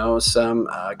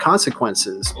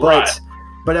consequences. But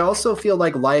I also feel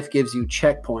like life gives you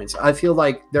checkpoints. I feel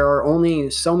like there are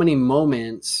only so many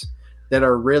moments that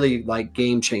are really like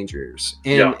game changers.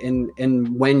 And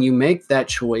when you make that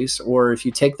choice, or if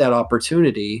you take that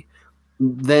opportunity,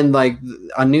 then like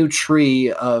a new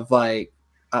tree of like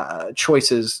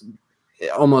choices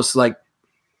almost like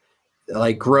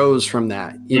grows from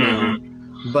that, you know.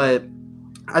 But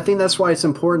I think that's why it's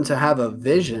important to have a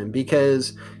vision,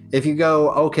 because if you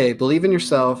go, okay, believe in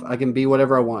yourself, I can be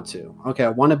whatever I want to. Okay, I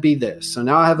want to be this. So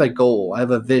now I have a goal, I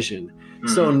have a vision.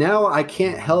 So now I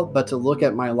can't help but to look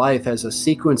at my life as a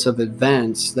sequence of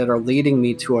events that are leading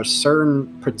me to a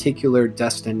certain particular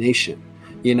destination,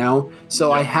 you know?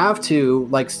 So I have to,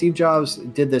 like Steve Jobs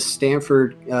did this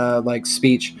Stanford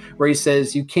speech where he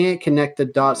says you can't connect the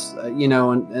dots,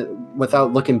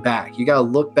 without looking back. You got to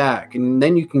look back, and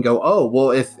then you can go, oh,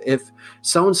 well, if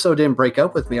so and so didn't break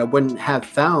up with me, I wouldn't have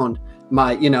found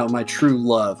my, my true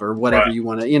love, or whatever you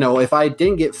want to, if I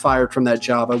didn't get fired from that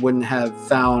job, I wouldn't have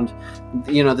found,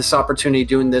 this opportunity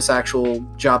doing this actual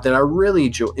job that I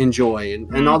really enjoy,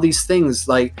 and all these things.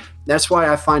 Like, that's why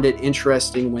I find it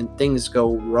interesting when things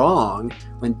go wrong,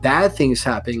 when bad things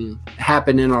happen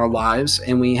in our lives,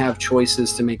 and we have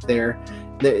choices to make there.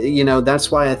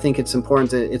 That's why I think it's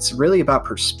important it's really about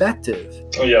perspective.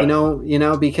 Oh,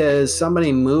 yeah. Because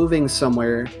somebody moving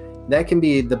somewhere, that can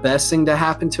be the best thing to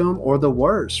happen to them, or the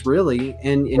worst, really.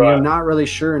 And you're not really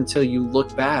sure until you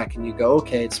look back and you go,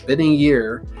 okay, it's been a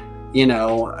year,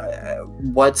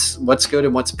 what's good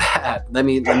and what's bad. Let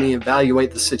me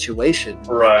evaluate the situation.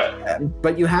 Right.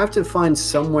 But you have to find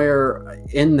somewhere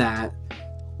in that,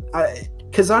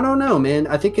 because I don't know, man.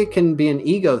 I think it can be an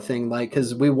ego thing,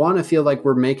 because we want to feel like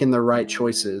we're making the right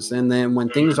choices. And then when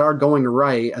things are going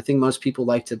right, I think most people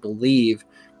like to believe,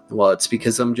 well, it's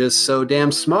because I'm just so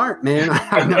damn smart, man.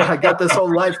 I got this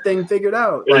whole life thing figured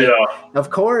out. Of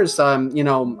course,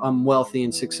 I'm wealthy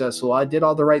and successful. I did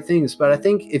all the right things. But I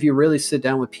think if you really sit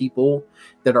down with people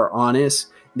that are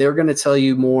honest, they're going to tell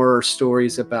you more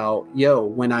stories about,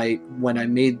 when I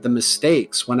made the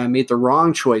mistakes, when I made the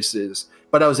wrong choices,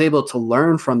 but I was able to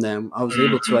learn from them. I was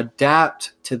able to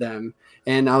adapt to them,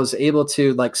 and I was able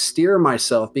to steer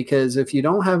myself, because if you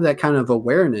don't have that kind of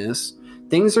awareness,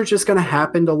 things are just going to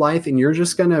happen to life, and you're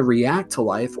just going to react to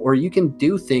life. Or you can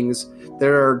do things that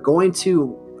are going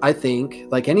to, I think,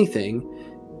 like anything,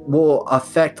 will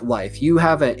affect life. You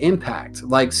have an impact.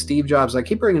 Like Steve Jobs, I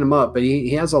keep bringing him up, but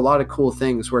he has a lot of cool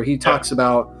things where he talks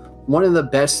about one of the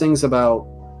best things about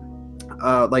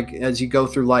as you go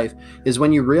through life is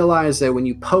when you realize that when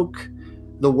you poke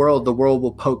the world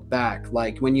will poke back.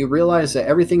 Like when you realize that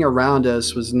everything around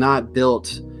us was not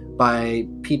built by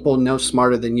people no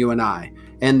smarter than you and I,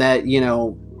 and that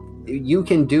you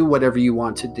can do whatever you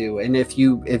want to do. And if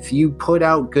you put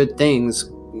out good things,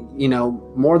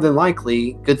 more than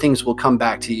likely good things will come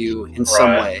back to you in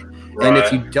some way. And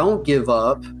if you don't give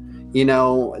up,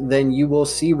 then you will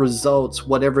see results,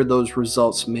 whatever those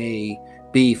results may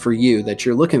be for you that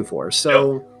you're looking for.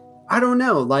 So I don't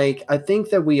know. I think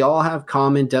that we all have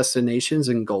common destinations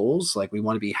and goals. We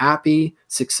want to be happy,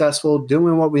 successful,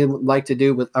 doing what we like to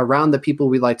do around the people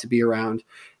we like to be around.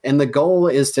 And the goal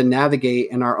is to navigate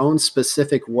in our own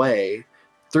specific way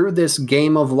through this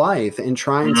game of life and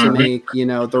trying to make,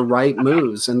 the right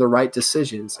moves and the right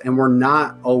decisions. And we're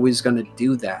not always going to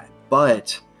do that,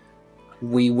 but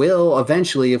we will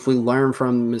eventually if we learn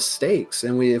from mistakes,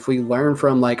 and if we learn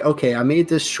from okay, I made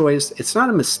this choice. It's not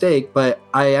a mistake, but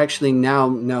I actually now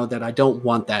know that I don't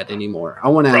want that anymore. I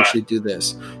want to actually do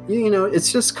this.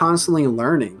 It's just constantly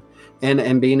learning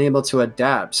and being able to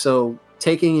adapt. So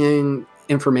taking in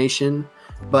information,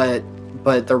 but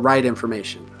the right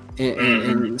information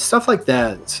and stuff like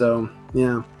that. So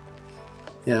yeah.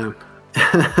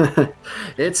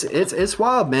 It's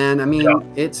wild, man. I mean,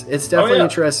 it's definitely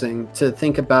interesting to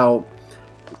think about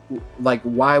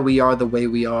why we are the way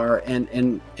we are,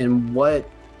 and what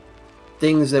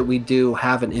things that we do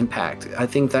have an impact. I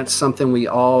think that's something we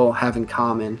all have in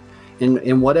common.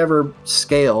 In whatever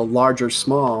scale, large or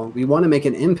small, we want to make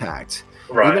an impact.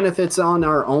 Even if it's on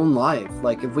our own life.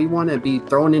 If we want to be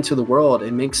thrown into the world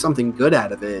and make something good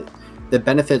out of it that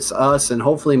benefits us, and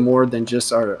hopefully more than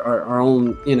just our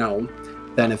own,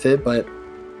 benefit. But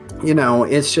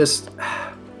it's just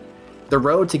the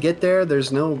road to get there.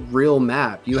 There's no real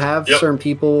map. You have certain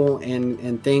people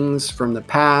and things from the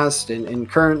past and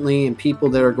currently, and people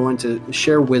that are going to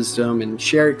share wisdom and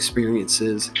share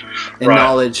experiences and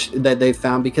knowledge that they've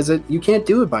found, because you can't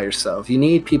do it by yourself. You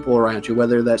need people around you,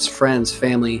 whether that's friends,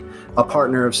 family, a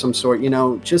partner of some sort,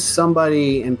 just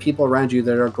somebody and people around you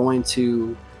that are going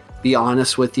to be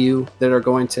honest with you, that are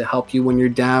going to help you when you're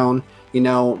down,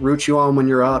 root you on when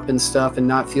you're up and stuff, and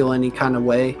not feel any kind of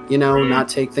way, not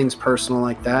take things personal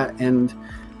like that. And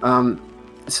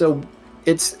so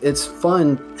it's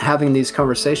fun having these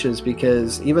conversations,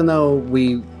 because even though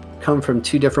we come from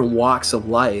two different walks of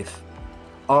life,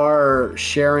 our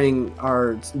sharing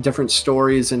our different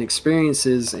stories and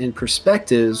experiences and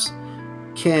perspectives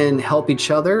can help each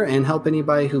other and help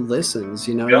anybody who listens.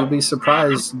 You'll be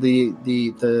surprised the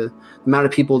amount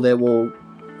of people that will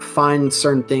find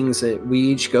certain things that we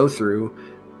each go through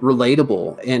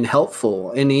relatable and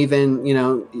helpful. And even,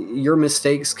 your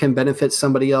mistakes can benefit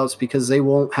somebody else because they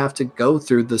won't have to go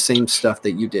through the same stuff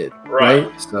that you did. Right?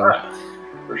 So,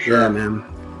 for sure. Yeah,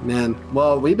 man.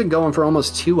 Well, we've been going for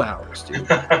almost 2 hours,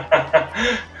 dude.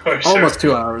 Almost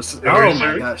 2 hours. Oh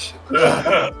my gosh.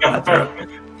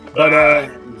 But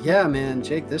Yeah, man,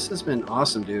 Jake, this has been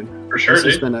awesome, dude. For sure, This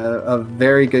has dude. been a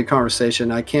very good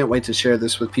conversation. I can't wait to share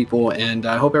this with people, and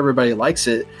I hope everybody likes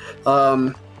it.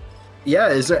 Yeah,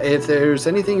 if there's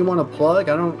anything you want to plug,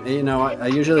 I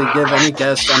usually give any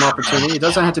guest an opportunity. It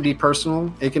doesn't have to be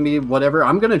personal. It can be whatever.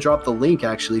 I'm going to drop the link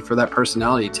actually for that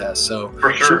personality test. So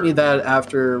For sure. shoot me that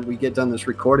after we get done this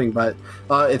recording. But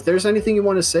if there's anything you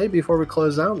want to say before we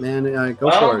close out, man,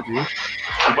 go for it, dude.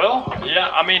 Well,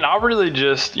 yeah, I mean, I really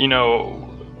just,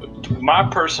 my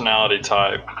personality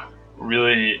type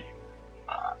really,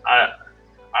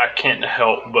 I can't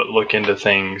help but look into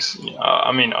things.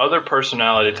 I mean, other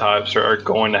personality types are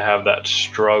going to have that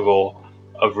struggle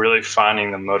of really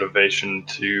finding the motivation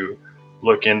to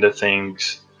look into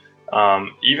things.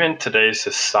 Even today's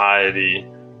society,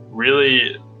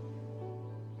 really,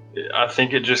 I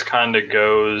think it just kind of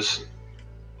goes.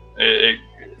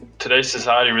 Today's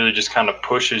society really just kind of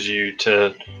pushes you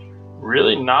to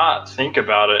really not think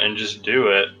about it and just do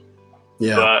it.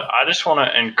 Yeah. But I just want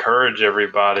to encourage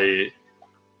everybody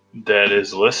that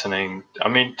is listening, I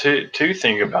mean, to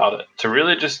think about it, to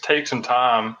really just take some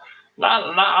time.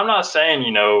 I'm not saying,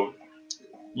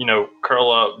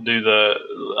 curl up, do the,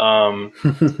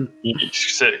 you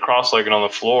sit cross-legged on the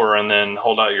floor and then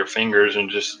hold out your fingers and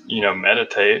just,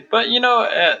 meditate. But,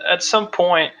 at some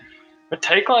point,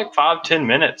 take like 5-10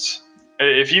 minutes.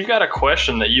 If you've got a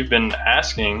question that you've been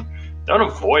asking, don't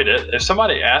avoid it. If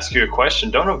somebody asks you a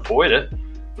question, don't avoid it.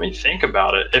 I mean, think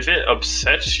about it. If it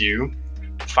upsets you,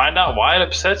 find out why it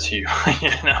upsets you.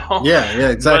 Yeah,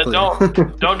 exactly.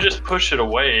 But don't just push it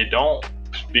away. Don't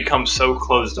become so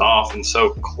closed off and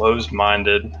so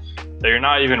closed-minded that you're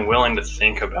not even willing to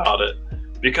think about it.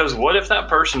 Because what if that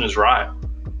person is right?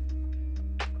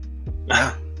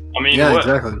 Yeah. I mean, yeah,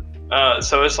 exactly.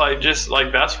 So it's like, just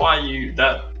like, that's why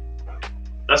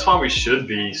we should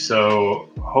be so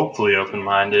hopefully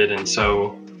open-minded and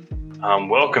so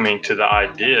welcoming to the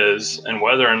ideas, and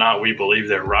whether or not we believe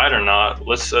they're right or not,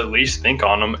 let's at least think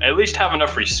on them, at least have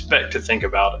enough respect to think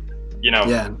about it,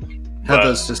 Yeah, have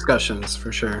those discussions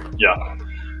for sure. Yeah.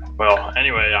 Well,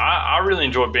 anyway, I really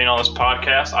enjoyed being on this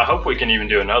podcast. I hope we can even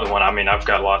do another one. I mean, I've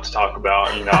got a lot to talk about.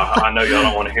 I know y'all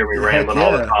don't want to hear me rambling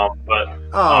all the time, but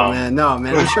man, no,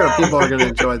 man. I'm sure people are going to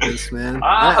enjoy this, man.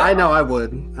 I know I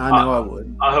would. I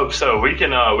would. I hope so. We can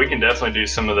definitely do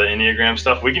some of the Enneagram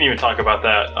stuff. We can even talk about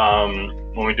that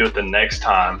when we do it the next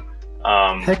time.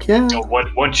 Heck yeah.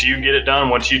 Once you get it done,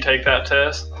 once you take that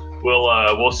test,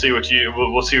 we'll see what you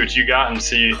got and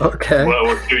see what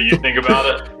you think about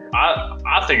it.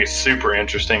 I think it's super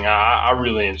interesting. I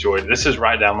really enjoyed it. This is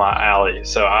right down my alley.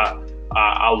 So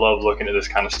I love looking at this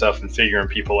kind of stuff and figuring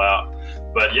people out.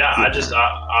 But yeah,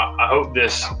 I hope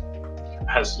this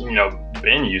has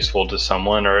been useful to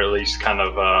someone, or at least kind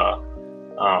of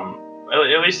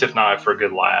at least if not for a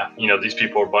good laugh. These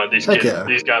people are these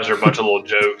guys are a bunch of little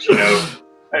jokes.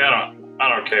 Hey, I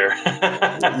don't care.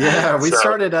 Yeah, we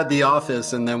started at the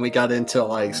office and then we got into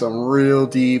like some real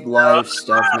deep life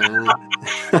stuff, man.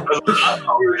 I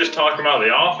thought we were just talking about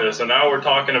the office, and now we're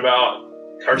talking about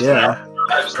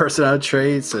personality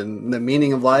traits and the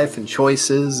meaning of life and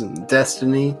choices and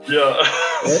destiny. Yeah.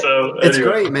 So it's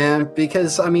great, man,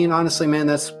 because I mean, honestly, man,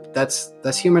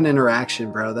 that's human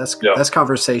interaction, bro. That's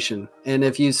conversation. And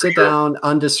if you sit down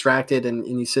undistracted and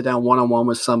you sit down one-on-one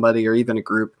with somebody or even a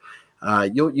group,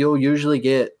 you'll usually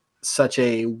get such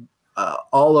a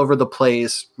all over the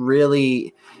place,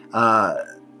 really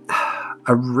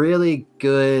a really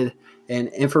good and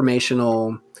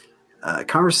informational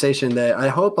conversation that I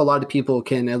hope a lot of people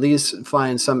can at least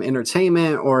find some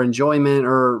entertainment or enjoyment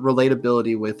or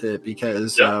relatability with it,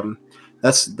 because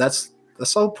that's the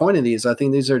whole point of these. I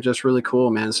think these are just really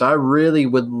cool, man. So I really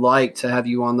would like to have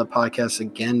you on the podcast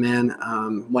again, man.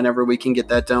 Whenever we can get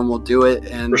that done, we'll do it.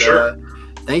 And for sure.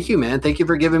 Thank you, man. Thank you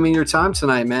for giving me your time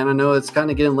tonight, man. I know it's kind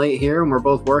of getting late here and we're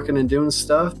both working and doing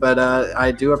stuff, but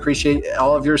I do appreciate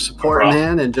all of your support,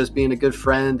 man, and just being a good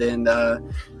friend and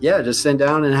just sitting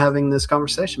down and having this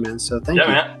conversation, man. So thank you.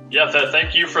 Man. Yeah,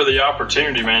 thank you for the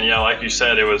opportunity, man. Yeah, like you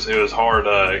said, it was hard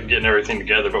getting everything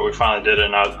together, but we finally did it,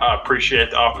 and I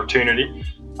appreciate the opportunity.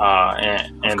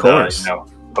 And of course.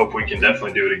 Hope we can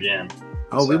definitely do it again.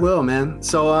 Oh, we will, man.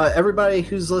 So everybody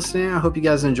who's listening, I hope you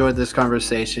guys enjoyed this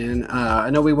conversation. I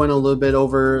know we went a little bit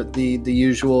over the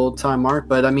usual time mark,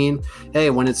 but I mean, hey,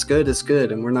 when it's good, it's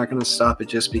good, and we're not going to stop it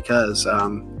just because.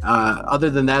 Other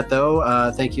than that,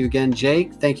 though, thank you again,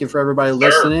 Jake. Thank you for everybody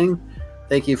listening.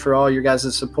 Thank you for all your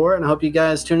guys' support, and I hope you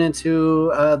guys tune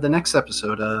into the next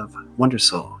episode of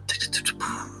Wndrtalk.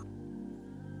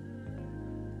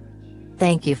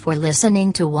 Thank you for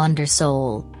listening to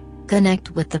Wndrtalk.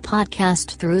 Connect with the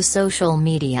podcast through social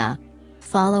media.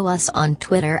 Follow us on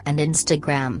Twitter and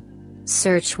Instagram.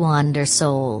 Search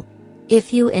Wndrsoul.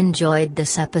 If you enjoyed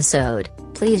this episode,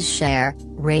 please share,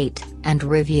 rate, and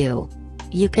review.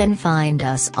 You can find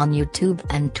us on YouTube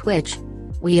and Twitch.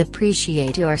 We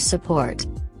appreciate your support.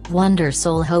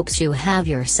 Wndrsoul hopes you have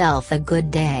yourself a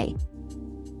good day.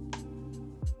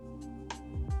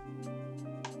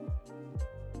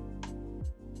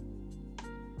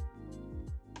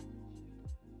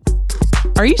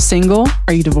 Are you single?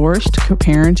 Are you divorced,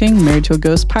 co-parenting, married to a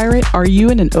ghost pirate? Are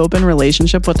you in an open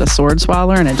relationship with a sword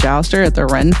swallower and a jouster at the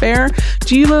Ren Fair?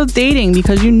 Do you loathe dating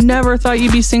because you never thought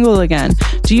you'd be single again?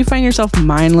 Do you find yourself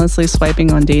mindlessly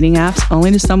swiping on dating apps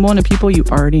only to stumble into people you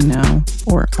already know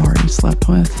or already slept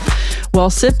with?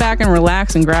 Well, sit back and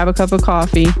relax and grab a cup of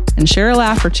coffee and share a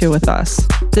laugh or two with us.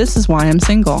 This is Why I'm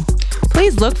Single.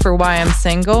 Please look for Why I'm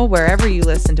Single wherever you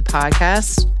listen to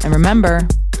podcasts. And remember,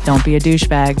 don't be a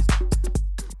douchebag.